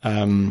target.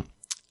 I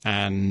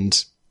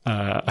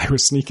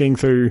was sneaking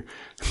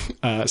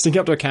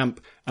up to a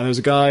camp, and there was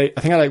a guy,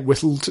 I think I like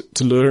whistled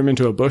to lure him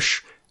into a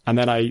bush, and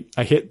then I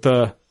hit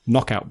the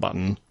knockout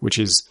button, which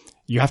is,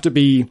 you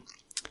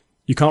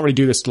can't really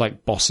do this to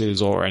like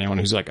bosses or anyone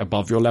who's like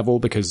above your level,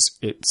 because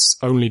it's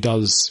only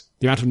does,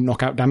 the amount of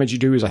knockout damage you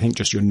do is I think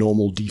just your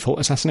normal default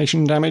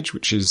assassination damage,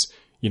 which is,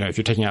 if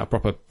you're taking out a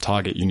proper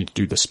target, you need to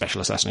do the special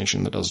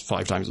assassination that does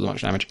 5 times as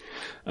much damage.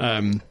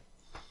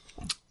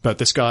 But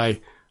this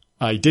guy,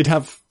 I did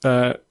have,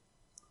 I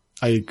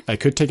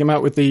could take him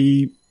out with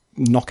the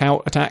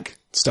knockout attack,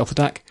 stealth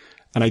attack,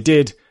 and I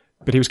did,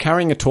 but he was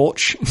carrying a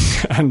torch,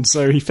 and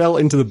so he fell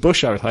into the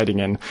bush I was hiding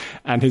in,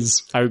 and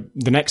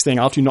the next thing,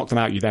 after you knock them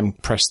out, you then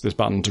press this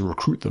button to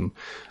recruit them.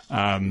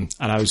 And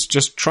I was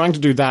just trying to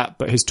do that,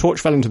 but his torch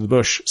fell into the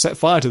bush, set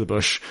fire to the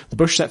bush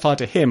set fire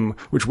to him,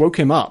 which woke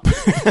him up.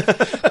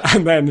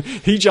 And then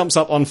he jumps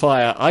up on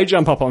fire, I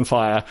jump up on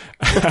fire,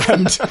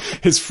 and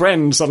his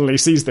friend suddenly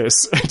sees this.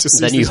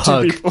 Then you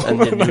hug, and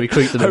then you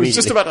recruit them immediately. I was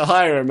just about to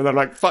hire him, and I'm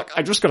like, fuck,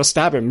 I just gotta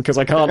stab him, because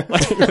I can't,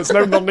 there's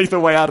no non-lethal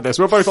way out of this.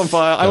 We're both on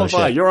fire, I'm on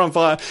fire, you're on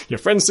fire, your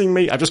friend's seen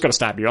me, I've just gotta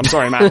stab you. I'm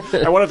sorry, man.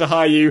 I wanted to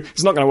hire you,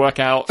 it's not gonna work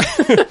out.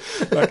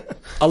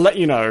 I'll let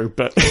you know,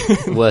 but...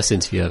 Worst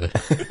interview ever.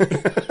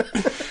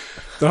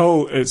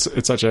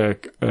 It's such a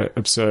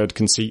absurd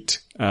conceit.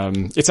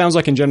 It sounds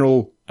like in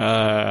general,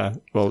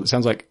 it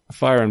sounds like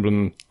Fire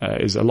Emblem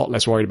is a lot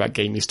less worried about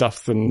gamey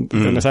stuff than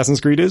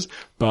Assassin's Creed is,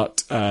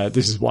 but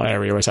this is one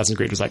area where Assassin's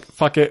Creed was like,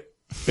 fuck it.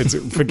 It's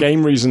for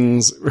game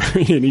reasons,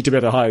 you need to be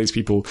able to hire these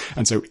people,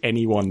 and so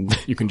anyone,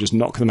 you can just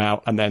knock them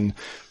out, and then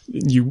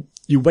you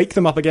wake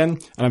them up again,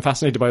 and I'm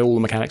fascinated by all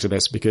the mechanics of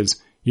this,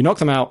 because you knock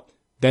them out,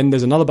 then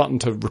there's another button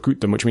to recruit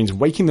them, which means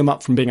waking them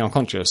up from being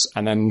unconscious.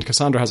 And then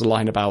Cassandra has a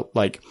line about,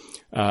 like,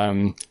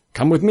 come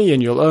with me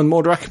and you'll earn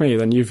more drachmae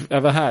than you've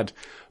ever had.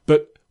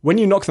 But when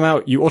you knock them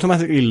out, you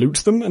automatically loot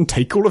them and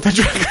take all of their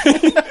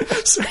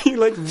drachmae. So you,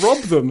 like, rob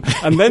them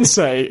and then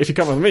say, if you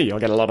come with me, you'll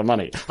get a lot of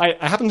money. I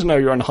happen to know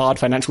you're in hard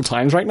financial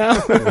times right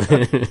now.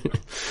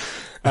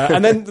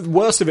 And then the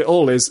worst of it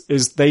all is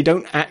they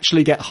don't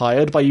actually get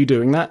hired by you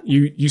doing that.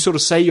 You sort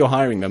of say you're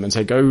hiring them and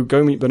say, go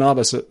meet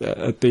Barnabas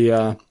at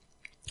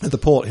the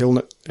port,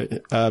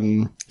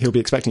 he'll be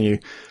expecting you.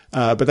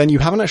 But then you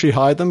haven't actually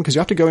hired them, because you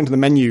have to go into the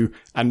menu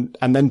and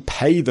then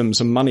pay them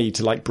some money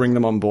to like bring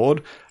them on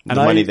board. And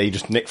the money they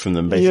just nick from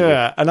them, basically.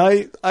 Yeah, and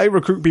I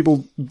recruit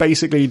people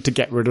basically to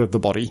get rid of the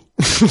body.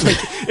 Like,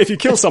 if you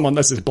kill someone,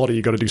 there's this body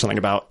you got to do something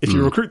about. If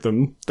you recruit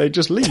them, they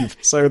just leave,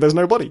 so there's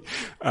no body.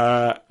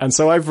 And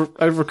so I've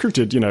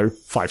recruited,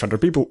 500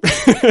 people,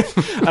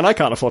 and I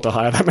can't afford to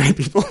hire that many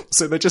people,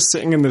 so they're just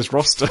sitting in this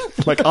roster,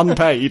 like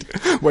unpaid,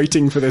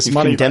 waiting for this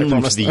money. Condemn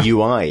them to the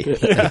UI.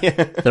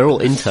 Yeah. They're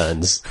all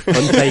interns,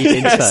 unpaid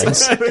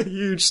interns. A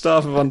huge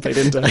staff of unpaid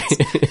interns.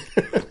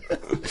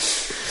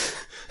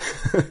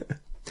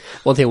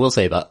 One thing I will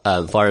say about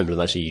Fire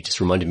Emblem, actually, you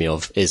just reminded me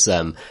of, is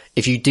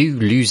if you do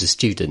lose a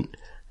student,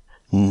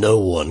 no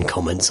one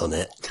comments on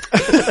it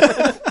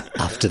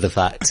after the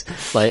fact.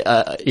 Like,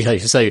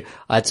 so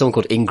I had someone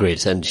called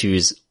Ingrid, and she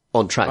was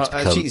on track to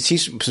become...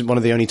 She's one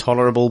of the only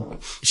tolerable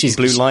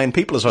Blue Lion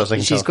people, as far as I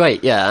can tell. She's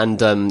great, yeah,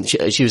 and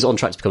she was on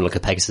track to become like a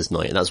Pegasus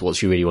Knight, and that's what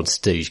she really wanted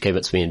to do. She came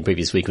up to me in the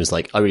previous week and was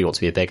like, I really want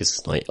to be a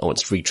Pegasus Knight, I want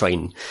to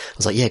retrain. I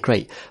was like, yeah,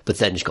 great. But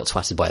then she got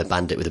twatted by a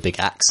bandit with a big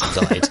axe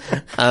and died.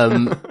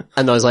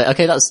 And I was like,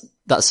 okay,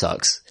 that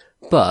sucks.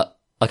 But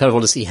I kind of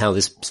want to see how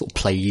this sort of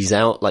plays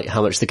out, like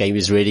how much the game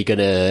is really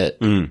gonna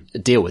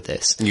deal with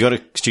this. You got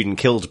a student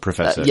killed,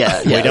 Professor.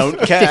 Yeah. We don't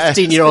care.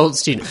 15-year-old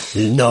student.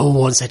 No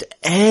one said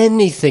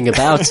anything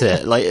about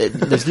it. Like,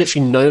 there's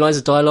literally no lines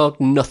of dialogue,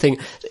 nothing.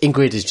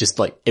 Ingrid is just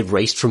like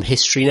erased from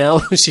history now.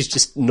 She's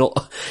just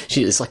not,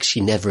 it's like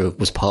she never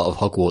was part of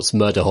Hogwarts,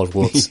 murder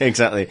Hogwarts. Yeah,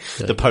 exactly.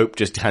 Yeah. The Pope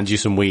just hands you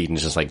some weed and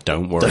is just like,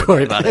 don't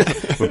worry about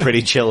it. We're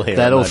pretty chill here.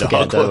 They'll all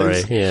forget, don't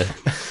worry. Yeah.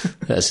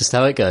 That's just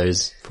how it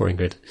goes. Poor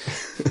Ingrid.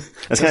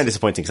 That's kind of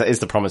disappointing, because that is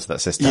the promise of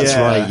that system. That's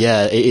right,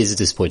 yeah, it is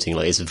disappointing,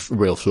 like, it's a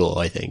real flaw,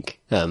 I think.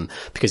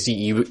 Because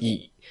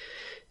they've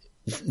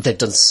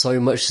done so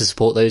much to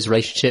support those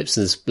relationships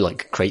and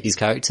like create these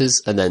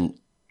characters, and then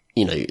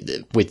you know,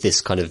 with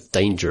this kind of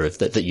danger of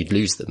that you'd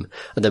lose them.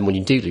 And then when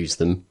you do lose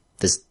them,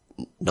 there's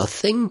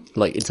nothing,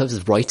 like, in terms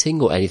of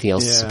writing or anything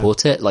else to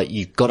support it. Like,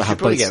 you've got to have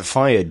Probably both. get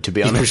fired, to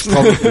be You honest. should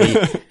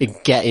probably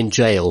get in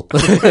jail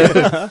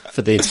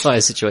for the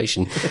entire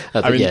situation.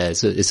 But mean, yeah,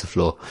 it's a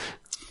flaw.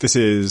 This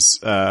is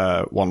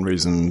one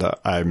reason that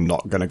I'm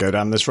not going to go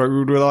down this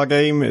road with our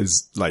game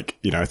is, like,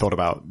 you know, I thought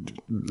about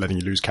letting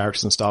you lose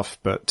characters and stuff,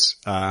 but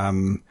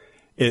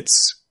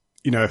it's,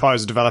 you know, if I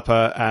was a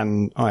developer,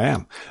 and I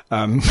am,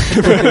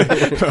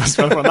 if I was a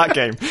developer on that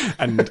game,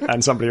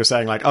 and somebody was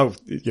saying like, oh,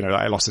 you know,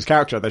 I lost this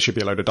character, there should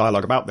be a load of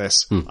dialogue about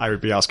this, I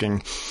would be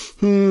asking,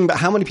 but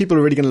how many people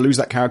are really going to lose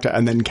that character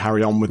and then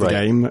carry on with the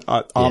game?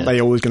 Aren't they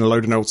always going to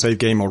load an old save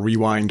game or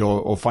rewind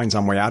or find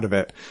some way out of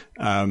it?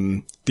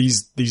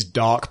 These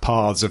dark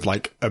paths of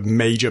like a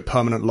major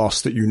permanent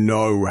loss that you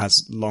know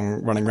has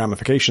long running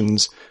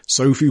ramifications.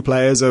 So few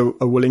players are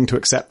willing to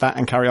accept that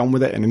and carry on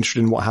with it and interested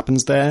in what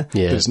happens there.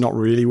 Yeah. That it's not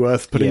really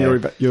worth putting your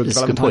That's a development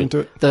good time point. into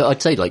it. Though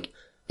I'd say like,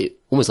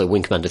 almost like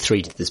Wing Commander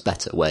 3 did this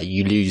better, where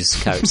you lose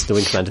characters to the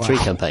Wing Commander 3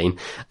 campaign,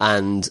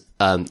 and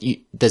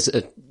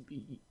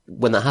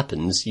when that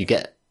happens, you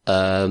get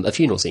a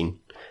funeral scene,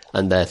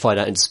 and they're fired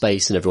out into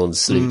space, and everyone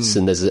salutes,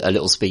 and there's a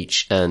little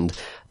speech, and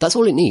that's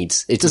all it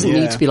needs. It doesn't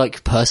need to be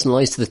like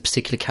personalized to the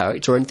particular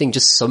character or anything,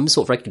 just some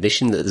sort of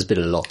recognition that there's been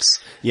a loss.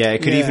 Yeah,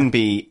 it could even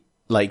be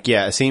like,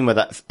 a scene for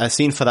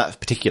that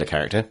particular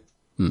character,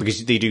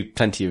 because they do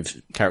plenty of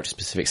character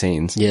specific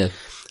scenes. Yeah.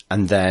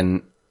 And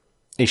then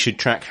it should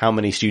track how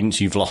many students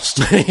you've lost.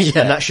 And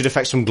that should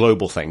affect some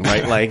global thing,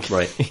 right? Like,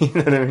 Right. You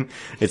know what I mean?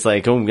 It's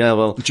like, oh yeah,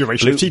 well,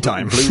 Duration of tea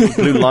time.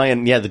 Blue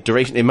Lion, the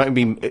duration, it might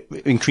be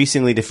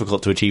increasingly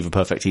difficult to achieve a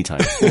perfect tea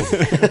time.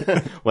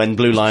 When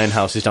Blue Lion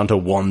House is down to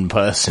one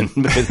person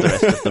because the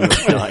rest of them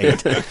have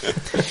died.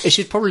 It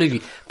should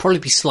probably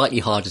be slightly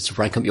harder to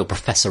rank up your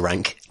professor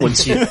rank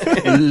once you...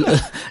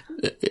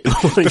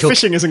 The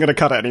fishing isn't going to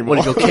cut it anymore. One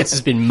of your kids has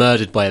been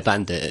murdered by a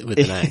bandit with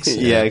an axe.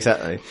 Yeah,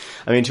 exactly.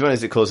 I mean, to be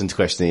honest, it calls into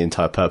question the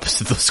entire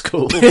purpose of the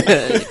school.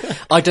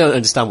 I don't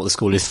understand what the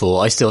school is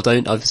for. I still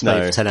don't. I've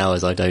spent it for 10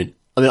 hours. I don't.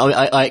 I mean,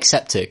 I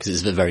accept it because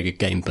it's a very good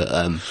game, but,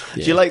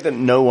 Do you like that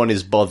no one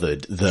is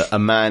bothered that a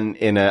man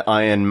in an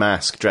iron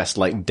mask dressed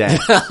like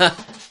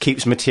death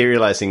keeps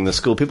materializing in the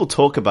school? People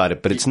talk about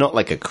it, but it's not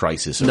like a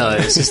crisis. No,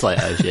 it's just like,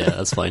 oh, yeah,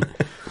 that's fine.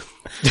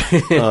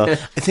 The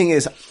thing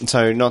is,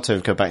 so not to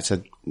go back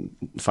to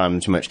Fire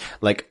Emblem too much,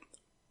 like,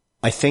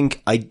 I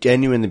think I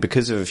genuinely,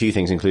 because of a few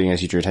things, including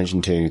as you drew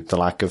attention to, the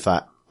lack of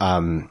that,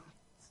 I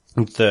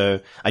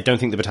don't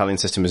think the battalion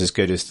system is as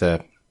good as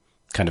the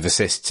kind of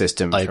assist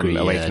system I from agree,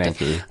 Awakening.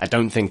 definitely. I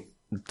don't think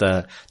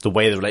the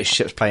way the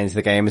relationships play into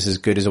the game is as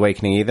good as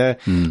Awakening either.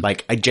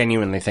 Like, I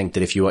genuinely think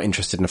that if you are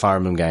interested in a Fire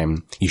Emblem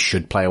game, you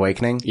should play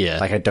Awakening. Yeah.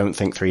 Like, I don't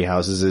think Three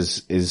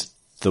Houses is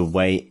the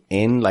way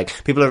in.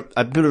 Like, people are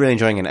really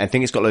enjoying it. I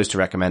think it's got loads to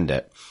recommend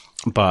it,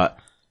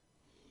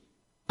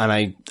 and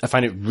I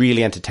find it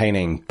really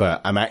entertaining,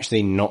 but I'm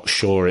actually not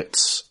sure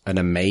it's an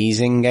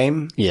amazing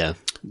game. Yeah.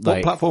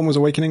 What platform was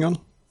Awakening on?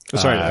 Oh,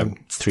 sorry,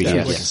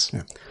 3DS.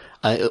 Yeah.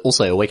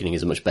 Also, Awakening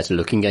is a much better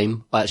looking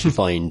game. I actually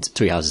find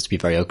Three Houses to be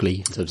very ugly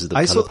in terms of the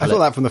I colour thought palette.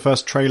 that from the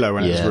first trailer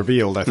when it was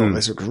revealed. I thought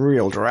this looked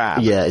real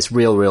drab. Yeah, it's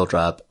real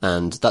drab,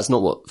 and that's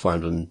not what Fire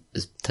Emblem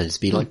has tended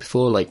to be like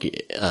before.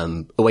 Like,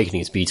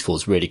 Awakening is beautiful,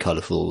 it's really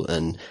colourful,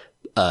 and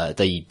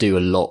they do a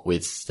lot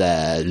with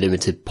their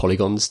limited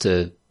polygons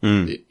to,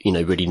 you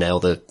know, really nail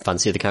the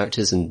fancy of the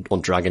characters, and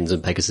on dragons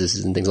and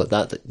Pegasus and things like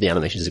that. The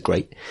animations are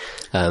great.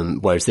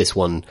 Whereas this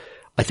one,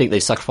 I think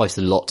they've sacrificed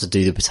a lot to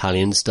do the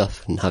battalion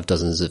stuff and have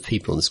dozens of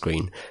people on the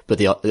screen.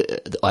 But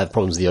I have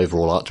problems with the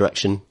overall art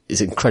direction. It's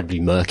incredibly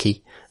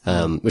murky,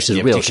 which is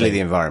a real particularly shame. the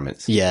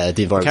environments. Yeah,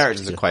 the environment.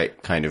 Characters are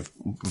quite kind of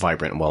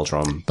vibrant and well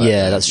drawn.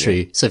 Yeah, that's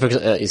true. So for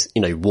example,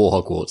 you know, War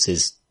Hogwarts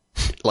is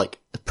like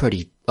a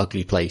pretty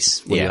ugly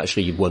place when you're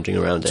actually wandering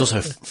around. It's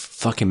also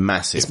fucking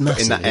massive. It's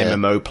massive, in that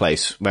MMO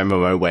place,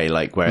 MMO way,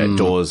 like where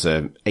doors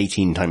are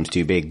 18 times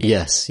too big.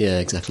 Yes, yeah,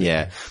 exactly.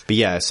 Yeah. But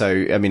yeah, so,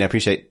 I mean, I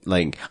appreciate,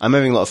 like, I'm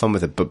having a lot of fun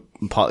with it, but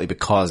partly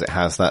because it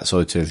has that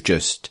sort of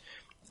just,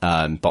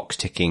 box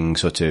ticking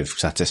sort of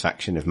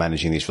satisfaction of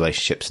managing these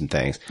relationships and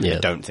things. Yeah. I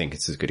don't think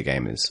it's as good a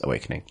game as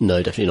Awakening.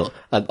 No, definitely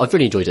not. I've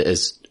really enjoyed it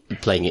as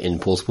playing it in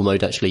portable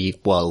mode actually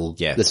while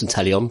there's some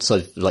telly on.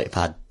 So I've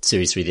had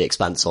Series 3 The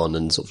Expanse on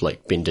and sort of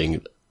like been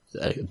doing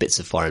bits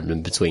of Fire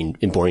Emblem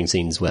in boring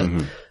scenes where,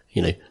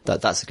 you know,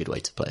 that's a good way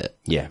to play it.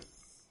 Yeah.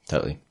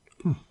 Totally.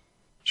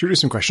 Should we do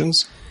some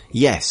questions?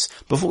 Yes.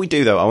 Before we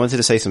do though, I wanted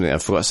to say something I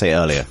forgot to say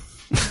earlier.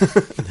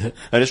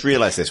 I just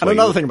realized this. And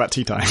another thing about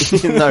Tea Time.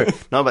 No,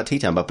 not about Tea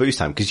Time, but Booze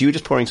Time, because you were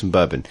just pouring some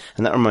bourbon,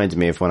 and that reminded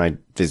me of when I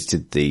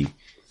visited the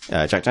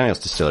Jack Daniel's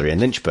distillery in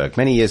Lynchburg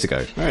many years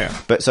ago. Oh yeah.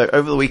 But so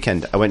over the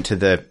weekend, I went to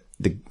the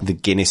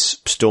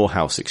Guinness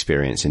Storehouse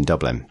experience in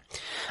Dublin,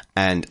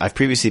 and I've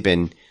previously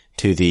been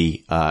to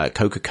the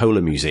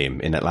Coca-Cola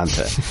Museum in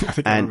Atlanta,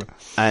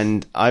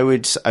 and I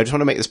just want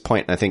to make this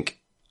point, and I think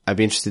I'd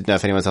be interested to know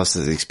if anyone else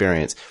has this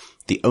experience.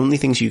 The only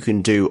things you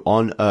can do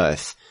on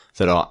Earth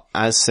that are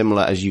as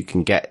similar as you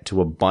can get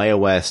to a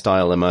BioWare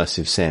style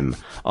immersive sim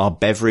are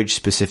beverage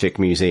specific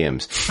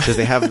museums, because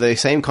they have the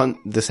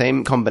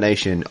same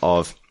combination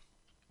of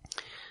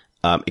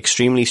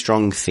extremely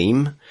strong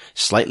theme,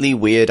 slightly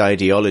weird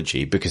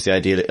ideology, because the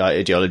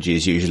ideology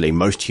is usually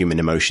most human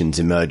emotions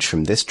emerge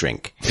from this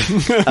drink.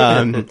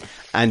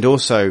 And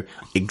also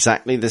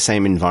exactly the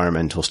same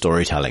environmental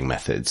storytelling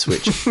methods,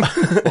 which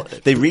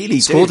they really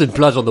do. Scalded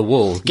blood on the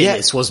wall.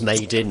 Guinness was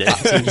made in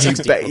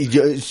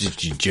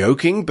 1860.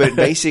 Joking, but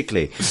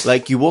basically,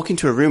 like, you walk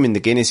into a room in the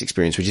Guinness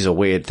experience, which is a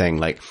weird thing.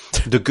 Like,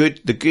 the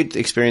good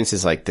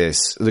experiences like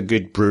this, the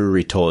good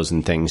brewery tours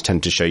and things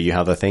tend to show you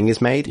how the thing is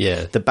made.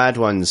 Yeah. The bad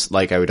ones,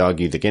 like I would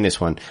argue the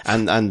Guinness one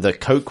and the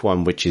Coke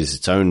one, which is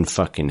its own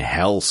fucking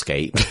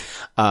hellscape,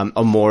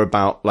 are more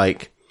about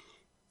like,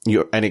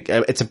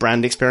 it's a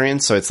brand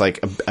experience, so it's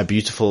like a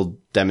beautiful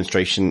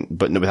demonstration,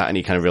 but without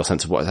any kind of real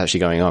sense of what's actually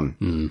going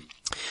on.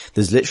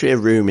 There's literally a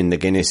room in the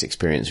Guinness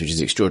experience which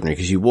is extraordinary,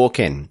 because you walk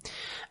in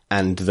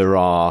and there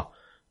are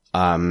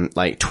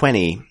like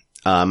 20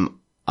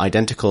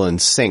 identical and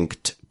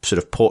synced sort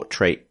of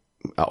portrait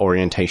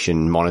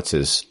orientation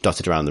monitors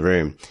dotted around the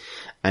room,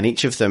 and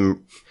each of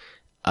them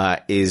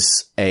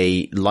is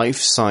a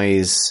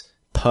life-size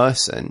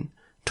person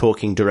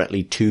talking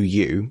directly to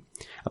you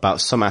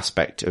about some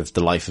aspect of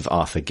the life of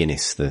Arthur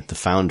Guinness, the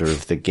founder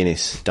of the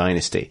Guinness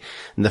dynasty.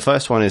 And the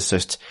first one is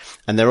just,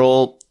 and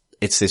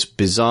it's this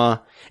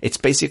bizarre, it's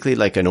basically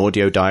like an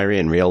audio diary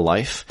in real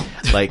life.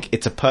 Like,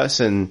 it's a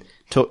person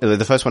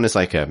the first one is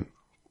like not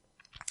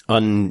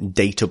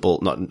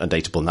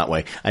undateable in that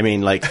way. I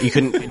mean, like, you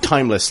couldn't,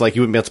 timeless, like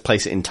you wouldn't be able to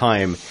place it in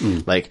time.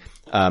 Like,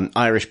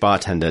 Irish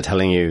bartender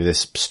telling you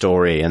this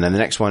story, and then the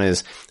next one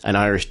is an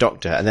Irish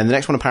doctor, and then the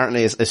next one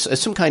apparently is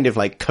some kind of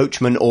like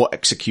coachman or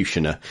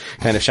executioner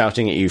kind of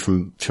shouting at you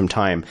from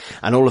time,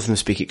 and all of them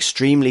speak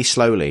extremely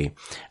slowly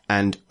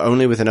and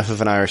only with enough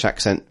of an Irish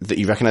accent that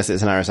you recognize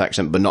it's an Irish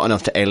accent, but not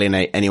enough to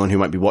alienate anyone who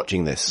might be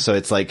watching this. So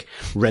it's like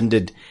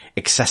rendered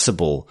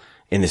accessible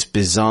in this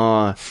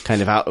bizarre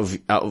kind of out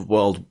of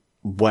world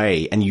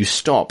way, and you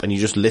stop and you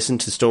just listen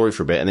to the story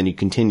for a bit, and then you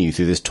continue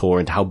through this tour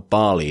into how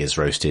barley is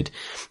roasted,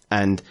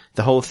 and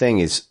the whole thing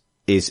is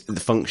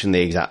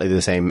functionally exactly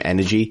the same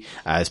energy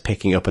as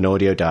picking up an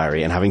audio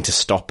diary and having to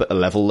stop at a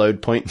level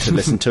load point to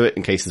listen to it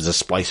in case there's a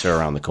splicer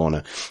around the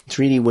corner. It's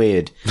really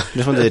weird. I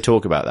just wanted to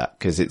talk about that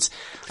because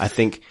I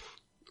think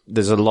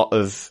there's a lot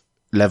of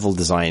level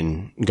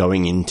design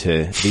going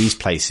into these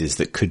places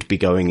that could be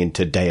going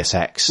into Deus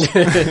Ex.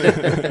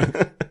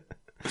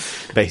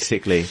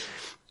 Basically.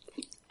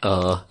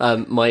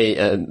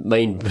 My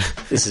main,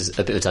 this is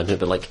a bit of a tangent,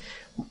 but like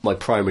my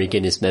primary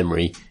Guinness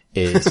memory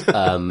is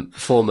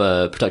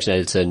former production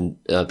editor and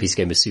PC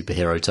Gamer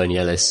superhero Tony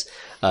Ellis.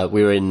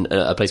 We were in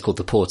a place called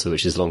the Porter,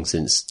 which is long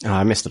since. Oh,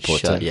 I missed the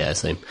Porter. Shut. Yeah,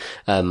 same.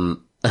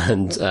 And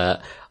I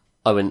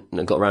went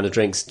and got a round of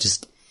drinks,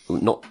 just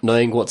not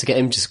knowing what to get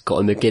him, just got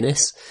him a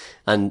Guinness,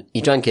 and he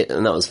drank it,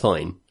 and that was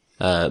fine.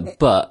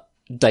 But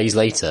days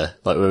later,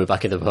 like when we were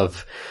back in the pub,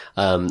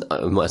 I might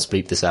have to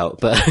bleep this out,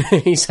 but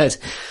he said,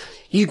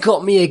 "You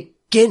got me a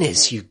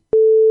Guinness, you."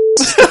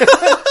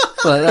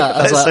 Like that.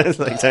 I was That sounds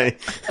like Tony.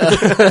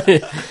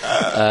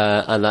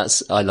 And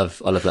I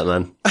love that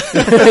man.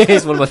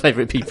 He's one of my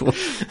favourite people.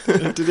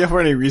 Did he offer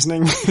any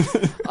reasoning?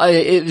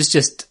 It was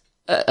just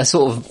a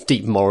sort of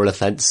deep moral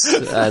offence,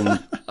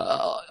 and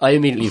I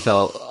immediately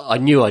felt, I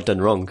knew I'd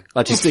done wrong.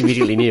 I just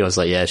immediately knew. I was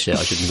like, yeah, shit,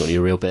 I shouldn't have got you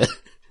a real beer.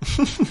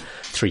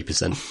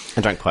 3%.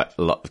 I drank quite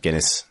a lot of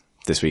Guinness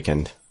this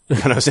weekend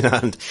when I was in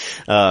Ireland.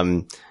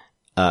 And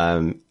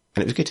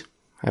it was good.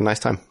 I had a nice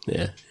time.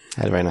 Yeah.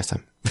 I had a very nice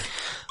time.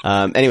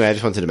 Anyway, I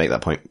just wanted to make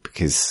that point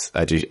because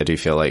I do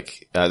feel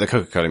like, the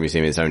Coca-Cola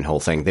Museum is its own whole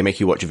thing. They make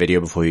you watch a video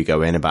before you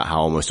go in about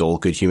how almost all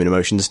good human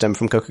emotions stem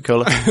from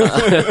Coca-Cola.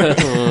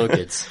 Oh,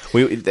 good.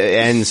 It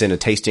ends in a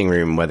tasting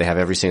room where they have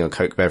every single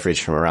Coke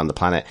beverage from around the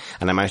planet.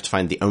 And I managed to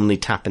find the only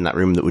tap in that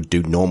room that would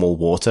do normal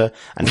water.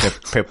 And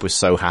Pip was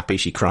so happy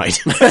she cried.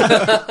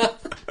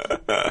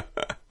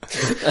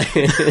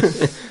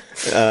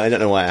 I don't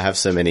know why I have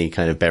so many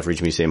kind of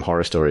beverage museum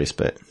horror stories,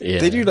 but Yeah,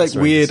 they do like that's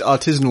weird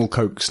artisanal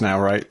Cokes now,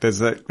 right?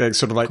 There's like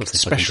sort of like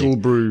special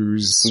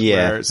brews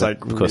where it's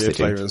like of course weird they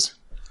do. flavors.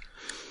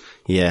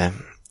 Yeah.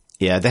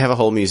 Yeah, they have a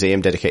whole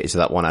museum dedicated to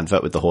that one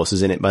advert with the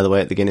horses in it, by the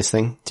way, at the Guinness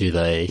thing. Do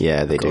they?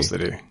 Yeah, they Of course they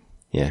do.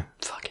 Yeah.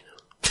 Fucking hell.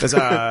 There's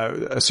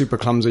a super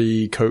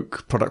clumsy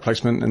Coke product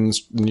placement in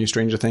the new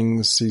Stranger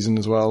Things season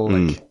as well.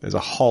 Like there's a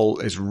whole,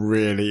 it's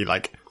really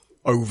like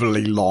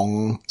overly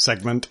long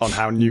segment on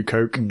how new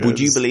Coke Would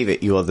you believe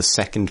it? You are the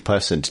second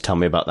person to tell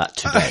me about that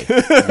today.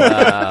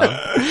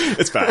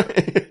 It's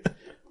bad.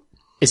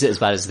 Is it as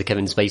bad as the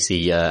Kevin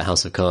Spacey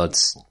House of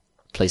Cards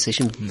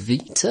PlayStation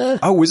Vita?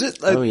 Oh, is it?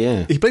 Oh,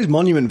 yeah. He plays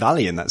Monument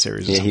Valley in that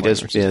series. Yeah, he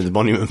does. Yeah, the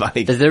Monument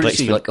Valley. There are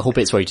actually placement. like whole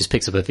bits where he just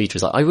picks up a Vita.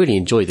 It's like, I really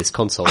enjoy this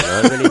console, and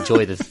I really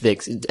enjoy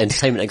the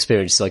entertainment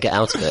experience, so I get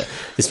out of it.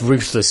 This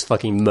ruthless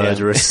fucking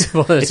murderous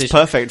It's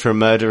perfect for a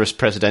murderous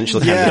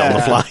presidential candidate on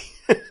the fly.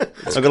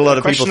 I've got a lot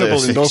of people that are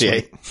Questionable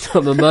 68.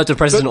 I'm a murder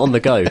president on the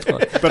go.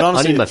 But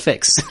honestly, I need my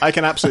fix. I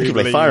can absolutely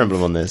Play believe Fire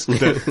Emblem on this.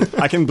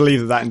 I can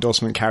believe that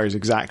endorsement carries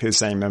exactly the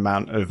same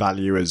amount of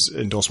value as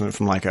endorsement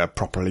from like a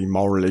properly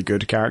morally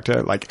good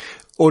character. Like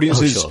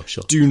audiences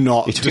sure. do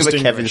not You talking about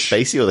Kevin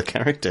distinguish. Spacey or the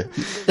character?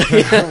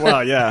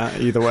 Well, yeah,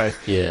 either way.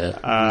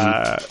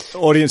 Yeah.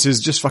 Audiences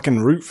just fucking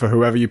root for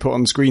whoever you put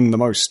on screen the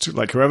most.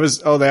 Like whoever's,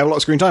 they have a lot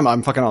of screen time,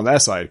 I'm fucking on their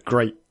side.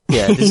 Great.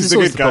 Yeah, this He's is a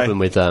always good the guy. problem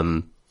with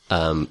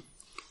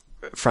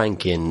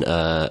Frank in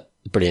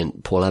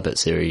brilliant Paul Abbott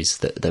series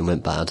that then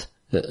went bad.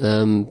 I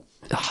can't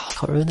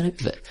remember the name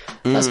of it.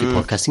 That's good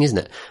podcasting, isn't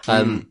it?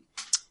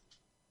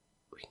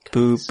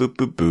 Boo, boo,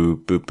 boo, boo,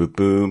 boo, boo,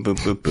 boo, boo,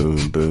 boo, boo,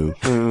 boo,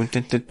 boo, da,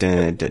 da,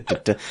 da, da, da,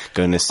 da.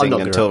 Gonna sing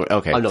until,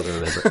 okay. I'm not going to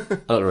remember it. I'm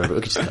not going to remember it.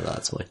 We could just cut that.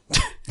 That's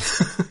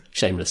fine.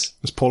 Shameless.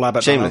 Was Paul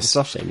Abbott Shameless.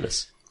 stuff?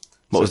 Shameless.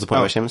 What was the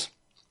point about Seamus?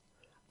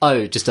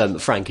 Oh, just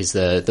Frank is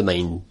the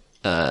main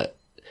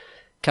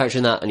character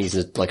in that, and he's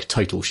like a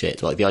total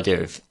shit. Like the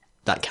idea of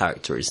that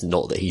character is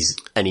not that he's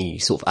any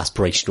sort of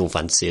aspirational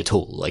fantasy at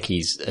all. Like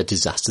he's a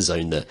disaster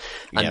zone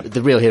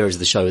the real heroes of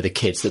the show are the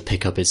kids that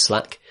pick up his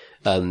slack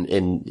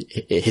in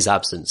his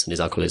absence and his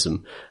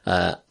alcoholism.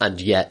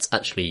 And yet,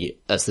 actually,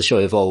 as the show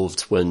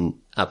evolved, when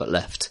Abbott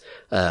left,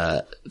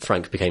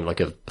 Frank became like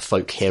a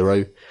folk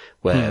hero.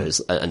 Whereas,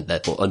 and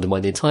therefore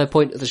undermine the entire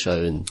point of the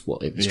show and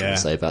what it was trying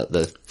to say about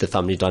the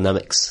family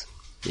dynamics.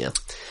 Yeah.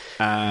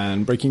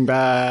 And Breaking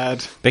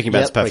Bad. Breaking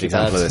Bad's a perfect Breaking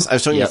example Bad. of this. I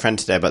was talking to Yep. a friend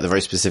today about the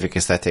very specific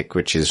aesthetic,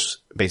 which is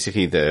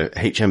basically the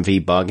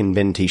HMV bargain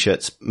bin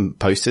t-shirts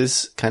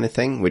posters kind of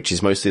thing, which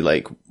is mostly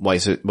like,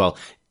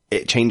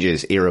 it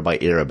changes era by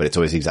era, but it's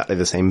always exactly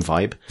the same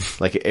vibe.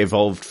 Like it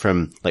evolved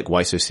from like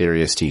Why So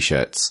Serious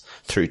t-shirts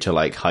through to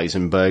like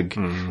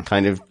Heisenberg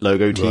kind of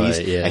logo tees.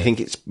 Right, yeah. I think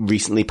it's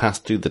recently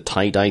passed through the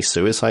tie-dye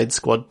Suicide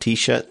Squad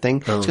t-shirt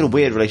thing. It's got a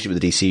weird relationship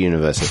with the DC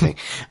universe, I think.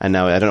 And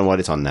now I don't know what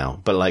it's on now,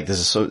 but like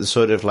there's a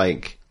sort of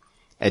like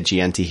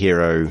edgy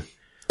anti-hero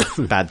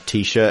bad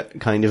t-shirt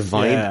kind of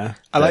vibe. Yeah.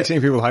 I like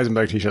seeing people with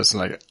Heisenberg t-shirts and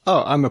like,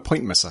 oh, I'm a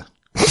point misser.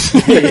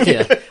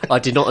 Yeah. I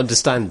did not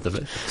understand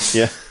the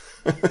Yeah.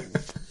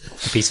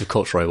 piece of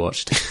culture I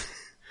watched.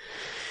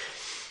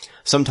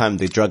 Sometime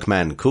the drug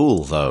man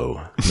cool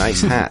though.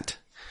 Nice hat.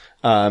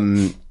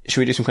 Should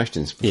we do some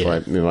questions before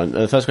I move on?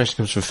 The first question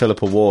comes from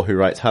Philippa War, who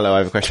writes, "Hello, I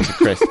have a question for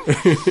Chris.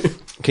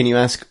 Can you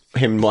ask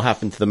him what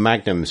happened to the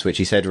Magnums, which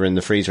he said were in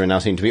the freezer and now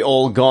seem to be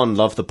all gone?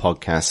 Love the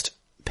podcast.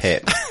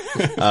 Pip."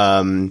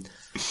 I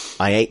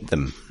ate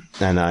them.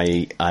 And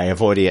I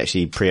have already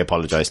actually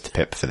pre-apologized to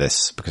Pip for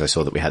this because I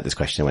saw that we had this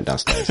question and went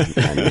downstairs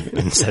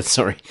and said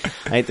sorry.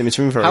 I ate them. It's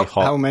very hot.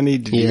 How many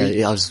did you eat?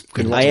 Yeah, I was In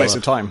good. what space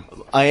of time?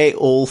 I ate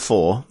all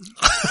 4,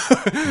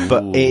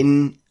 but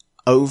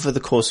over the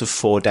course of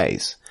 4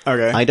 days.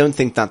 Okay. I don't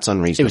think that's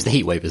unreasonable. It was the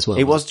heat wave as well.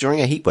 It was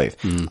during a heat wave.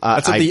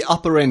 That's at the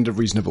upper end of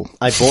reasonable.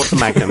 I bought the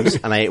Magnums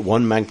and I ate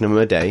 1 Magnum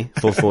a day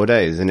for 4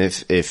 days. And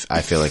if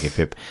I feel like if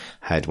Pip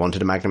had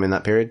wanted a Magnum in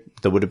that period,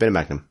 there would have been a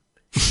Magnum.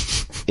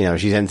 You know,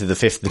 she's entered the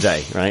 5th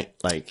day, right?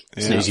 Like,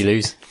 Snooze, you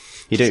lose.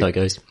 you do. That's how it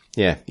goes.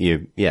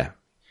 Yeah.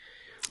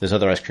 There's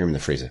other ice cream in the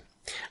freezer.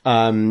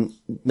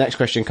 Next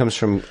question comes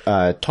from,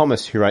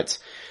 Thomas, who writes,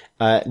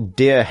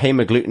 "Dear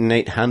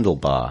Hemaglutinate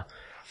Handlebar,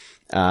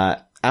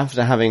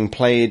 after having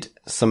played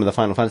some of the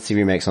Final Fantasy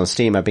remakes on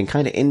Steam, I've been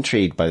kind of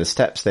intrigued by the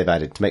steps they've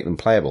added to make them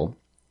playable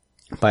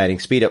by adding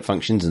speed up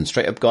functions and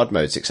straight up god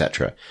modes,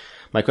 etc.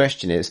 My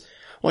question is,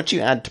 what do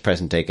you add to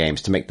present day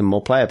games to make them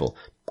more playable?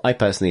 I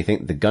personally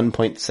think the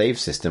gunpoint save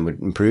system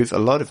would improve a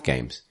lot of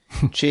games.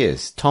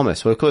 Cheers,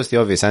 Thomas." Well, of course, the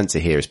obvious answer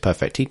here is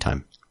perfect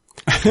Teatime.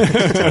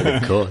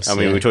 Of course. I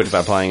mean, yeah. we talked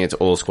about applying it to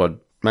all squad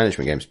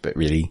management games, but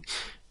really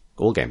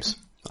all games,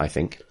 I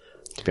think,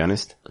 to be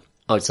honest.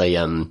 I would say,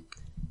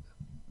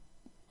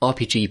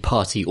 RPG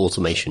party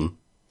automation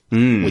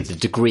with the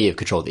degree of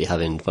control that you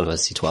have in Final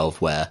Fantasy 12,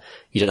 where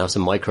you don't have to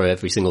micro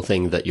every single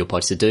thing that your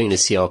parties are doing in a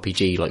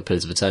CRPG like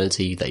Pillars of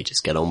Eternity. They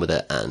just get on with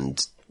it, and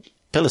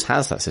Pillars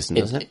has that system,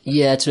 doesn't it?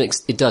 yeah,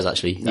 it does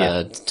actually,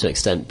 to an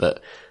extent,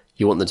 but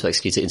you want them to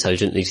execute it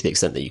intelligently to the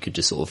extent that you could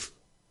just sort of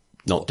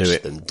Not do watch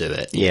it. them do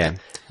it. Yeah.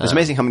 It's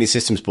amazing how many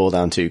systems boil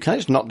down to, can I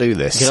just not do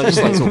this? Can I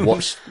just like sort of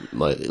watch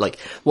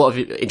what I've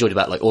enjoyed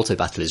about like auto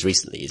battlers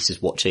recently is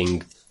just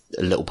watching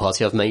a little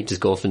party I've made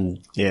just go off and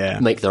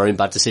make their own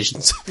bad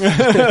decisions in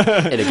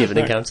a given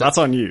encounter. That's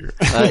on you.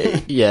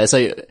 Yeah,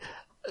 so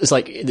it's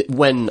like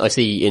when I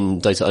see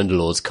in Dota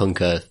Underlords,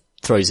 Kunkka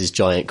throws his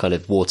giant kind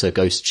of water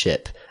ghost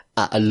ship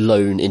at a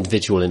lone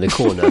individual in a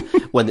corner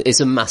when it's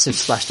a massive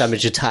splash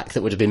damage attack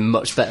that would have been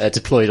much better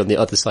deployed on the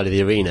other side of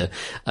the arena.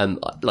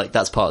 Like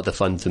that's part of the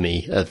fun for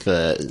me of,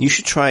 You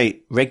should try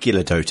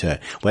regular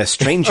Dota, where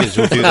strangers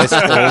will do this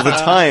all the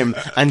time,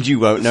 and you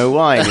won't know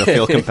why, and you'll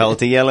feel compelled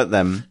to yell at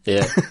them.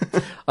 yeah.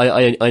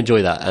 I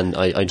enjoy that, and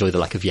I enjoy the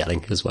lack of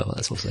yelling as well.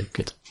 That's also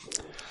good.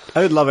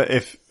 I would love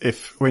it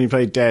if when you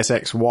play Deus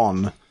Ex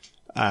 1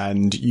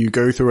 and you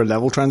go through a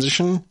level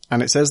transition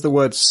and it says the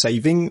word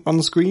saving on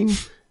the screen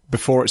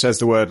before it says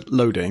the word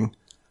loading.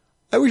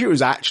 I wish it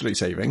was actually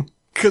saving.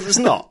 Because it's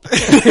not.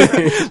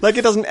 Like,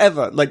 it doesn't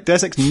ever, like,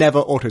 Deus Ex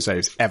never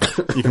autosaves, ever.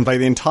 You can play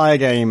the entire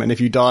game, and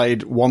if you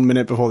died 1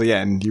 minute before the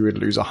end, you would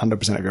lose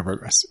 100% of your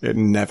progress. It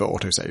never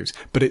autosaves.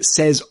 But it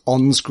says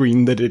on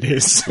screen that it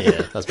is.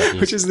 Yeah, that's bad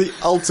news. Which is the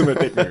ultimate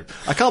dick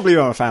move. I can't believe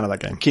I'm a fan of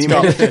that game. Can you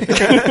imagine?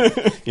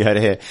 You heard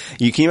it here.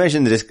 Can you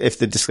imagine if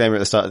the disclaimer at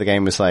the start of the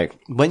game was like,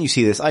 when you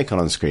see this icon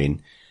on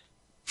screen,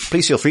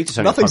 please feel free to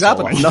turn Nothing's your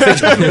console happening.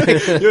 off.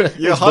 Nothing's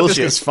happening. Your hard disk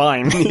bullshit. is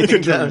fine. You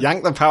can just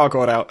yank the power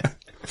cord out.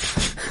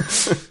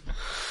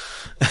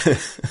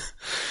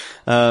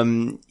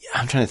 I'm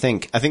trying to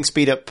think. I think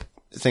speed up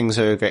things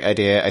are a great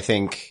idea. I'm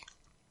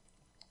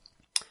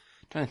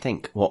trying to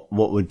think what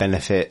would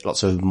benefit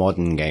lots of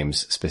modern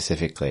games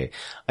specifically.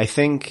 I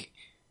think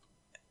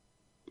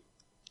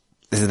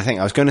this is the thing.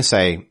 I was going to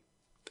say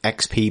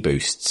XP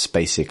boosts,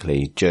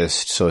 basically,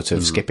 just sort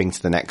of skipping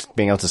to the next,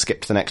 being able to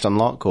skip to the next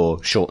unlock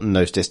or shorten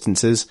those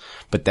distances.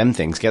 But them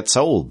things get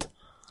sold.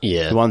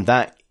 Yeah. You want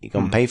that, you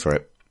can pay for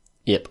it.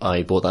 Yep,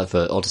 I bought that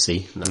for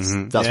Odyssey. That's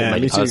Yeah, what made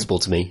me it too. palatable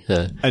to me.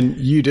 And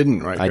you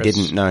didn't, right, I Chris?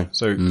 didn't, no.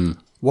 So,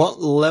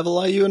 what level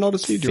are you in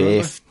Odyssey? Do you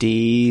remember?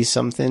 50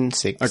 something,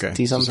 60 Okay,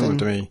 so something. similar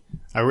to me.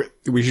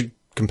 We should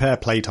compare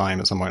playtime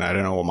at some point. I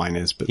don't know what mine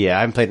is, but Yeah, I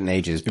haven't played it in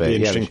ages, but it'd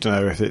be yeah. interesting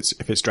to know if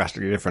it's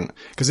drastically different.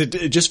 Because it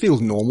just feels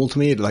normal to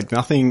me. Like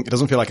nothing, it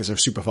doesn't feel like it's a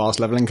super fast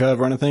leveling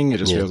curve or anything. It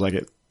just feels like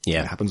it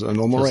happens at a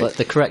normal It's rate. like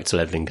the correct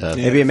leveling curve.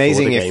 It'd be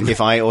amazing for the game.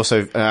 if I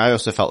also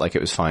felt like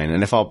it was fine.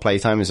 And if our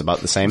playtime is about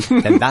the same,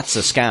 then that's a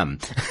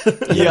scam.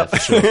 Yeah, for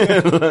sure.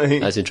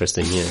 That's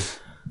interesting, yeah.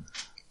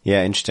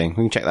 Yeah, interesting. We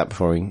can check that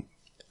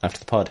after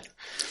the pod.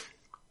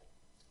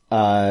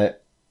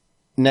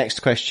 Next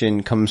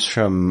question comes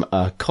from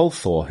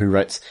Colthor, who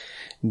writes,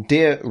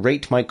 Dear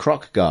Rate My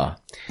Croc Gar,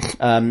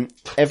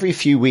 every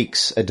few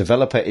weeks a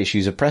developer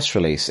issues a press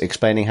release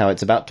explaining how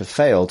it's about to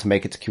fail to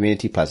make its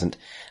community pleasant,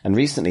 and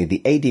recently the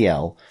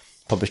ADL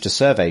published a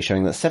survey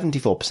showing that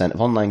 74%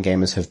 of online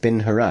gamers have been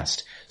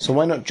harassed. So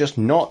why not just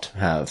not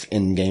have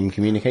in-game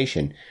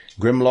communication?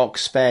 Grimlock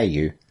spare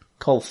you.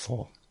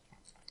 Colthor.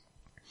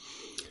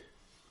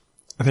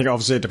 I think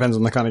obviously it depends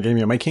on the kind of game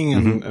you're making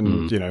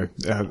and you know,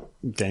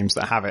 games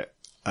that have it,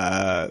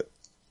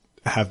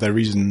 have their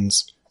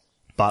reasons.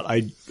 But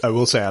I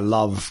will say I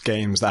love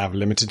games that have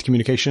limited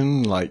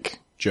communication, like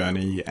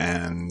Journey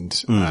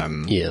and,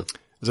 Yeah.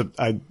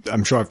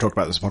 I'm sure I've talked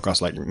about this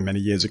podcast like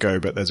many years ago,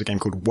 but there's a game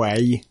called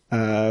Way,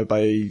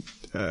 by,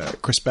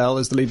 Chris Bell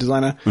is the lead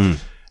designer.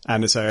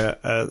 And it's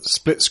a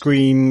split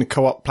screen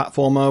co-op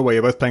platformer where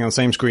you're both playing on the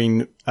same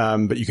screen,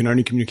 but you can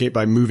only communicate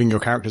by moving your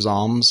character's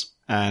arms.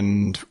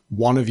 And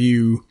one of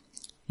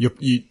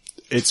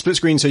it's split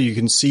screen so you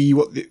can see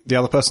what the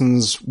other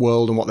person's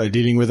world and what they're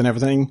dealing with and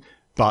everything,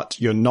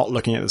 but you're not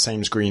looking at the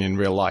same screen in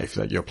real life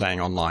that you're playing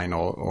online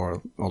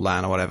or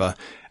LAN or whatever.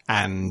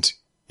 And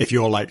if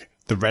you're like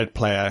the red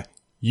player,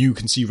 you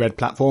can see red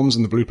platforms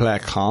and the blue player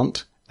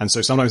can't. And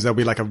so sometimes there'll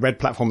be like a red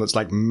platform that's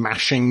like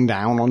mashing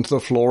down onto the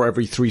floor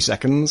every 3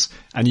 seconds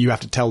and you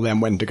have to tell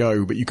them when to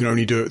go, but you can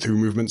only do it through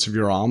movements of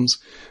your arms.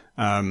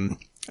 And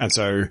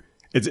so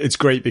it's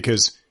great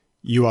because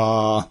you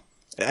are,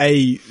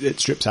 it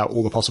strips out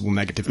all the possible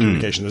negative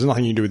communication. There's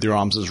nothing you can do with your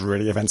arms that's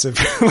really offensive.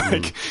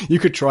 Like, you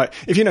could try,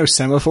 if you know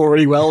semaphore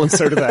really well, and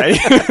so do they,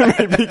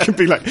 maybe you could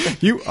be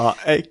like, you are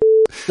a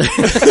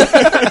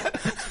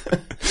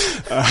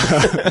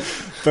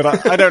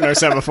but I don't know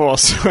semaphore,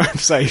 so I'm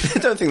safe.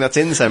 I don't think that's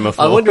in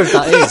semaphore. I wonder if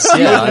that is.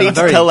 You Yeah, don't need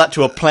to tell that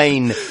to a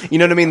plane. You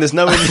know what I mean? There's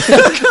no...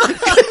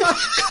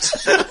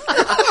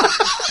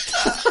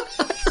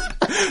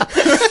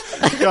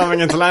 Coming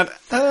into land.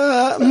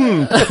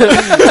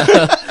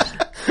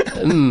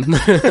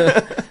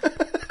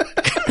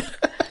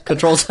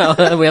 Control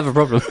tower, we have a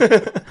problem.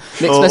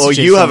 Mixed or messages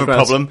you have on a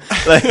the ground.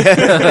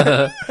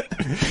 problem.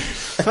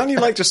 Can't you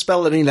like just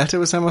spell any letter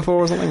with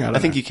semaphore or something? I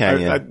think you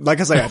can, yeah. Like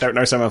I say, I don't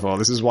know semaphore.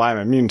 This is why I'm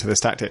immune to this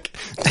tactic.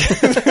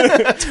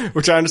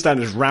 Which I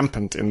understand is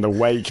rampant in the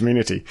Way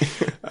community.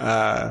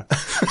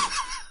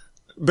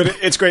 But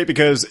it's great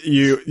because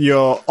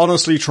you're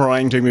honestly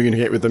trying to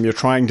communicate with them. You're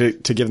trying to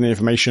give them the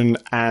information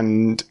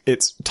and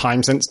it's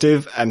time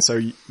sensitive. And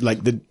so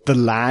like the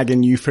lag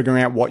in you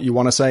figuring out what you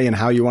want to say and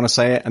how you want to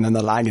say it, and then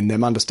the lag in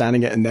them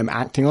understanding it and them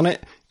acting on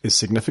it is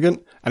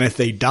significant. And if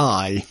they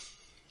die,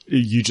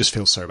 you just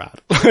feel so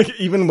bad. Like,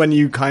 even when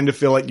you kind of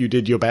feel like you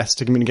did your best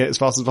to communicate as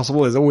fast as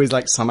possible, there's always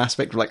like some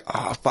aspect of like,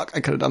 oh fuck, I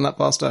could have done that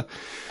faster.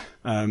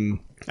 And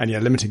yeah,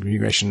 limited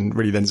communication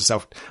really lends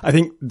itself. I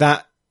think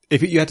that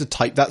if you had to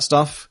type that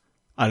stuff,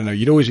 I don't know,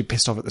 you'd always be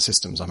pissed off at the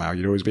system somehow.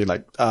 You'd always be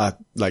like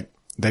they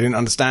didn't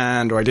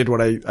understand, or I did what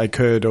I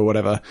could, or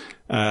whatever.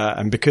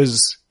 And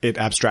because it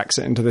abstracts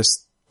it into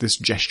this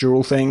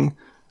gestural thing,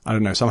 I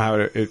don't know,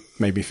 somehow it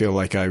made me feel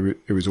like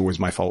it was always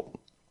my fault.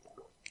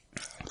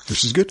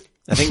 Which is good.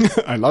 I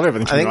think I love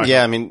everything. I think,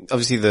 yeah, I mean,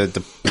 obviously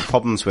the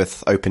problems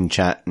with open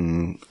chat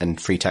and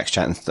free text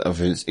chat and stuff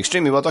is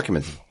extremely well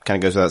documented.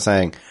 Kind of goes without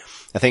saying.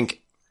 I think,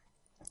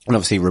 and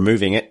obviously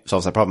removing it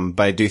solves that problem,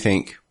 but I do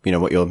think, you know,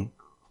 what you're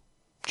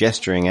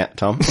gesturing at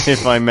Tom,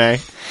 if I may,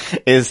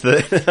 is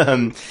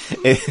that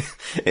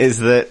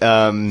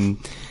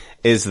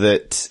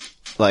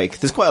like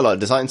there's quite a lot of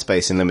design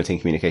space in limiting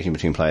communication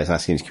between players and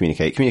asking to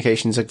communicate.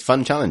 Communication is a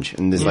fun challenge,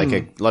 and there's like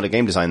a lot of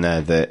game design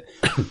there that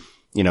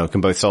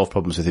can both solve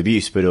problems with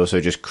abuse, but also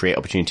just create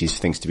opportunities for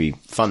things to be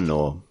fun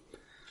or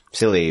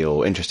silly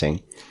or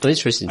interesting. I'm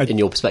interested in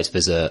your perspective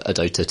as a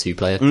Dota 2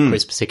 player,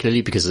 Chris,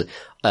 particularly because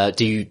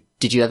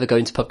did you ever go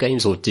into pub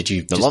games, or did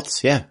you?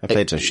 Lots, yeah. I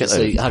played a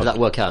shitload. So how did that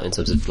work out in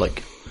terms of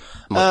like?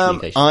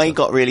 Communication I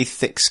got really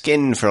thick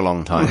skin for a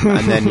long time,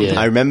 and then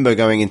I remember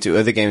going into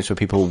other games where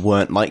people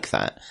weren't like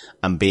that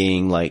and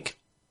being like,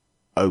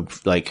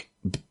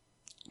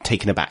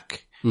 taken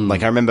aback.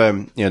 Like I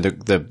remember,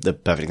 the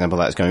perfect example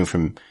of that is going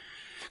from.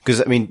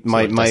 Because I mean,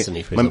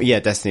 Destiny,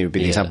 Destiny would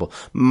be the example.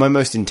 My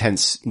most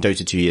intense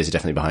Dota 2 years are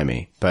definitely behind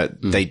me,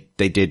 but they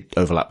did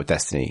overlap with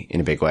Destiny in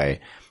a big way.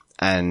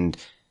 And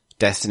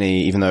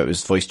Destiny, even though it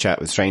was voice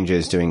chat with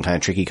strangers doing kind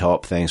of tricky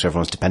co-op things where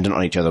everyone's dependent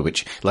on each other,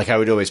 which, like, I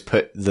would always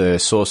put the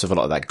source of a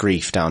lot of that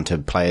grief down to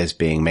players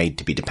being made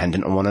to be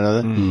dependent on one another.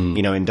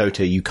 In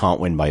Dota, you can't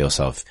win by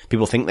yourself.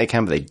 People think they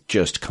can, but they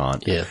just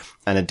can't. Yeah.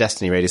 And a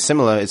Destiny raid is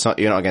similar.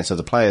 You're not against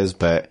other players,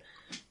 but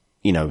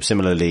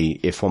similarly,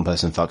 if one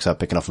person fucks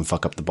up, it can often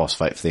fuck up the boss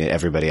fight for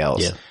everybody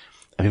else. Yeah.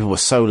 And people were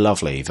so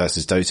lovely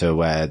versus Dota,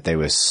 where they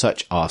were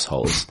such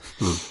assholes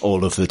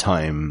all of the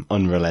time,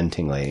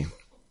 unrelentingly.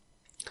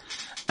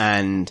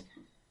 And,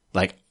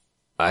 like,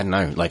 I don't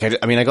know, like, I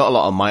got a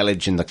lot of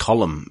mileage in the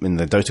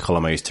Dota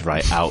column I used to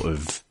write out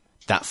of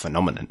that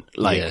phenomenon.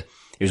 Like, It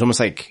was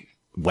almost like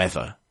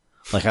weather.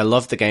 Like, I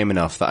loved the game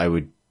enough that I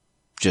would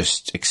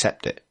just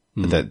accept it.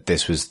 That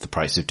this was the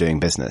price of doing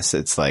business.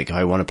 It's like, if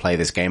I want to play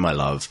this game I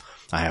love,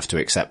 I have to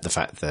accept the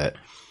fact that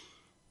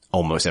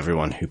almost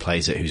everyone who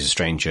plays it who's a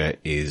stranger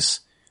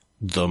is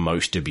the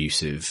most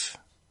abusive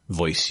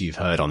voice you've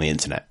heard on the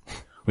internet,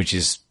 which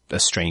is a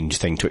strange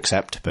thing to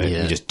accept, but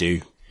you just do.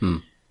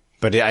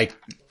 But I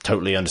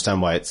totally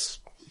understand why it's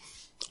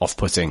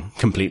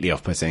completely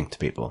off-putting to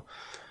people.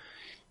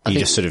 You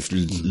just sort of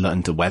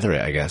learn to weather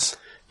it, I guess.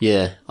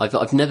 Yeah,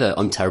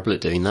 I'm terrible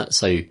at doing that.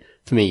 So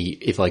for me,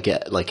 if I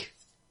get like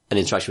an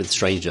interaction with a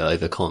stranger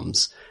over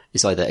comms,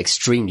 it's either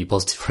extremely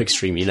positive or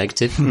extremely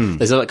negative.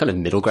 There's a kind of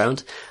middle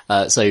ground.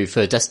 So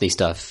for Destiny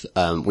stuff,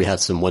 we had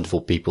some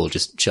wonderful people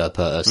just chirp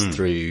at us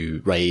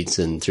through raids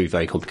and through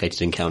very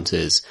complicated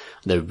encounters.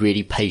 They're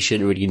really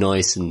patient, really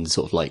nice, and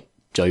sort of like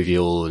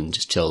jovial and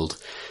just chilled.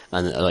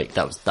 And like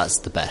that's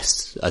the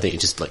best. I think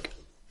it's just like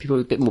people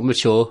a bit more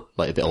mature,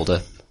 like a bit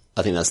older.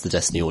 I think that's the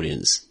Destiny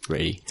audience,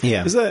 really.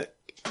 Yeah. Is that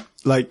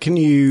like, do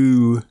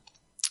you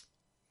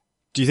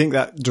think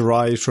that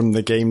derives from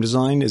the game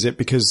design? Is it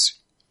because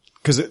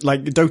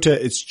like Dota,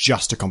 it's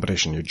just a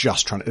competition. You're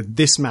just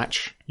this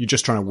match, you're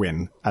just trying to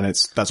win, and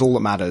that's all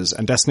that matters.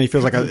 And Destiny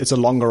feels like it's a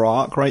longer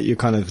arc, right? You're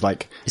kind of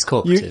like, it's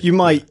cooperative. You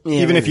might,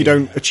 even if you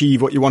don't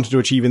achieve what you wanted to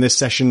achieve in this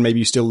session, maybe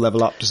you still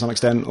level up to some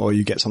extent, or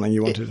you get something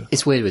you wanted.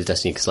 It's weird with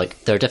Destiny, because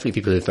like, there are definitely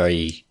people who are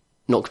very,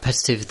 not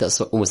competitive, that's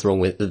almost the wrong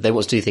way. They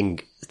want to do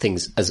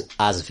things as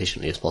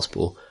efficiently as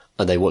possible,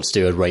 and they want to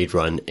do a raid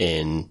run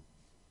in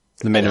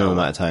the minimum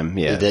amount of time,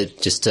 yeah.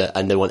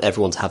 And they want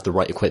everyone to have the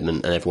right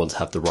equipment and everyone to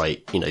have the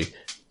right,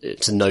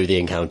 to know the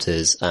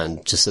encounters,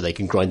 and just so they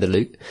can grind the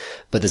loot.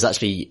 But there's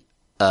actually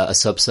a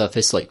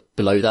subsurface, like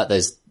below that,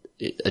 there's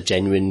a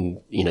genuine,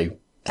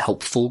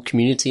 helpful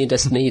community in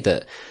Destiny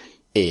that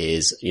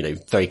is,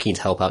 very keen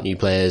to help out new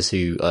players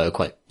who are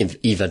quite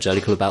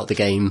evangelical about the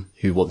game,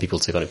 who want people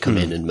to kind of come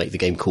in and make the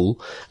game cool.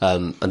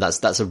 And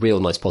that's a real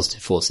nice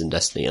positive force in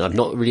Destiny. And I've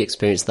not really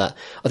experienced that.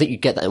 I think you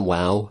get that in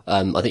WoW.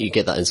 I think you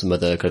get that in some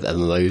other kind of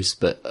MMOs,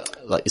 but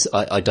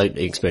I don't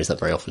experience that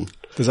very often.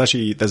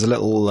 There's a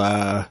little,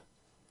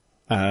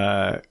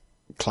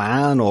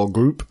 clan or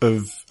group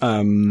of,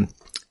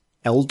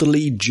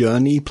 elderly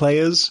Journey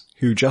players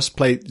who just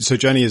play. So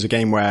Journey is a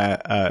game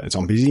where, it's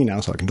on PC now,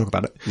 so I can talk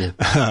about it. Yeah.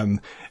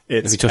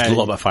 We talked a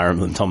lot about Fire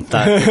Emblem, Tom.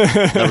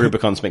 That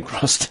Rubicon's been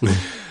crossed.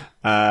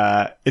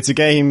 It's a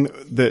game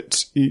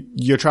that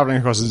you're traveling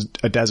across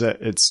a desert.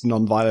 It's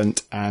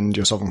non-violent and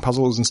you're solving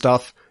puzzles and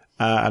stuff.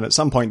 And at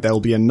some point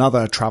there'll be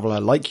another traveler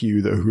like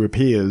you who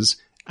appears,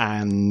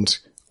 and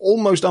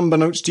almost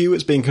unbeknownst to you,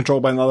 it's being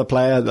controlled by another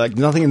player. Like,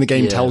 nothing in the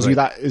game tells you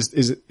that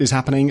is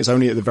happening. It's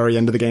only at the very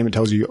end of the game it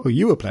tells you,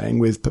 you were playing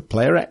with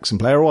player X and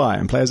player Y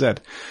and player Z.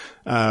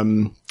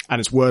 And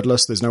it's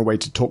wordless. There's no way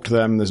to talk to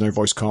them. There's no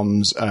voice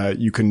comms.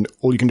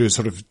 All you can do is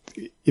sort of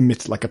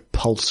emit like a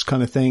pulse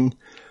kind of thing.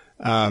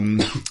 But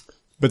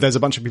there's a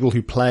bunch of people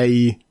who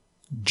play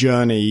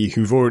Journey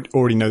who've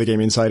already know the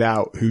game inside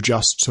out, who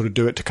just sort of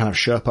do it to kind of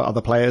Sherpa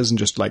other players and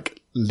just like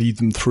lead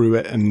them through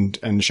it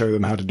and show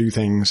them how to do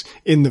things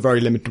in the very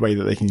limited way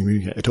that they can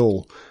communicate at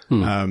all.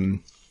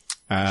 And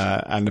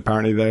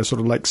apparently they're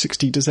sort of like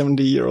 60 to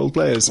 70 year old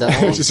players,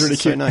 which is really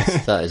cute. So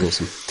nice. That is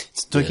awesome.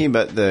 Talking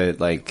about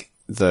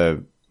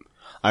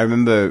I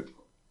remember,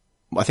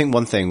 I think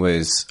one thing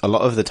was a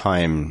lot of the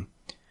time,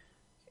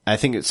 I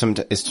think it's a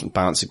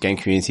balance of game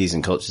communities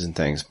and cultures and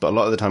things, but a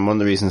lot of the time, one of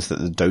the reasons that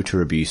the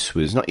Dota abuse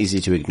was not easy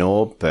to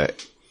ignore,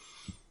 but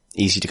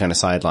easy to kind of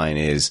sideline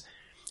is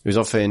it was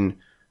often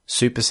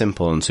super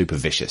simple and super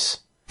vicious.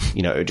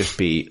 You know, it would just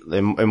be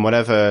in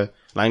whatever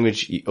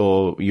language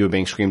or you were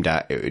being screamed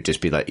at, it would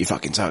just be like, you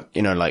fucking suck,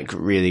 you know, like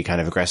really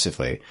kind of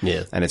aggressively.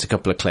 Yeah. And it's a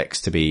couple of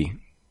clicks to be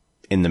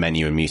in the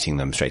menu and muting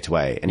them straight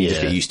away. And you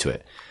just get used to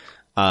it.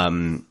 I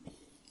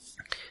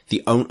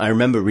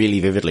remember really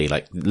vividly,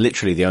 like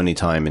literally the only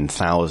time in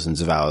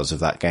thousands of hours of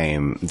that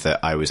game that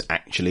I was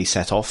actually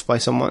set off by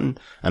someone.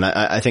 And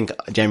I think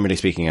generally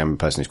speaking, I'm a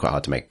person who's quite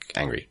hard to make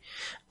angry.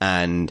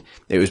 And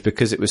it was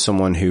because it was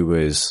someone who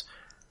was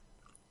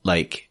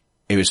like,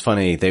 it was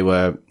funny. They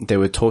were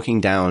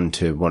talking down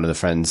to one of the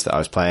friends that I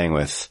was playing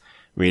with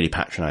really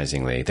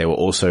patronizingly. They were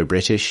also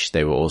British.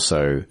 They were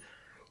also,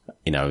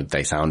 you know,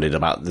 they sounded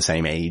about the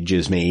same age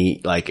as me.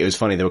 Like, it was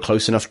funny. They were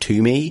close enough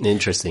to me.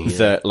 Interesting. Yeah.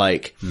 That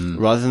like,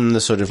 rather than the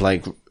sort of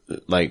like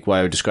what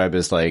I would describe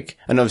as like,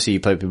 and obviously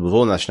you play with people of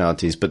all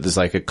nationalities, but there's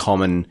like a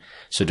common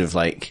sort of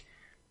like,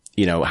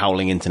 you know,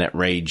 howling internet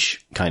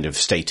rage kind of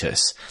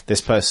status. This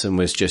person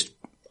was just,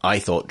 I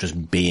thought,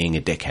 just being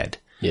a dickhead.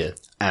 Yeah.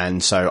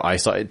 And so I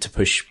started to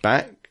push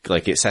back,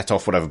 like it set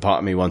off whatever part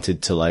of me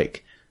wanted to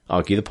like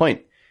argue the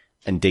point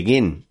and dig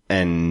in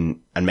and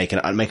make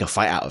a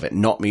fight out of it,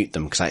 not mute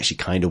them because I actually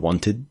kind of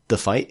wanted the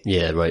fight.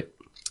 Yeah, right.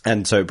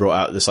 And so it brought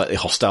out the slightly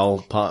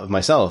hostile part of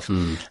myself.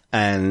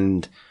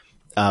 And,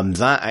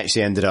 that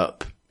actually ended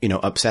up, you know,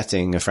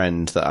 upsetting a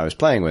friend that I was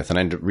playing with and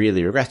I ended up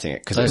really regretting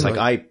it because it was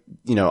like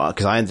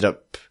because I ended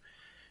up,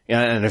 you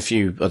know, and a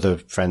few other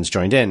friends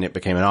joined in, it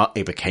became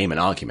an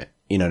argument.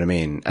 You know what I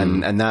mean?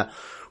 And that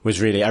was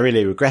really, I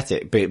really regret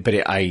it, but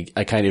I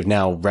kind of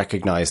now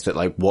recognize that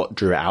like what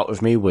drew it out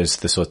of me was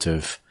the sort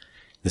of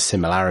the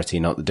similarity,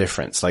 not the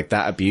difference. Like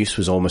that abuse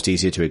was almost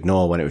easier to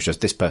ignore when it was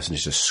just this person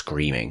is just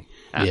screaming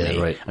at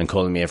me and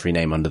calling me every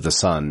name under the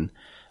sun.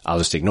 I'll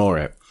just ignore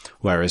it.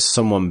 Whereas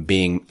someone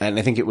being, and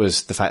I think it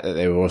was the fact that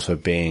they were also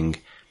being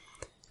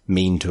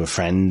mean to a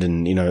friend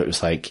and, you know, it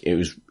was like, it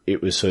was like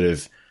it was sort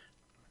of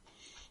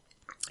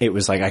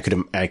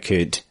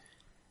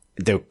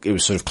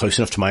close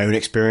enough to my own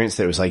experience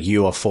that it was like,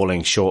 you are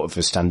falling short of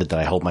a standard that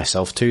I hold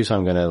myself to. So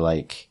I'm going to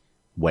like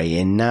weigh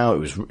in now.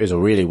 It was a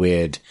really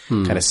weird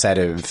kind of set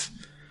of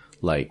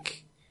like,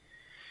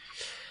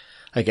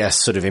 I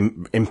guess sort of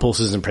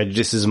impulses and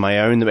prejudices of my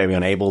own that made me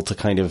unable to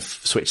kind of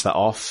switch that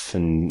off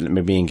and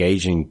maybe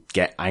engage and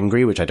get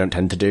angry, which I don't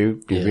tend to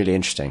do. It's really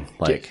interesting.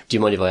 Like, do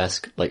you mind if I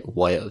ask like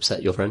why it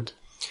upset your friend?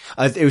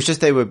 It was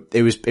just it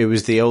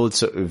was the old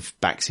sort of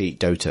backseat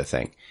Dota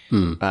thing,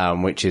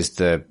 which is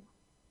the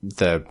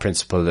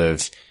principle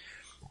of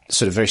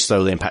sort of very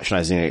slowly and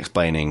patronizingly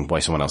explaining why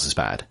someone else is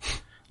bad.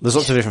 There's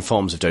lots of different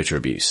forms of Dota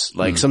abuse.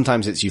 Like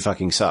sometimes it's you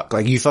fucking suck.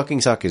 Like you fucking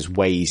suck is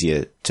way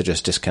easier to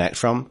just disconnect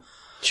from.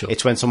 Sure.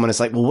 It's when someone is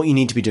like, well, what you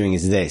need to be doing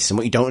is this, and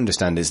what you don't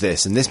understand is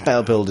this, and this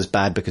battle build is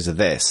bad because of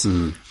this.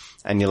 And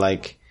you're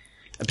like,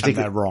 and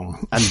they're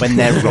wrong. And when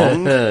they're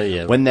wrong,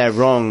 Yeah. when they're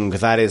wrong,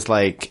 that is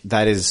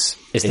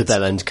it's the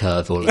bell end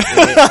curve. All of it.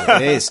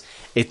 it is.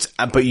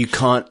 But you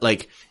can't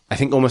like, I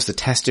think almost the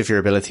test of your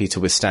ability to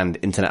withstand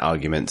internet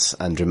arguments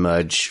and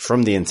emerge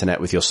from the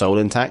internet with your soul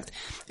intact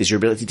is your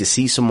ability to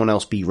see someone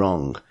else be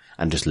wrong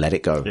and just let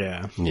it go.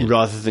 Yeah.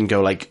 Rather than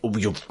go like, oh,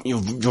 you're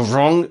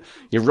wrong.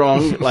 You're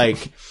wrong.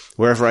 Like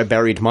wherever I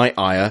buried my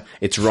ire,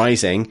 it's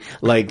rising.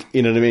 Like,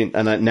 you know what I mean?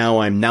 And now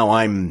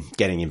I'm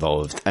getting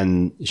involved.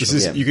 And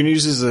you can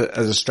use this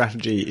as a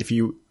strategy if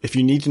you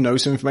need to know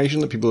some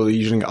information that people are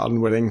usually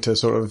unwilling to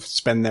sort of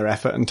spend their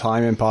effort and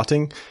time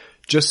imparting.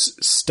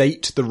 Just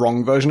state the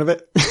wrong version of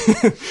it.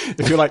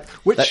 If you're like,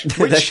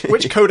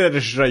 which code editor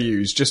should I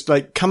use? Just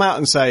like come out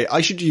and say, I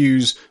should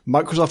use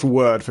Microsoft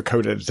Word for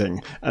code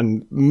editing.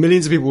 And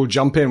millions of people will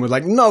jump in with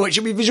like, no, it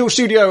should be Visual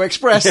Studio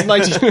Express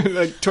 19,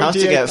 like 20. How to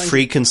get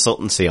free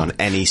consultancy on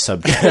any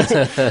subject.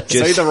 Just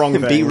say the wrong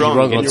thing. Be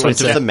wrong in front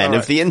of the men All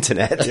of the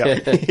internet.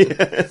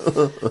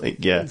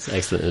 That's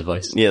excellent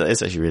advice. Yeah,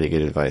 that's actually really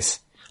good advice.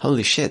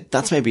 Holy shit,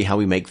 that's maybe how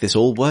we make this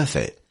all worth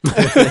it.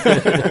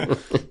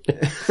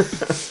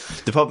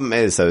 The problem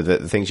is, though, that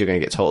the things you're going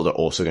to get told are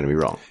also going to be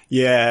wrong.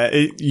 Yeah,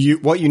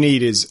 what you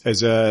need is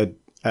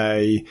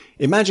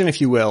imagine, if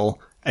you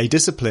will, a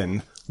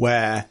discipline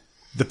where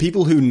the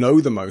people who know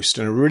the most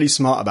and are really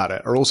smart about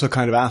it are also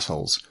kind of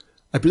assholes.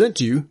 I present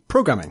to you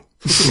programming.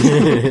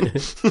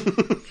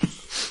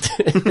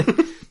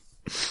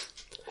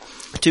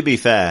 To be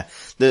fair,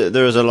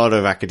 there is a lot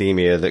of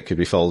academia that could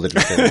be folded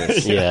within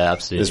this. Yeah,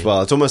 absolutely. As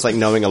well. It's almost like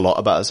knowing a lot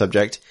about a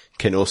subject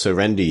can also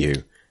render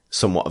you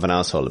somewhat of an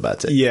asshole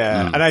about it.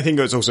 Yeah. And I think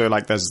it's also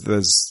like there's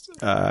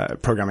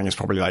programming is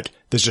probably like,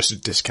 there's just a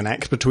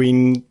disconnect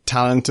between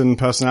talent and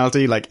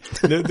personality. Like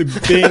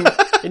being,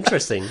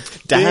 Interesting.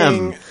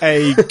 Damn.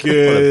 Being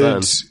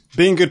burn.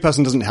 being a good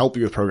person doesn't help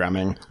you with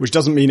programming, which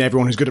doesn't mean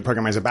everyone who's good at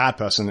programming is a bad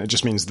person. It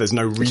just means there's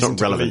no reason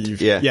to relevant.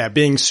 believe. Yeah.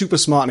 Being super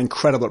smart and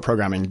incredible at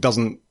programming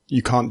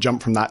you can't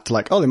jump from that to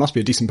like, oh, they must be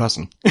a decent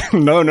person.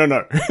 No.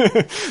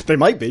 They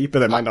might be, but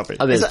they might not be.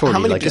 I mean, it's How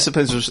probably many like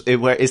disciplines,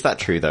 where is that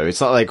true though?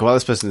 It's not like, well,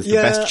 this person is the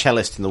Yeah. best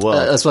cellist in the world.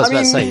 that's what I was about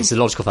to mean- say. It's a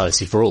logical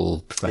fallacy for all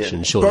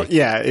professions, surely. But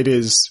yeah, it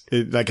is.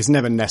 It's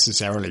never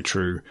necessarily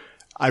true.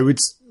 I would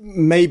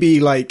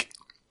maybe like,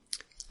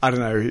 I don't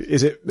know,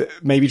 is it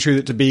maybe true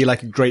that to be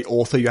like a great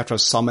author, you have to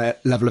have some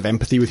level of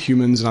empathy with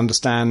humans and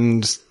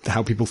understand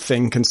how people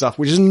think and stuff,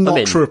 which is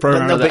not true of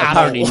programming. No, but at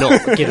apparently all.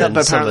 not. Given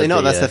But some apparently of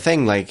not. That's the the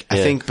thing. Like,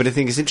 I think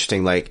it's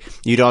interesting. Like,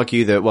 you'd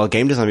argue that, well,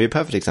 game design would be a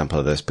perfect example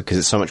of this because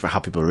it's so much about how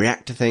people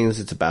react to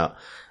things. It's about,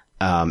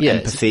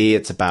 empathy.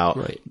 It's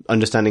about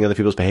understanding other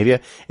people's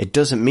behavior. It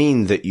doesn't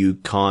mean that you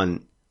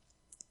can't,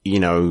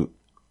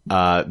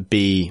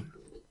 be,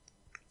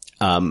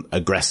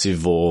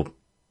 aggressive or,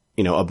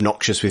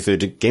 obnoxious with the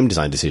game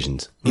design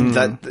decisions.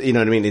 That, you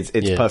know what I mean? It's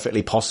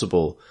perfectly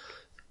possible.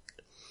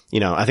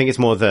 I think it's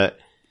more that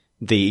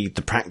the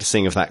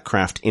practicing of that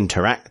craft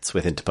interacts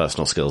with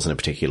interpersonal skills in a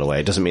particular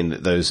way. It doesn't mean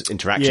that those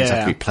interactions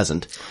have to be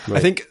pleasant. I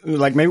think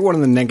like maybe one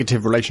of the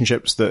negative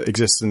relationships that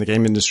exists in the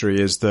game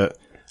industry is that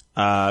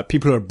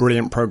people who are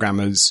brilliant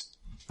programmers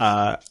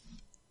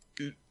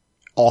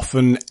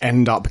often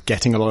end up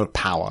getting a lot of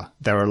power.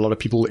 There are a lot of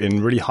people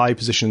in really high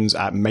positions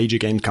at major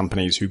game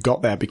companies who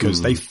got there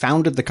because they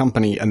founded the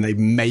company and they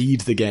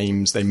made the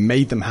games. They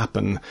made them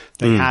happen.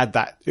 They had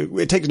that.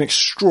 It takes an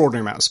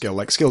extraordinary amount of skill,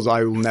 like skills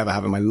I will never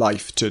have in my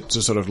life to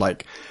sort of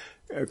like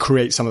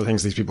create some of the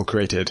things these people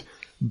created.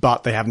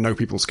 But they have no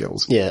people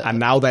skills. Yeah. And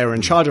now they're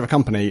in charge of a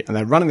company and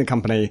they're running the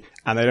company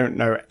and they don't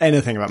know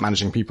anything about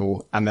managing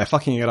people and they're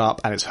fucking it up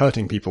and it's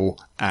hurting people.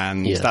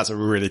 And that's a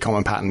really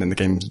common pattern in the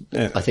games.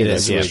 I think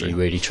that's really,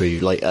 really true.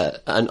 Like,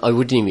 and I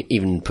wouldn't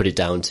even put it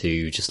down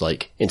to just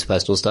like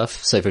interpersonal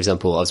stuff. So for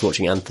example, I was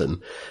watching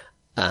Anthem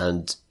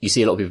and you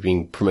see a lot of people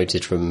being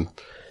promoted from,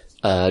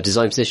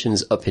 design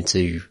positions up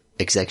into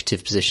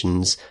executive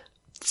positions.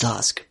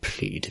 That's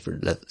completely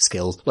different level of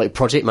skill. Like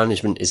project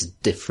management is a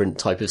different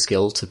type of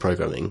skill to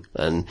programming.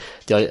 And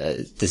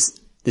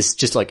this is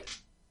just like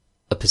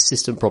a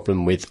persistent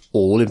problem with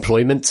all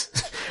employment,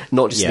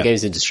 not just the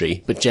games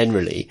industry, but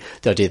generally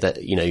the idea that,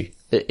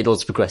 in order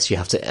to progress, you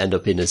have to end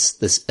up in a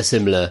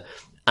similar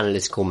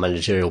analytical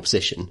managerial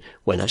position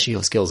when actually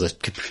your skills are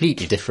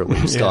completely different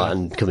when you start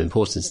and become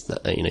important to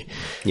that,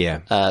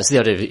 so the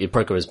idea of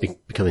programmers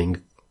becoming,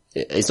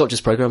 it's not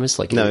just programmers,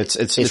 like, no, it's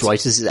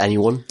writers, it's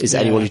anyone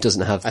who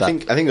doesn't have that.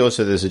 I think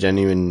also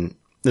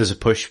there's a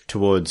push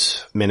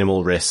towards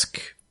minimal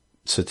risk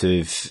sort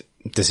of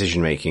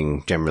decision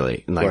making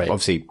generally. And like,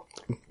 obviously,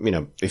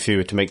 if you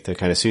were to make the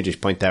kind of Sujish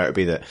point there, it would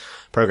be that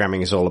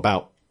programming is all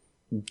about,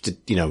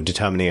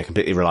 determining a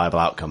completely reliable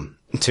outcome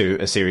to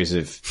a series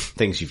of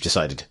things you've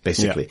decided,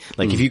 basically.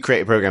 Like, if you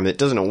create a program that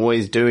doesn't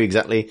always do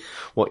exactly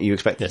what you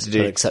expect it to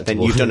do,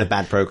 then you've done a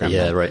bad program.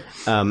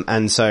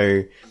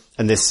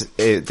 And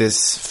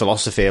this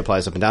philosophy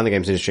applies up and down the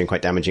games industry in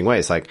quite damaging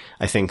ways. Like,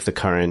 I think the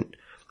current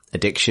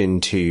addiction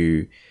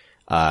to,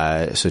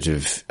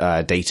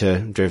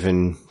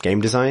 data-driven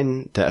game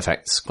design that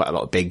affects quite a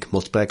lot of big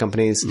multiplayer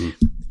companies,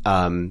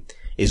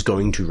 is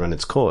going to run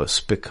its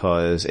course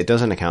because it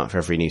doesn't account for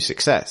every new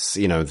success.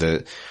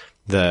 The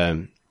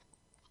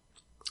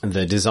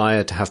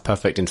desire to have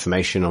perfect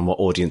information on what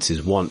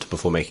audiences want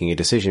before making a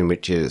decision,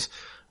 which is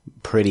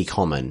pretty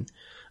common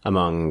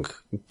among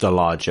the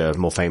larger,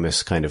 more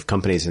famous kind of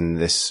companies in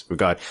this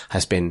regard,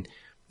 has been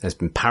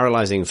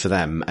paralyzing for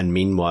them. And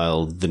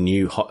meanwhile, the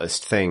new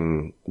hottest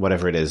thing,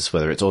 whatever it is,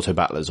 whether it's auto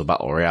battlers or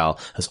battle royale,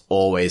 has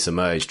always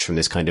emerged from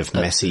this kind of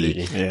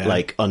messy,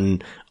 like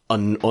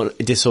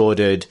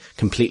disordered,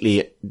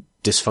 completely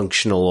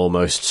dysfunctional,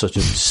 almost sort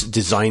of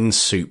design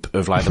soup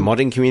of like the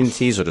modding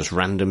communities or just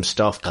random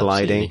stuff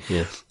colliding.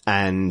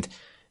 And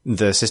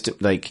the system,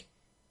 like,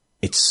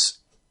 it's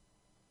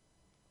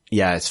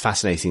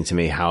fascinating to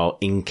me how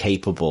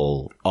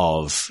incapable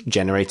of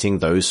generating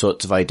those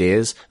sorts of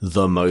ideas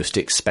the most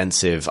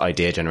expensive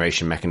idea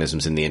generation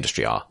mechanisms in the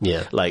industry are.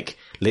 Yeah. Like,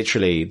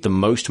 literally, the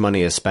most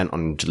money is spent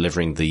on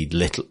delivering the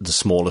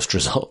smallest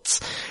results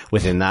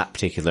within that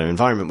particular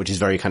environment, which is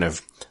very kind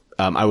of,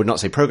 I would not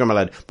say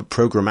programmer-led, but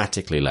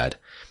programmatically led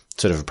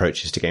sort of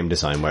approaches to game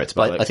design, where it's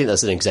about, I think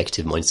that's an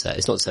executive mindset.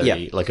 It's not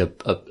necessarily like a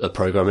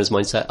programmer's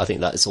mindset. I think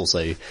that's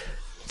also,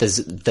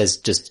 there's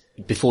just,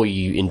 before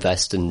you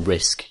invest and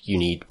risk, you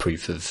need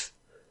proof of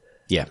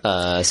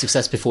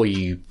success before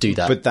you do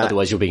that. But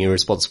otherwise you're being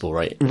irresponsible,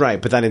 right?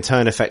 Right. But that in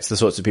turn affects the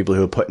sorts of people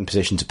who are put in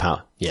positions of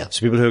power. Yeah.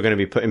 So people who are going to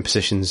be put in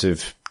positions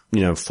of,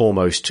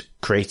 foremost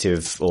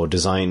creative or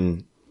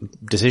design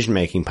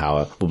decision-making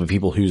power will be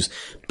people whose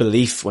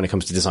belief when it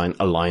comes to design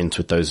aligns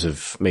with those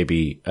of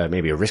maybe a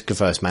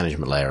risk-averse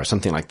management layer or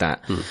something like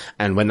that.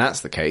 And when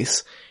that's the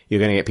case, you're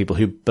going to get people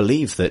who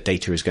believe that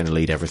data is going to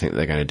lead everything that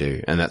they're going to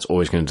do, and that's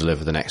always going to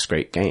deliver the next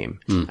great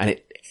game. And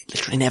it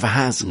literally never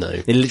has. No.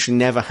 It literally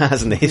never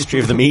has in the history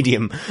of the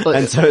medium.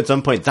 And so at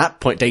some point, that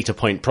data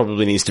point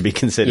probably needs to be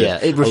considered. Yeah,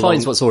 it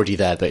refines what's already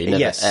there, but it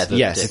never ever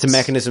Yes, it's a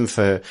mechanism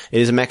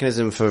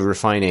for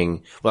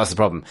refining. Well, that's the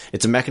problem.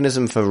 It's a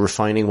mechanism for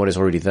refining what is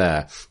already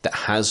there that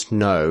has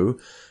no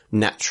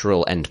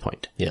natural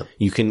endpoint. Yeah.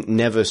 You can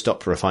never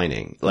stop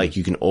refining. Like,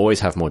 you can always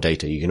have more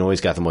data. You can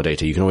always gather more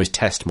data. You can always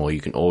test more. You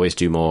can always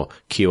do more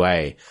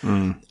QA.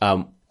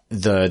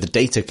 The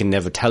data can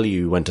never tell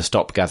you when to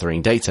stop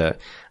gathering data.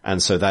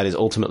 And so that is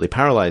ultimately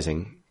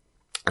paralyzing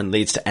and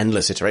leads to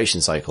endless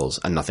iteration cycles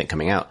and nothing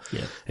coming out.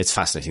 Yeah. It's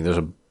fascinating. There's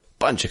a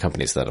bunch of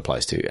companies that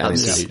applies to. And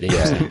Absolutely.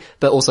 Yeah.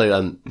 But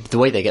also, the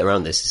way they get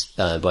around this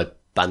is, by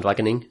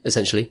bandwagoning,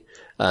 essentially.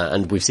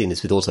 And we've seen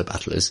this with auto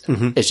battlers.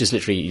 It's just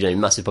literally,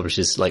 massive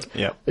publishers, like,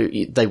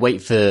 they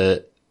wait for,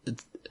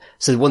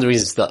 so one of the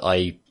reasons that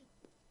I,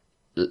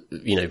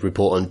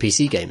 report on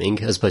PC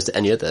gaming as opposed to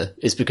any other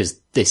is because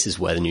this is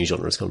where the new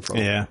genres come from.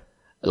 Yeah.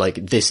 Like,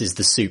 this is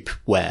the soup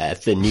where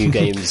the new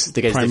games,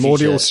 the games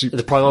primordial of the future,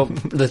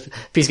 soup. the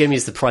PC gaming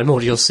is the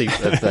primordial soup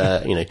of,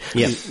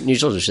 new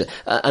genres.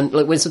 And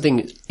like, when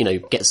something,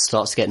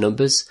 starts to get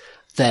numbers,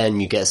 then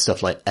you get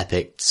stuff like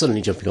Epic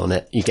suddenly jumping on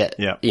it. You get,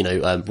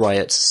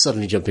 Riot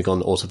suddenly jumping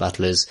on auto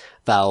battlers.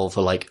 Valve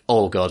are like,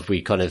 oh god,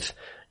 we kind of,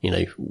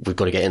 we've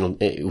got to get in on,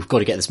 we've got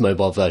to get this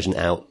mobile version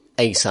out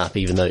ASAP,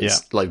 even though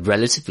it's like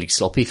relatively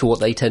sloppy for what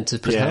they tend to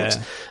put out.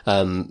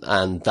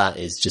 And that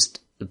is just,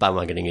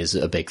 bandwagoning is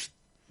a big,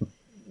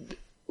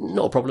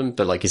 not a problem,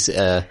 but like it's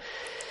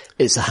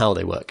how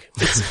they work.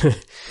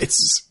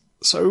 It's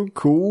so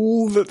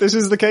cool that this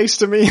is the case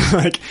to me.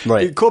 Like,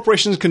 right.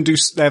 Corporations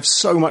they have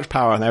so much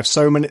power and they have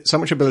so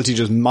much ability to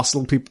just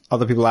muscle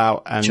other people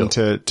out and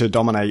to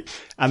dominate.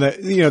 And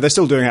they're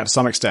still doing that to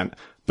some extent,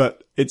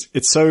 but it's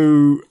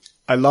so,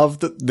 I love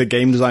that the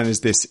game design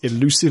is this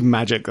elusive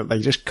magic that they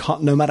just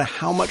can't, no matter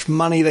how much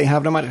money they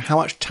have, no matter how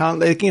much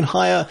talent they can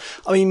hire.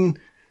 I mean,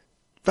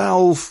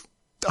 Valve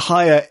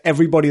hire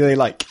everybody they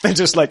like. They're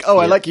just like,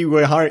 I like you,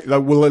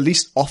 we'll at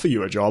least offer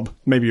you a job.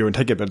 Maybe you won't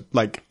take it, but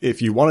like,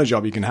 if you want a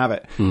job, you can have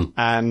it.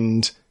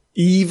 And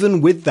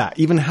even with that,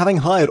 even having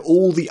hired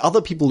all the other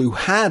people who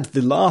had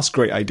the last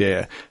great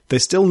idea, they're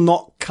still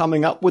not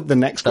coming up with the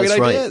next great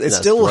idea. It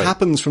still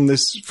happens from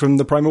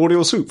the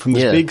primordial soup, from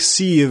this big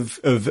sea of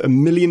a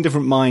million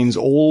different minds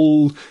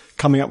all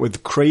coming up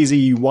with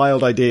crazy,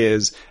 wild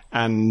ideas,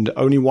 and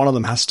only one of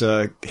them has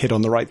to hit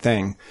on the right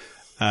thing.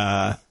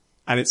 And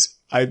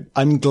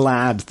I'm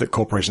glad that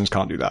corporations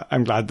can't do that.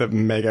 I'm glad that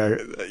mega,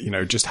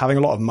 just having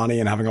a lot of money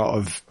and having a lot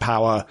of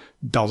power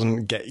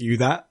doesn't get you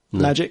that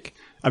magic.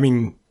 I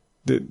mean,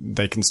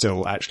 they can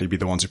still actually be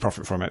the ones who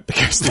profit from it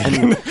because they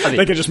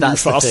can just move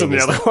faster than the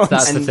other ones.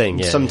 That's the thing,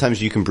 yeah.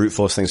 Sometimes you can brute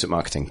force things with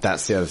marketing.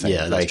 That's the other thing.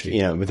 Yeah, that's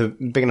true. With a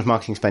big enough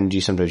marketing spend,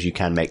 sometimes you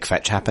can make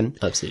fetch happen.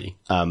 Absolutely.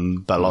 But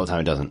a lot of the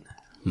time it doesn't.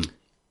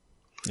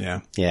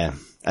 Yeah. Yeah.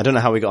 I don't know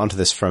how we got onto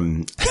this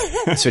from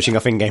switching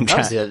off in-game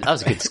chat. That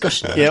was a good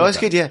discussion. Yeah, it was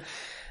good, yeah.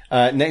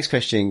 Next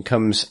question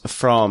comes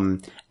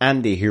from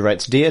Andy, who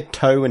writes, Dear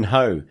Toe and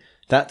Ho,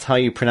 that's how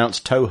you pronounce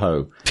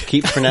Toho.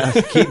 Keep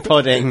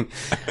podding,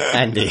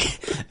 Andy.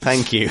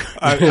 Thank you.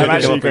 I'm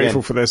actually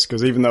grateful for this,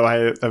 because even though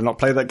I have not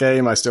played that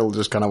game, I still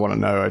just kind of want to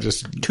know.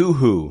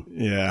 Toho.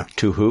 Yeah.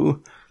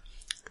 Toho.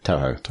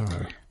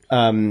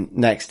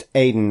 Next,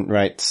 Aiden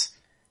writes,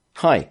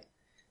 Hi.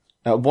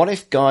 What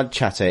if guard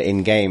chatter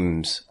in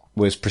games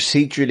was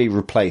procedurally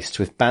replaced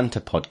with banter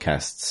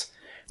podcasts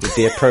with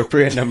the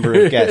appropriate number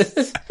of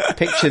guests?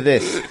 Picture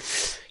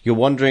this. You're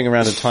wandering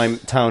around a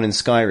town in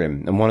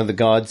Skyrim, and one of the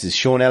guards is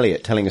Sean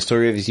Elliott telling a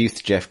story of his youth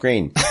to Jeff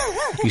Green.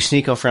 You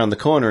sneak off round the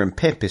corner, and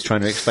Pip is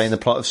trying to explain the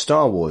plot of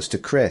Star Wars to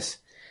Chris.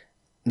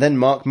 Then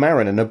Mark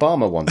Maron and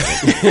Obama wanted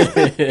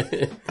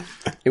it.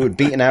 It would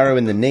beat an arrow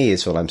in the knee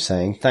is all I'm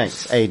saying.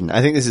 Thanks, Aiden.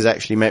 I think this is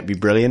actually might be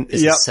brilliant.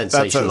 It's a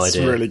sensational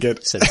idea. That's really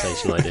good.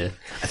 Sensational idea.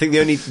 I think the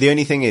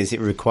only thing is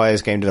it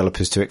requires game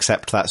developers to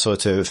accept that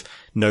sort of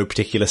no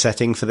particular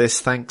setting for this,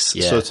 thanks.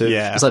 Yeah. Sort of.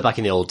 Yeah. It's like back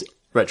in the old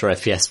retro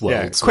FPS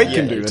world. Yeah, Quake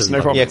can do this,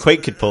 no problem. Yeah,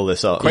 Quake could pull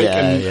this off. Quake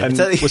Yeah, and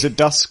was it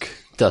Dusk?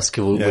 Dusk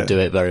would do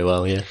it very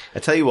well, yeah. I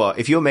tell you what,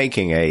 if you're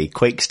making a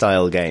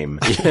Quake-style game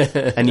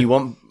and you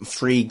want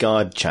free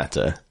guard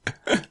chatter,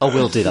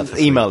 we'll do that for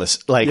free. Email us.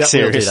 Like,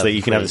 seriously,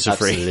 you can have this for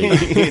free.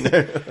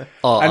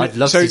 I'd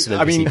love to do some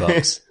NPC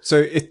bugs.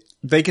 So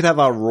they could have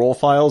our raw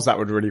files, that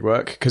would really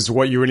work, because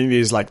what you really need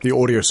is like the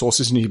audio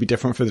sources need to be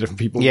different for the different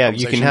people. Yeah,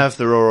 you can have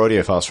the raw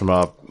audio files from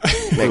our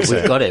mixer.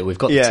 We've got it. We've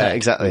got the tech. Yeah,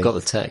 exactly. We've got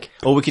the tech.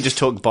 Or we could just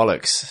talk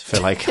bollocks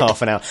for like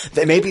half an hour.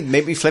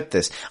 Maybe flip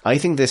this. I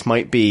think this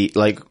might be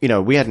like,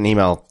 we had an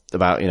email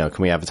about, can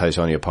we advertise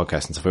on your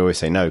podcast and stuff? We always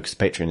say no, because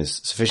Patreon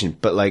is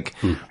sufficient. But like,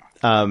 it's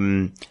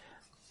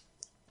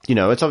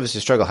obviously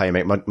a struggle how you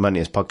make money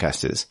as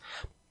podcasters.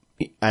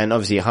 And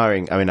obviously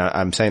hiring,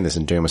 I'm saying this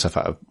and doing myself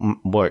out of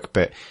work,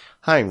 but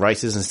hiring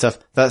writers and stuff,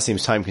 that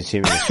seems time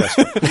consuming and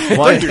stressful.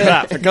 Why do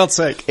that, for God's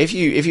sake? If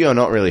you are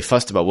not really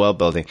fussed about world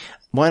building,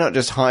 why not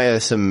just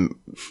hire some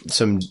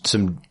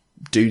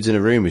dudes in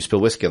a room who spill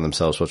whiskey on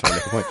themselves while trying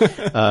to make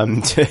a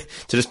point,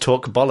 to just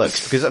talk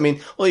bollocks. Because, I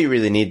mean, all you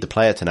really need the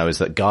player to know is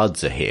that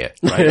guards are here,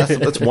 right?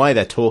 That's why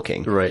they're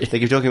talking. Right. They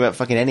keep talking about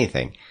fucking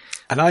anything.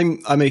 And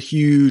I'm a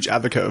huge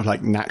advocate of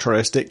like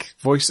naturalistic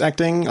voice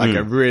acting. Like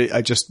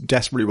I just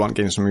desperately want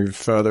games to move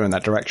further in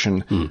that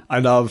direction. I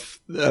love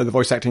the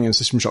voice acting in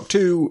System Shock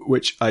 2,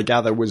 which I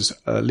gather was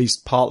at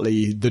least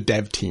partly the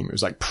dev team. It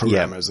was like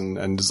programmers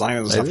and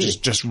designers and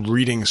stuff just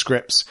reading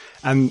scripts.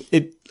 And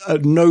it,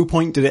 at no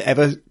point did it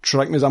ever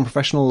strike me as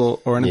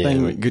unprofessional or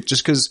anything. Yeah.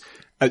 Just cause,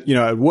 at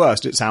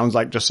worst, it sounds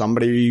like just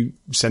somebody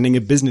sending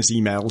a business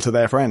email to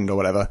their friend or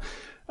whatever.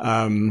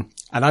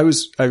 And I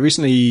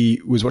recently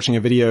was watching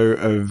a video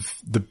of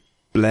the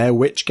Blair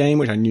Witch game,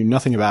 which I knew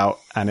nothing about.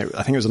 And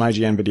I think it was an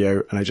IGN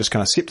video, and I just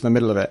kind of skipped to the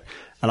middle of it.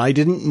 And I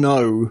didn't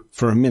know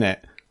for a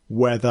minute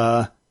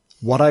whether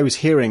what I was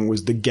hearing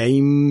was the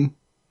game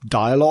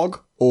dialogue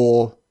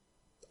or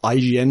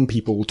IGN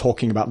people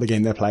talking about the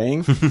game they're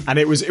playing. And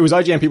it was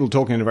IGN people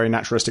talking in a very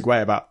naturalistic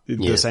way about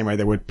the same way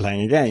they were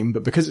playing a game.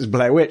 But because it's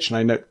Blair Witch, and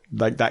I know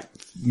like that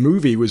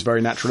movie was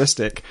very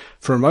naturalistic,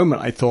 for a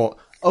moment I thought,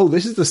 oh,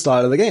 this is the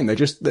style of the game.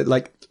 They're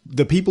like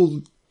the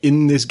people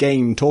in this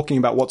game talking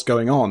about what's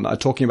going on are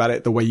talking about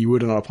it the way you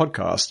would on a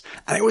podcast.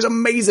 And it was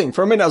amazing.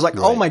 For a minute, I was like,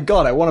 oh my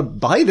God, I want to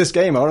buy this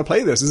game. I want to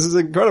play this. This is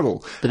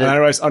incredible. But then I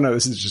realized, oh no,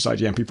 this is just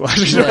IGN people.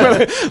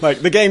 Like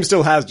the game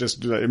still has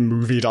just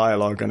movie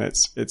dialogue, and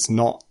it's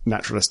not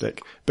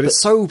naturalistic, but it's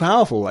so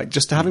powerful. Like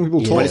just having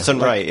people talk. When it's done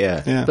right,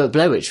 yeah. But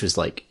Blair Witch was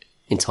like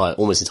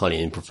almost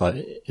entirely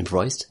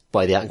improvised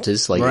by the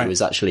actors. Like it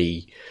was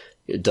actually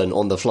done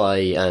on the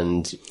fly,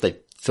 and they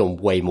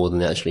filmed way more than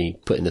they actually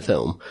put in the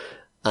film.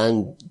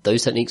 And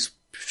those techniques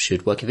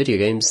should work in video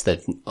games.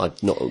 I'm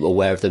not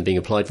aware of them being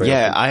applied very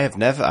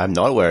often. I'm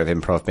not aware of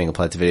improv being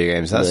applied to video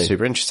games. That's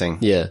super interesting.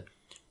 Yeah.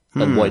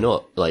 And why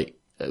not? Like,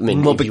 I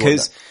mean, well,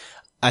 because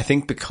I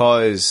think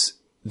because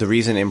the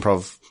reason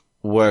improv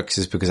works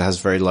is because it has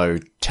very low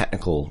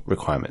technical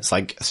requirements,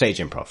 like stage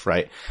improv,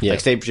 right? Yeah. Like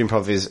stage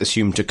improv is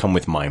assumed to come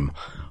with mime,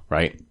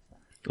 right?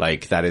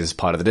 Like that is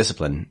part of the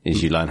discipline,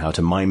 is you learn how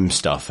to mime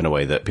stuff in a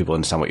way that people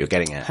understand what you're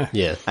getting at.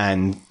 Yeah.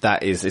 And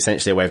that is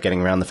essentially a way of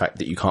getting around the fact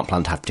that you can't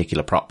plan to have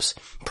particular props.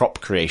 Prop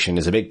creation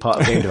is a big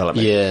part of game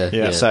development.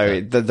 Yeah.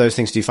 So those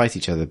things do fight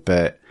each other,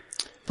 but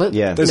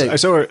yeah. I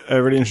saw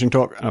a really interesting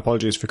talk, and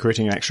apologies for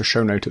creating an extra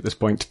show note at this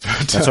point.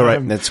 But, that's all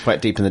right. That's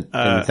quite deep in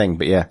the thing,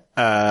 but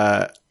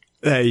yeah.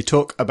 They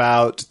talk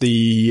about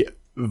the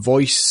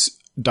voice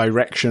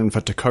direction for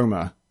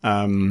Tacoma,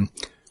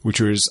 which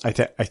was, I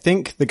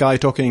think the guy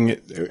talking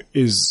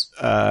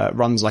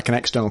runs like an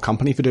external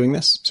company for doing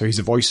this. So he's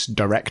a voice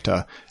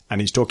director,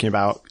 and he's talking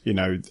about,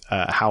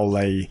 how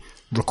they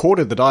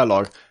recorded the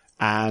dialogue,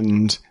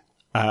 and,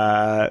 they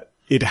call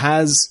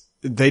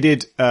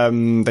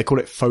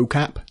it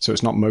focap. So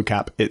it's not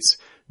mocap.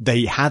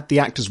 They had the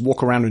actors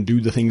walk around and do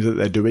the things that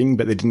they're doing,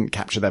 but they didn't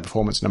capture their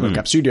performance in a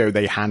mocap studio.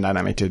 They hand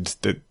animated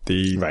the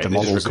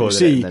models that you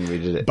see, and then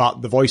redid it.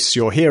 But the voice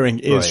you're hearing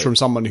is from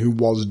someone who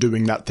was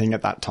doing that thing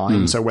at that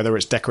time. So whether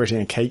it's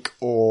decorating a cake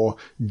or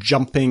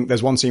jumping,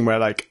 there's one scene where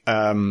like,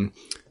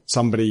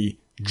 somebody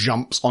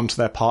jumps onto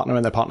their partner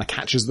and their partner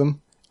catches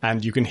them,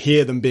 and you can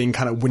hear them being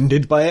kind of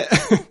winded by it.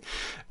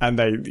 And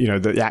they,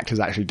 the actors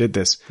actually did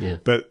this. Yeah.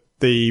 But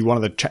one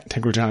of the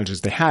technical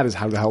challenges they had is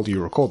how the hell do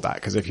you record that?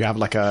 Because if you have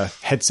like a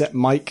headset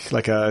mic,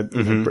 like a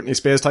Britney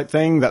Spears type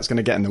thing, that's going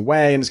to get in the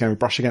way and it's going to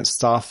brush against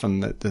stuff,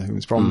 and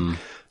the problem.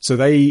 So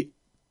they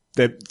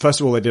first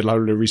of all, they did a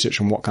load of research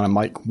on what kind of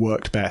mic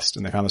worked best,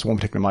 and they found this one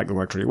particular mic that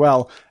worked really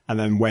well. And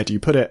then where do you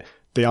put it?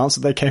 The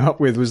answer they came up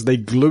with was they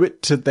glue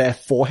it to their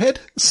forehead.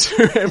 So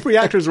every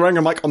actor is wearing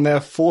a mic on their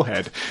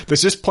forehead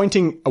that's just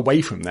pointing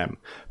away from them,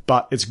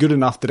 but it's good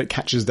enough that it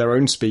catches their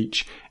own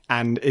speech,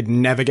 and it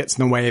never gets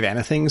in the way of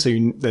anything. So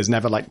there's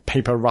never like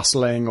paper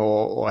rustling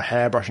or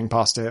hair brushing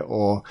past it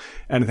or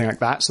anything like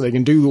that. So they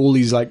can do all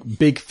these like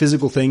big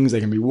physical things.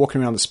 They can be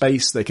walking around the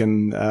space. They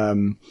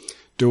can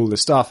do all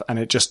this stuff, and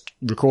it just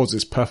records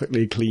this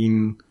perfectly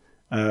clean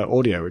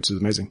audio, which is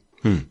amazing.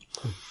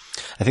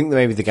 I think that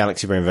maybe the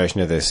Galaxy Brain version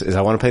of this is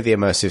I want to play the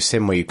immersive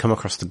sim where you come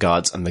across the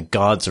guards and the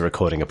guards are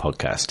recording a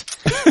podcast.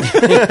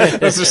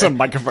 There's just a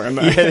microphone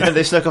there. Yeah,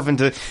 they snuck off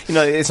into,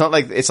 it's not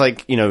like, it's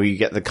like, you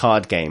get the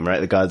card game, right?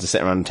 The guards are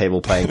sitting around the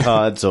table playing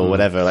cards or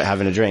whatever, like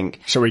having a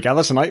drink. Shall we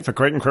gather tonight for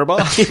Crate and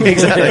Crowbar?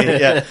 Exactly,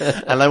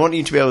 yeah. And I want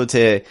you to be able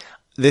to,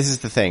 this is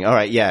the thing. All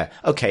right, yeah.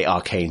 Okay,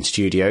 Arcane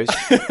Studios.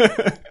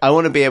 I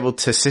want to be able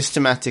to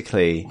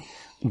systematically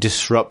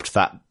disrupt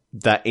that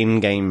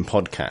in-game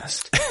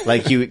podcast.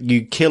 Like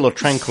you kill or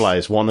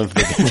tranquilize one of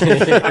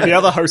the and the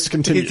other hosts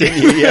continue.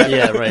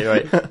 Yeah,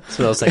 right.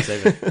 Smells like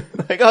David.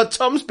 Like, oh,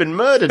 Tom's been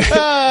murdered.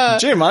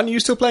 Jim, aren't you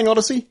still playing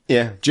Odyssey?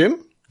 Yeah.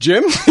 Jim?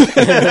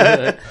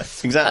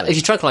 Exactly. If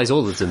you tranquilize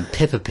all of them,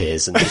 Pip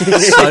appears and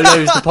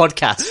solos the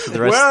podcast for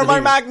the rest Where of the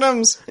are my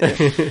magnums?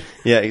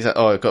 Yeah,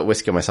 exactly. Oh, I've got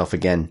whiskey on myself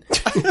again.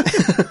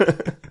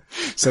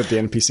 Said the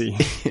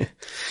NPC.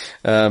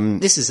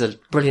 This is a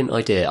brilliant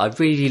idea. I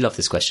really love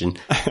this question.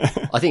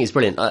 I think it's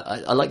brilliant.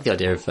 I like the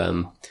idea of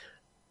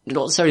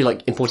not necessarily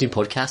like importing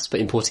podcasts, but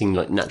importing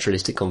like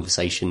naturalistic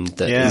conversation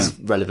that is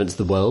relevant to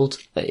the world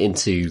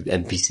into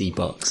NPC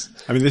box.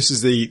 I mean, this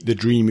is the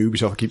dream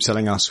Ubisoft keeps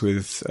selling us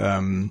with,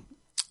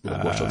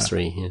 Watch Dogs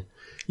 3, yeah.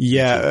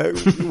 Yeah,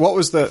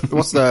 what's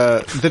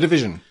the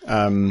Division?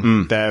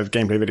 Their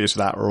gameplay videos for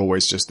that are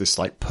always just this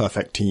like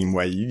perfect team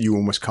where you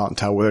almost can't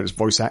tell whether it's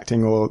voice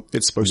acting or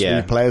it's supposed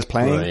to be players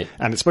playing. Right.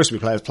 And it's supposed to be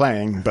players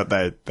playing, but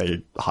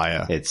they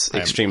hire. It's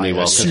extremely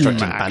well constructed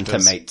banter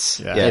mates.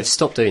 Yeah. They've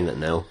stopped doing that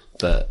now,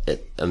 but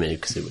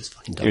because it was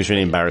fucking dumb. It was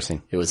really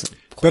embarrassing. It was.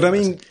 But I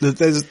mean,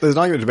 there's an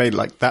argument to be made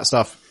like that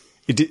stuff.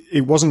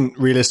 It wasn't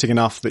realistic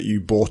enough that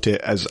you bought it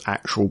as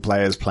actual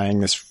players playing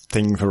this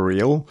thing for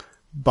real.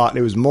 But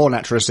it was more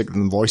naturalistic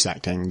than voice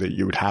acting that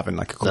you would have in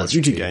like a Call of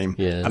Duty game.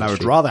 Yeah, and I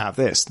would rather have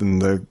this than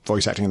the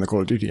voice acting in the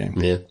Call of Duty game.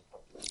 Yeah.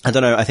 I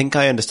don't know. I think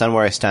I understand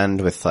where I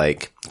stand with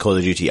like Call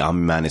of Duty Army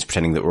Man is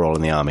pretending that we're all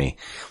in the army.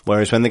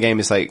 Whereas when the game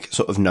is like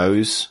sort of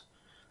knows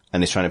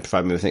and is trying to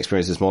provide me with an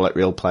experience that's more like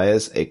real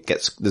players,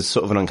 there's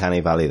sort of an uncanny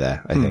valley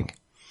there, I think.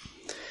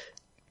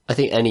 I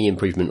think any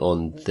improvement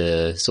on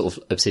the sort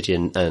of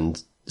Obsidian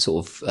and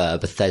sort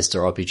of Bethesda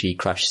RPG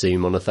crash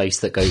zoom on a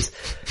face that goes,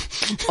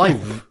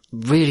 I'm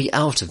really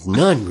out of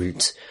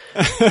Nirnroot.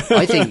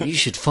 I think you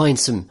should find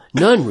some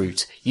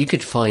Nirnroot. You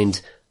could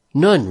find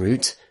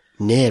Nirnroot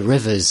near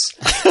rivers.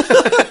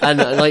 And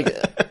like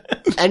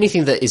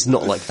anything that is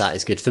not like that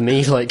is good for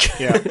me. Like,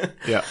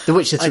 Yeah. The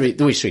Witcher 3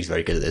 is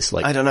very good at this.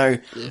 Like, I don't know.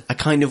 I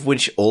kind of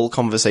wish all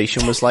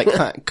conversation was like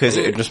that because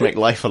it would just make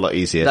life a lot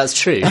easier. that's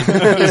true.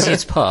 Easy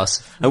to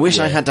pass. I wish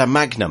I had a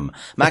Magnum.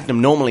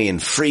 Magnum normally in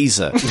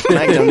freezer.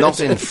 Magnum not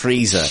in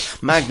freezer.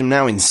 Magnum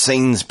now in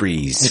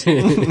Sainsbury's.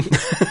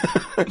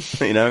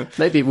 You know?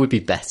 Maybe it would be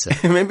better.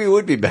 Maybe it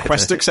would be better.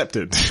 Quest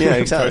accepted. Yeah,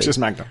 exactly. Purchase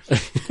Magnum.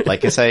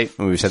 Like I say,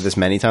 and we've said this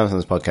many times on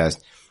this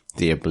podcast,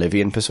 the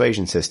Oblivion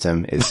persuasion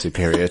system is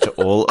superior to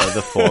all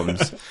other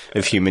forms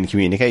of human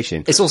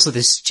communication. It's also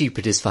the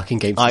stupidest fucking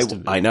game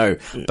system. I know,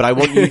 but I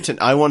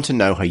want to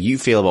know how you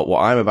feel about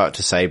what I'm about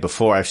to say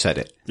before I've said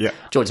it. Yeah. Do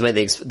you want to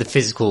make the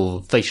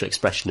physical facial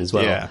expression as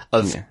well? Yeah.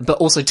 But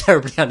also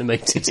terribly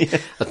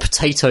animated. A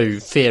potato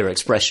fear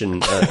expression.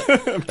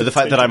 The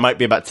fact that I might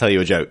be about to tell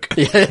you a joke.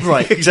 Yeah,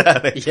 right.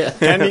 Exactly. Yeah.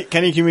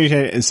 Can you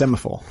communicate it in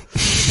semaphore?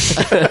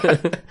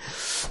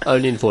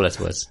 Only in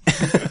 4-letter words.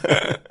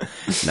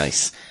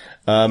 Nice.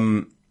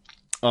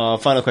 Our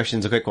final question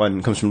is a quick one.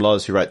 It comes from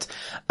Loz, who writes,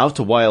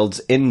 Outer Wilds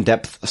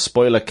in-depth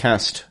spoiler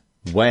cast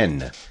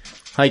when?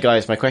 Hi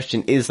guys, my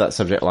question is that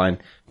subject line,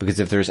 because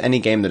if there is any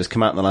game that has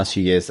come out in the last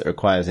few years that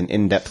requires an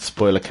in-depth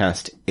spoiler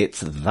cast,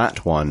 it's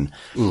that one.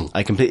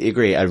 I completely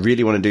agree. I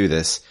really want to do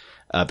this,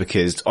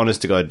 because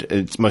honest to God,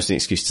 it's mostly an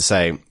excuse to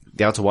say,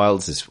 The Outer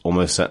Wilds is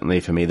almost certainly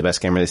for me the best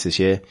game released this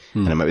year,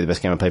 and it might be the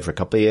best game I played for a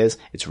couple of years.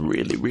 It's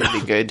really,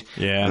 really good.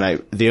 Yeah.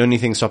 And the only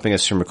thing stopping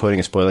us from recording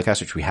a spoiler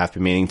cast, which we have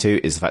been meaning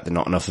to, is the fact that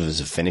not enough of us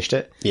have finished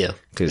it. Yeah.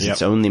 Because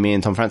it's only me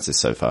and Tom Francis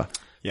so far.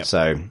 Yep.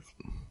 So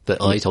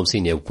But I, Tom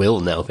Senior, will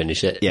now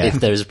finish it Yeah. if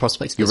there is a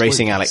prospect. you're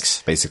racing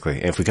Alex,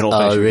 basically. If we can all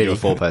finish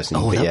with a 4-person.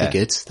 Oh, but that'd yeah. be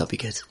good. That'd be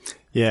good.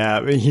 Yeah,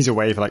 I mean, he's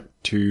away for like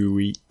 2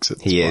 weeks. At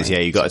this He point. is, yeah,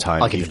 you've got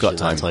time. I can You've finish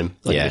got it in that time.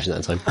 I can Yeah. finish it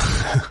in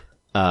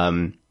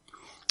that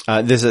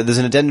time. There's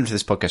an addendum to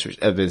this podcast, which,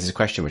 there's a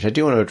question which I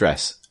do want to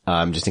address,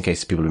 just in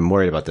case people have been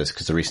worried about this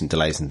because of recent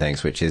delays and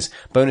things, which is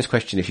bonus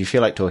question. If you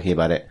feel like talking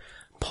about it,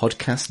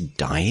 podcast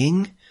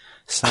dying?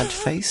 Sad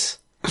face?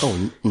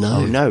 Oh, no.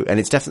 Oh no, and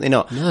it's definitely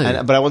not.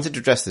 No. But I wanted to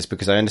address this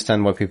because I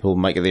understand why people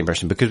might get the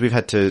impression, because we've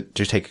had to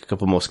just take a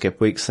couple more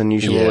skip weeks than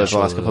usual Yeah, over sure,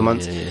 the last couple of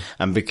months. yeah.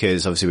 And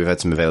because obviously we've had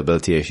some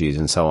availability issues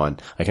and so on.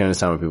 I can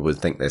understand why people would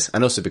think this.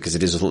 And also because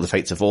it is the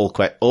fates of all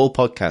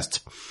podcasts,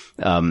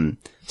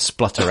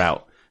 splutter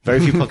out. Very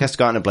few podcasts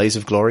go out in a blaze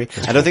of glory.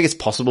 I don't think it's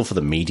possible for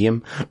the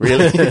medium,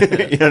 really.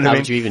 You know what I How mean?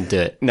 would you even do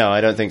it? No, I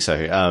don't think so.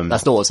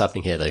 That's not what's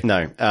happening here, though.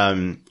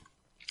 No.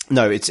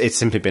 No, it's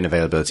simply been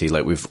availability.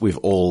 Like we've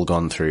all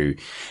gone through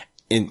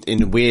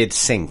in weird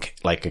sync,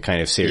 like a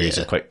kind of series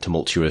of quite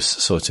tumultuous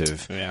sort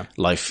of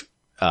life,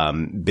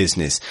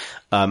 business.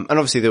 And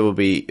obviously there will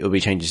be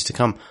changes to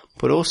come,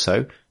 but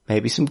also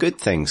maybe some good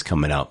things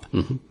coming up.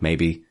 Mm-hmm.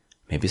 Maybe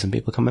some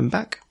people coming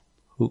back.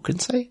 Who can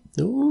say?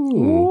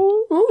 Ooh.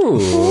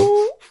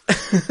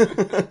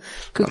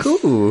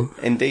 Cuckoo.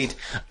 Indeed.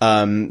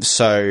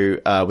 So,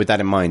 with that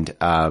in mind,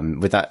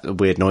 with that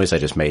weird noise I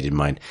just made in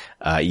mind,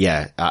 but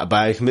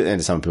I completely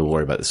understand people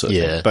worry about this sort of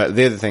thing. But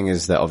the other thing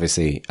is that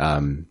obviously,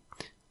 and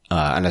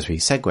as we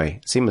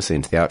segue seamlessly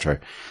into the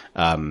outro,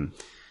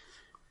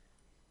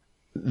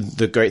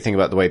 the great thing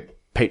about the way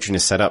Patreon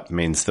is set up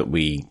means that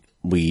we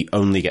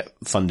only get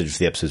funded for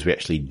the episodes we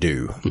actually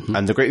do. Mm-hmm.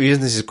 And the great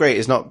reason this is great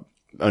is not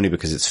only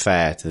because it's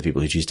fair to the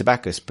people who choose to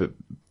back us, but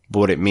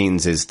what it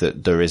means is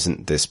that there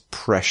isn't this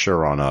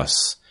pressure on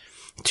us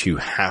to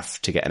have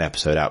to get an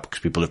episode out because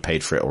people have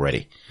paid for it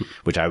already,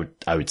 which I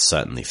would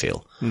certainly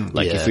feel.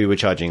 If we were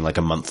charging like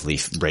a monthly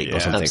rate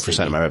or something for a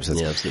certain amount of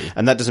episodes. Yeah, absolutely.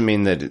 And that doesn't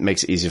mean that it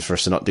makes it easier for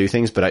us to not do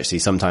things, but actually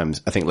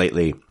sometimes I think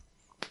lately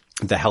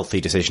the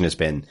healthy decision has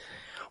been,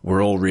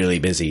 we're all really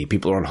busy.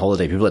 People are on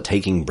holiday. People are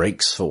taking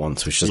breaks for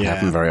once, which doesn't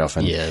happen very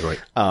often. Yeah,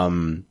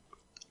 right.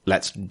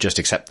 Let's just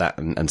accept that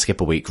and skip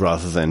a week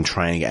rather than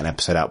trying to get an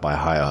episode out by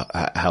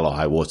hell or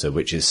high water,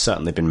 which has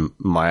certainly been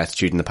my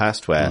attitude in the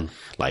past, where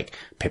like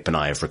Pip and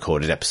I have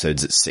recorded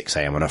episodes at 6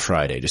 a.m. on a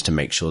Friday just to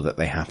make sure that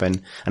they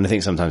happen. And I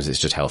think sometimes it's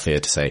just healthier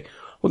to say,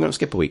 we're going to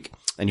skip a week,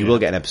 and you will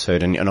get an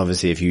episode. And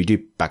obviously if you do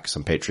back us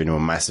on Patreon, we're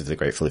massively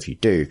grateful if you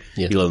do.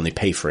 You'll only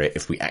pay for it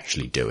if we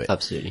actually do it.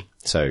 Absolutely.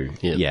 So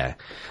yeah.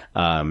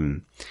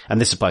 And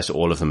this applies to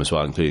all of them as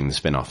well, including the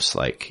spin-offs.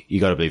 Like, you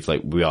gotta believe,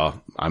 like, me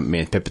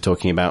and Pip are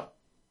talking about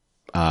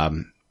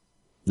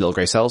Little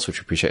Grey Cells, which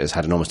we appreciate has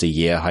had an almost a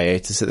year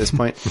hiatus at this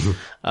point.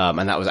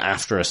 And that was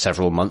after a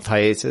several month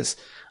hiatus.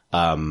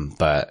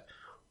 But,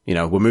 you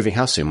know, we're moving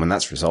house soon. When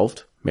that's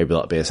resolved, maybe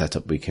that'll be a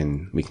setup we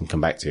can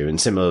come back to. And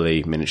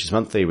similarly, Miniatures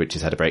Monthly, which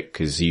has had a break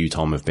because you,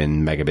 Tom, have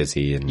been mega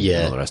busy and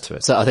all the rest of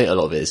it. So I think a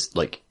lot of it is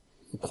like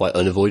quite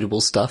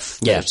unavoidable stuff.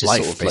 Yeah, which is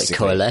life, sort of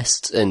basically. like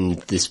coalesced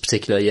in this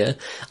particular year.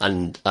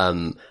 And,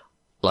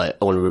 like,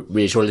 I want to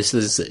reassure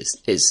listeners,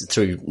 it's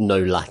through no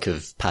lack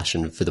of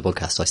passion for the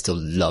podcast. I still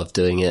love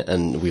doing it,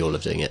 and we all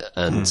love doing it.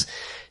 And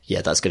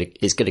yeah, it's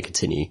gonna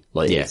continue.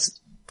 Like,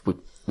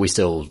 we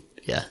still,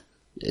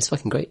 it's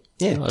fucking great.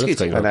 Yeah, I it's love good.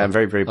 Grey And I'm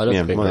very, very, I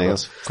love Grey one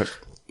of Grey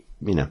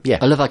those,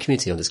 I love our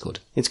community on Discord.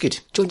 it's good.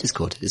 Join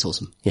Discord. It's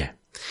awesome. Yeah.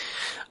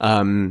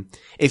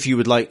 If you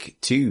would like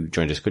to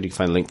join Discord, you can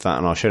find a link to that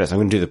on our show notes. I'm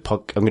going to do the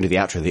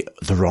outro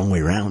the wrong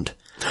way round.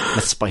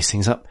 Let's spice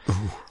things up.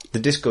 The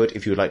Discord,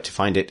 if you would like to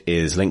find it,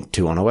 is linked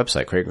to on our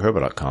website,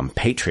 crateandcrowbar.com.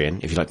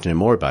 Patreon, if you'd like to know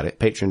more about it,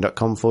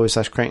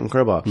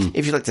 patreon.com/crateandcrowbar.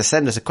 If you'd like to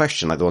send us a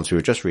question like the ones we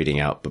were just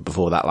reading out, but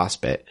before that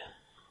last bit,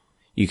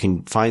 you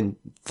can find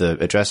the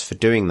address for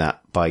doing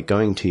that by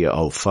going to your,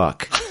 By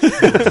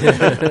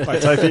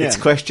typing it's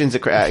in. questions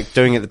at,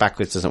 doing it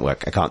backwards doesn't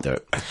work. I can't do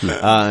it.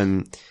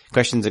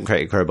 Questions at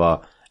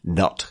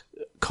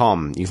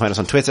crateandcrowbar.com. You can find us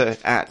on Twitter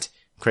at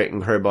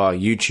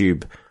crateandcrowbar,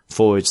 YouTube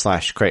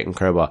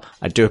 /crateandcrowbar.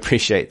 I do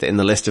appreciate that in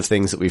the list of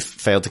things that we've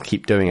failed to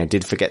keep doing, I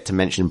did forget to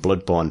mention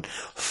Bloodborne.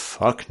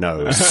 Fuck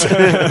knows.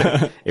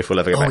 If we'll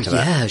ever get back to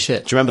that. Yeah,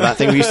 shit. Do you remember that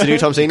thing we used to do,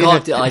 Tom Senior?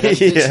 God, I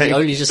literally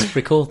only just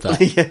recalled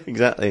that. Yeah,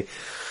 exactly.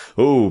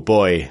 Oh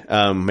boy.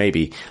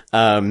 Maybe.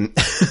 I really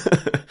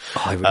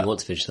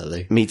want to finish that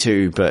though. Me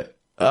too, but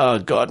oh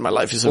god, my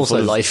life is so Also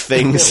full life. of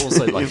things.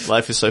 Also life.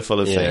 Life is so full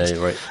of things.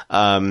 Yeah,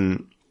 right.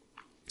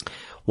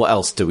 What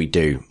else do we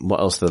do? What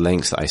else are the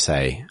links that I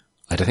say?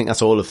 I don't think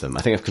that's all of them.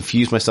 I think I've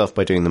confused myself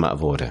by doing them out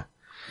of order.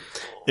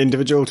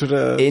 Individual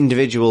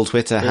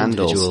Twitter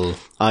Handles.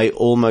 I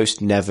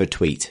almost never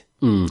tweet.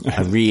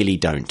 I really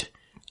don't.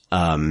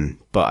 But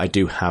I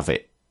do have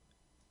it.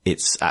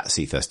 It's at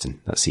C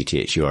Thurston. That's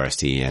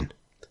CTHURSTEN.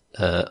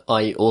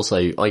 I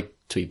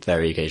tweet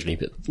very occasionally,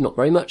 but not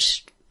very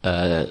much.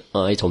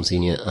 Tom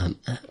Senior,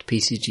 at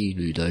PCG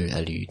Ludo,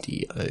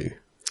 LUDO.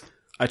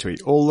 I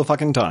tweet all the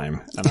fucking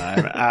time, and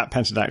I'm at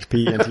Pentadact,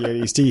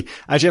 PNTADST.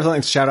 I actually have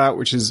something to shout out,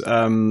 which is,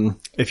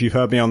 if you've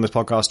heard me on this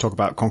podcast talk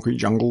about Concrete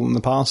Jungle in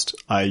the past,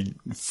 I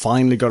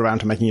finally got around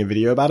to making a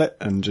video about it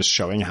and just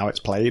showing how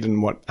it's played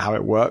and how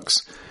it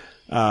works.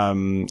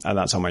 And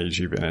that's on my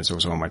YouTube, and it's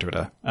also on my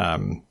Twitter,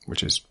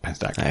 which is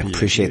Pentadact. I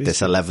appreciate this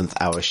 11th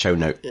hour show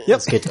note. Yep.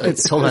 That's good.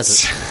 Tom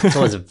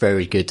has a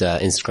very good,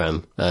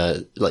 Instagram,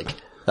 like,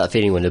 that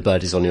feeling when a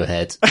bird is on your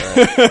head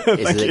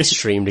is an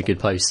extremely good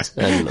post,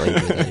 and I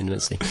enjoy that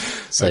immensely.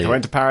 So I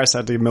went to Paris, I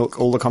had to milk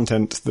all the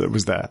content that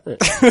was there.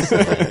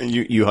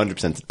 You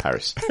 100%ed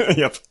Paris.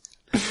 Yep.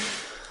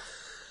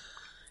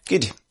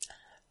 Good.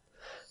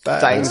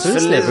 Thanks Thanks for for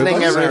listening,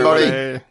 listening, everybody. everybody.